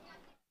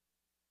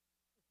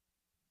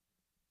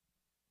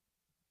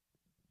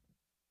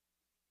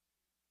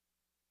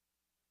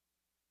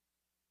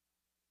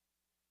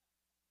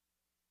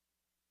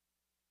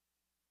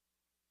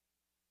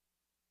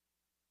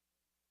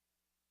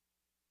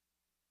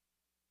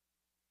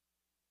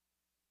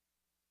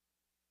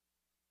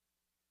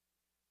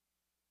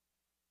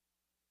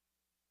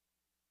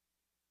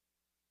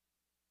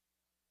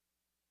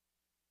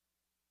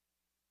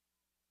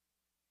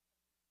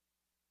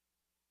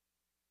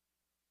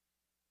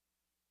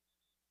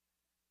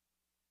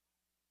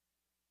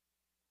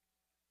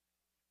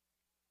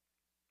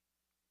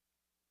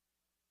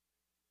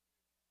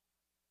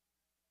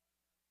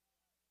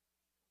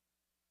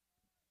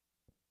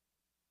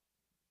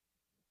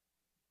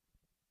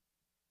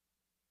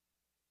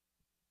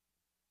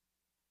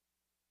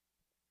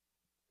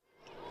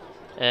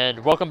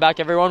 And welcome back,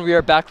 everyone. We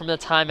are back from the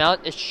timeout.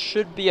 It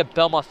should be a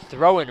Belmont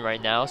throw-in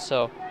right now,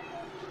 so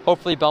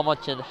hopefully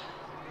Belmont can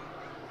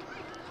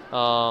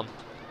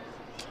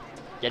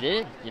get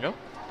it in, you know?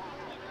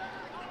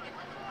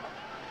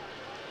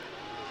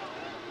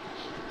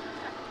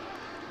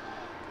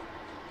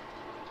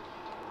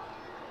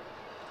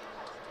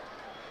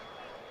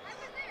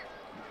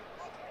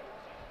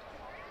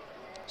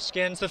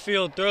 Scans the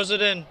field, throws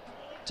it in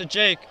to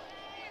Jake.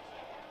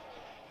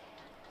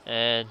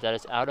 And that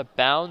is out of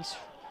bounds.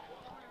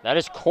 That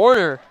is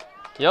corner.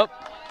 Yep.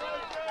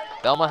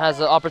 Belmont has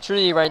the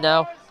opportunity right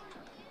now.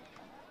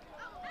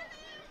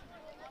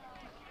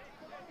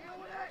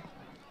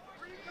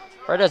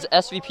 Right as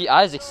SVP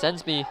Isaac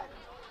sends me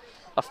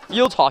a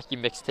field hockey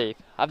mixtape.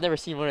 I've never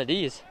seen one of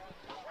these.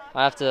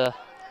 I have to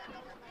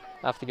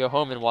go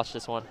home and watch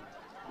this one.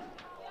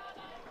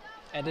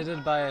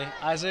 Edited by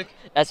Isaac.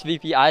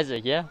 SVP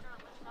Isaac, yeah.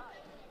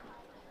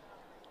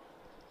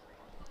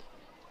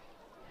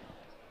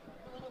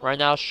 Right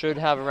now should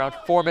have around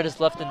 4 minutes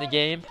left in the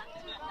game.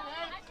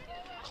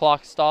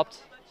 Clock stopped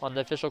on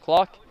the official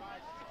clock.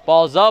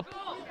 Ball's up,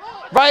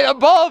 right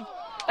above,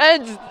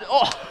 and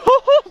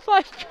oh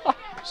my God.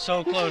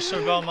 So close for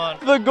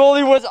Belmont. The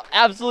goalie was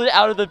absolutely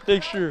out of the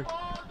picture.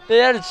 They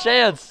had a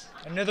chance.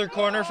 Another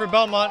corner for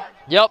Belmont.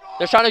 Yep,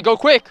 they're trying to go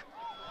quick.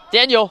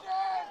 Daniel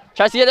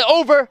tries to get it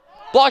over.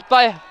 Blocked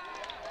by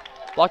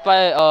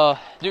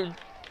Newton.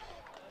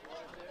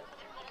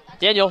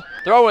 Daniel,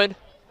 throw in.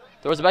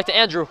 Throws it back to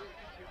Andrew.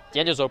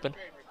 Daniel's open.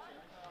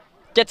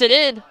 Gets it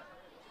in.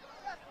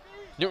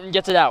 Newton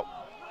gets it out.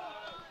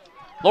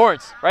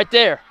 Lawrence, right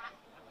there.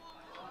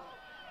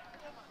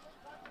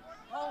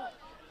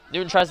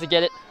 Newton tries to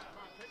get it.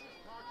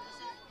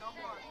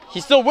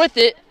 He's still with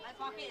it.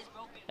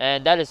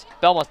 And that is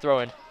Belmont's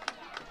throw-in.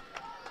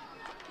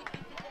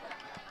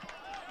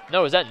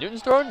 No, is that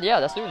Newton's throw-in?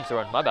 Yeah, that's Newton's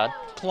throw-in. My bad.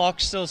 Clock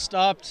still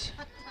stopped.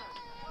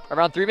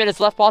 Around 3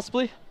 minutes left,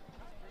 possibly.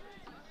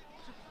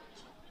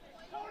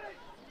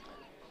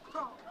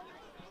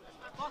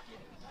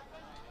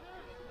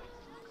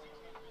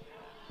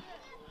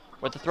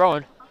 with the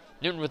throw-in.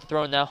 Newton with the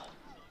throw-in now.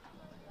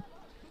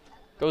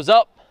 Goes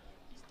up.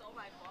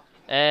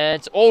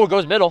 And, oh, it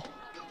goes middle.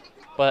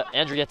 But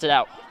Andrew gets it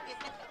out.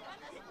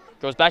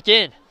 Goes back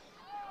in.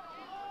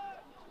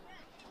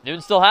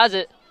 Newton still has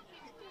it.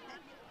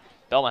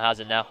 Belmont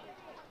has it now.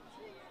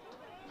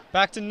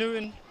 Back to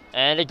Newton.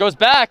 And it goes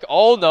back.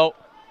 Oh, no.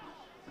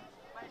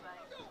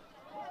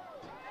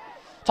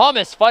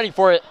 Thomas fighting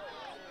for it.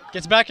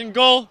 Gets back in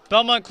goal.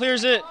 Belmont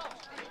clears it.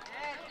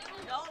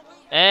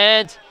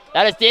 And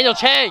that is Daniel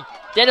Chang.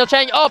 Daniel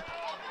Chang up.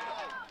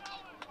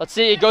 Let's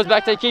see. It goes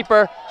back to the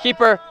keeper.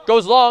 Keeper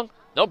goes long.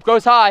 Nope,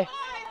 goes high.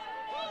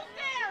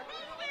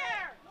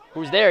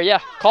 Who's there? Yeah,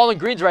 Colin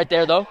Green's right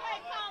there, though.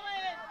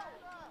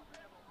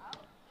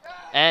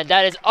 And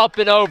that is up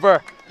and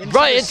over.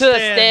 Right into the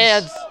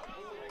stands.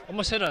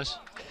 Almost hit us.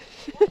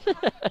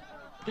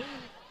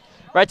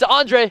 Right to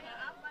Andre.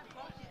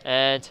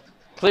 And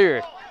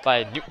cleared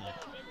by Newton.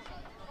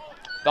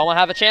 Belmont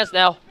have a chance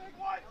now.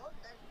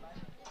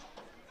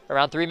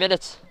 Around 3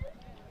 minutes.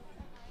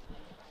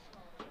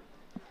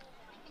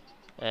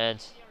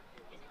 And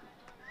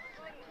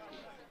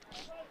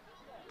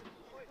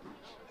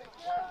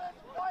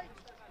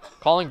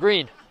Colin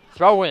Green,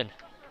 throw in.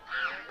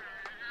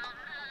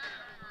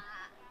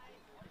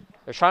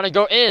 They're trying to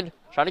go in,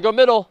 trying to go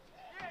middle.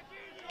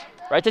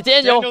 Right to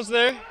Daniel. Daniel's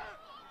there.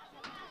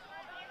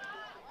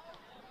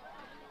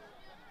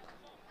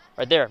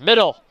 Right there,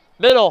 middle,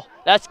 middle.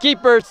 That's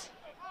keepers.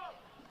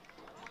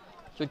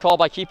 Good call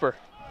by keeper.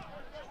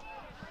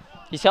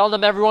 He's telling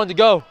them everyone to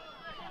go.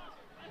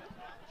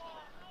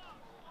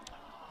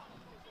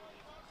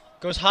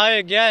 Goes high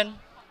again.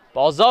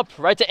 Ball's up,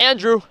 right to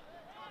Andrew.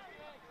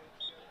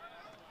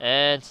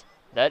 And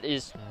that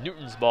is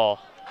Newton's ball.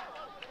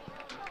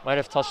 Might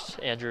have touched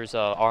Andrew's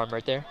arm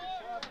right there.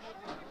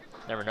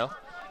 Never know.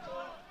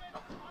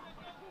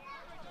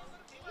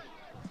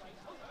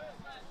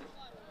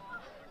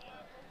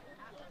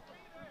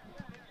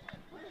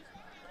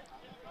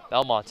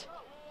 Belmont.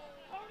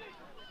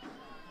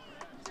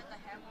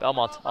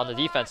 Belmont on the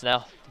defense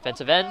now.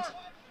 Defensive end.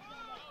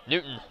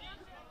 Newton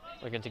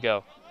looking to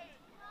go.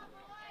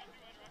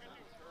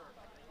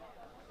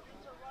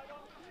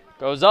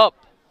 Goes up.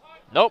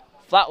 Nope.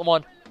 Flat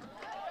one.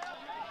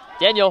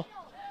 Daniel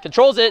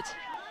controls it.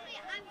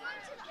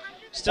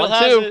 Still 1-2.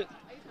 has it.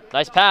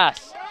 Nice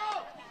pass.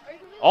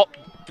 Oh,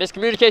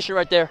 miscommunication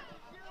right there.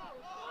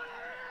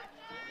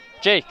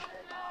 Jake.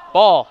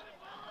 Ball.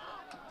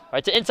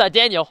 Right to inside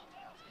Daniel.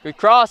 Good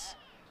cross.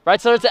 Right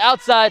side to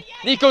outside.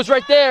 Nico's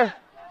right there.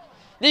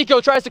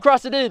 Nico tries to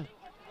cross it in.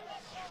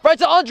 Right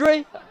to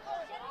Andre.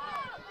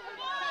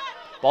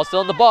 Ball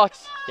still in the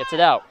box. Gets it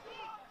out.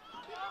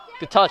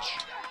 Good touch.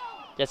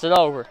 Gets it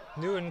over.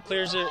 Newton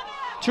clears it.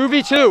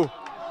 2v2.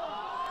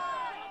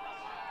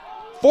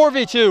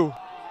 4v2.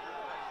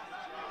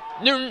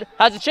 Newton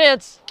has a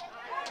chance.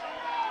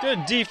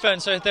 Good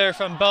defense right there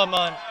from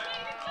Belmont.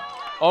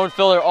 Owen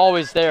Filler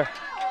always there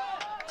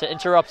to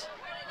interrupt,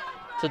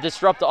 to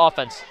disrupt the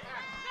offense.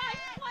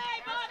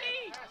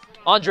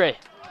 Andre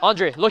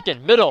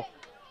looking, middle.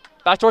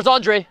 Back towards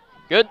Andre.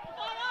 Good.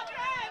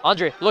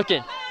 Andre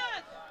looking.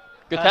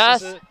 Good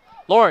pass.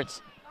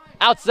 Lawrence.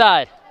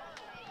 Outside.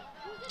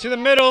 To the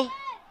middle.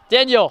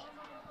 Daniel.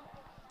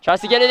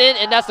 Tries to get it in,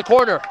 and that's the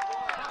corner.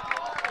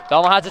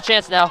 Belmont has a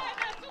chance now.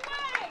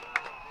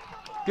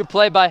 Good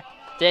play by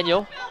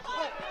Daniel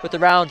with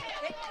around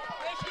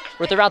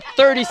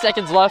 30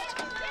 seconds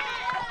left.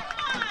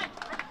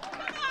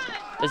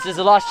 This is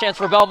the last chance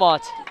for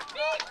Belmont.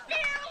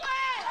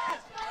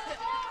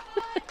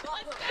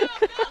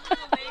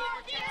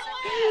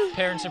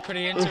 Parents are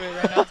pretty into it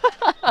right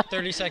now.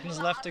 30 seconds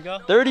left to go.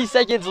 30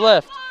 seconds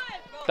left.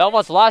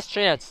 Belmont's last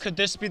chance. Could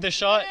this be the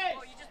shot?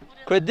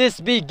 Could this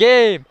be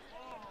game?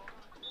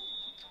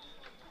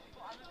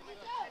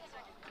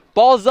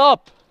 Ball's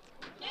up.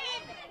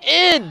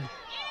 In.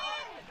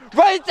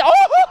 Right.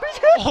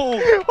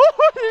 Oh!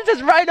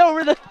 Just right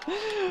over the.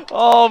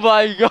 Oh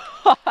my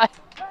God.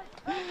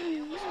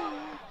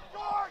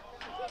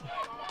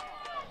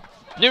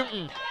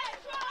 Newton.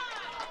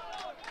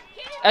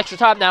 Extra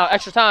time now.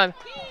 Extra time.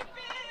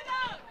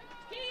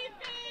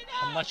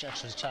 How much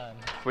extra time?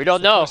 We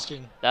don't know.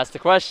 That's the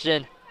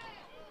question.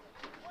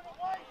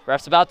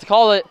 Ref's about to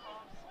call it.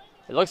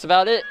 It looks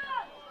about it.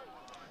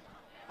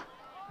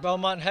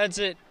 Belmont heads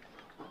it.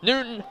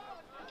 Newton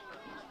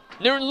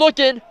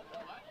looking.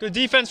 Good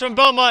defense from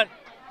Belmont.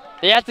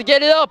 They have to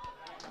get it up.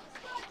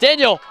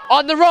 Daniel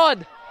on the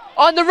run.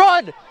 On the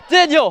run.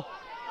 Daniel.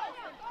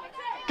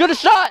 Good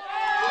shot.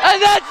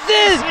 And that's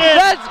it.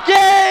 That's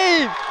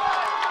game.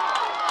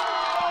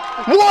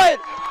 What?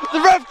 The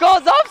ref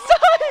calls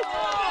offside.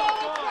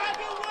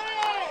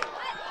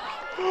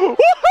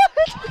 What?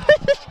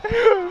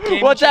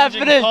 What's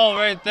happening? Call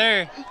right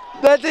there.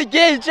 That's a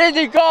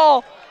game-changing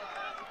call.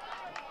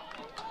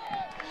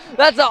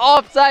 That's an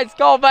offsides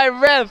call by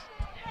ref.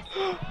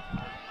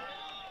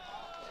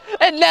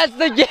 And that's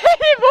the game.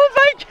 Oh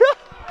my God.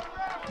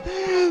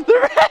 The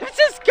ref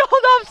just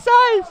called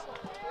offsides.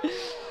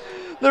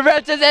 The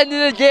ref just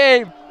ended the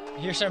game.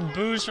 Hear some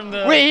boos from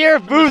the. We hear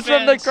boos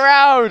from the fans.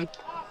 crowd.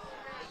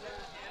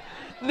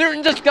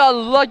 Newton just got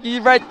lucky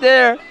right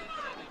there.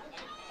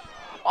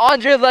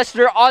 Andre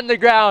Lester on the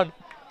ground.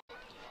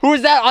 Who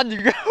is that on the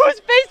ground? Who's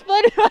face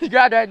planting on the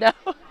ground right now?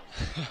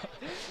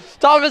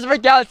 Thomas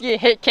Murkowski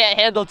can't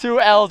handle 2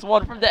 L's,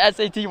 1 from the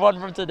SAT, 1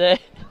 from today.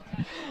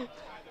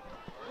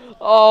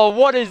 Oh,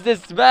 what is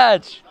this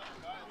match?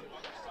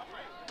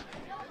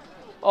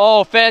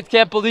 Oh, fans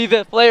can't believe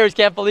it. Players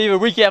can't believe it.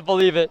 We can't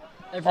believe it.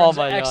 Everyone's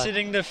Oh my God.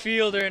 exiting the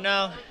field right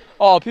now.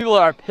 Oh, people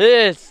are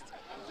pissed.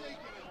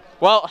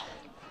 Well,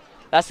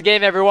 that's the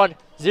game, everyone.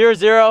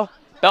 0-0,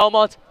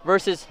 Belmont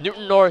versus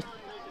Newton North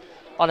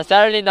on a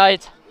Saturday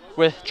night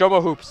with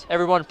Jomo Hoops.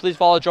 Everyone, please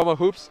follow Jomo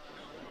Hoops.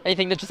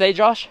 Anything to say,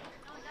 Josh?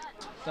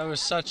 That was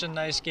such a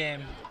nice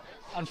game.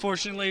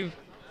 Unfortunately, we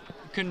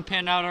couldn't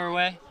pan out our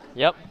way.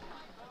 Yep.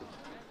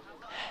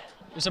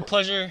 It was a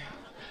pleasure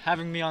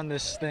having me on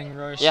this thing,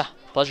 Royce. Yeah,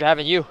 pleasure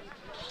having you.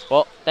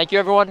 Well, thank you,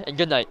 everyone, and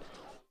good night.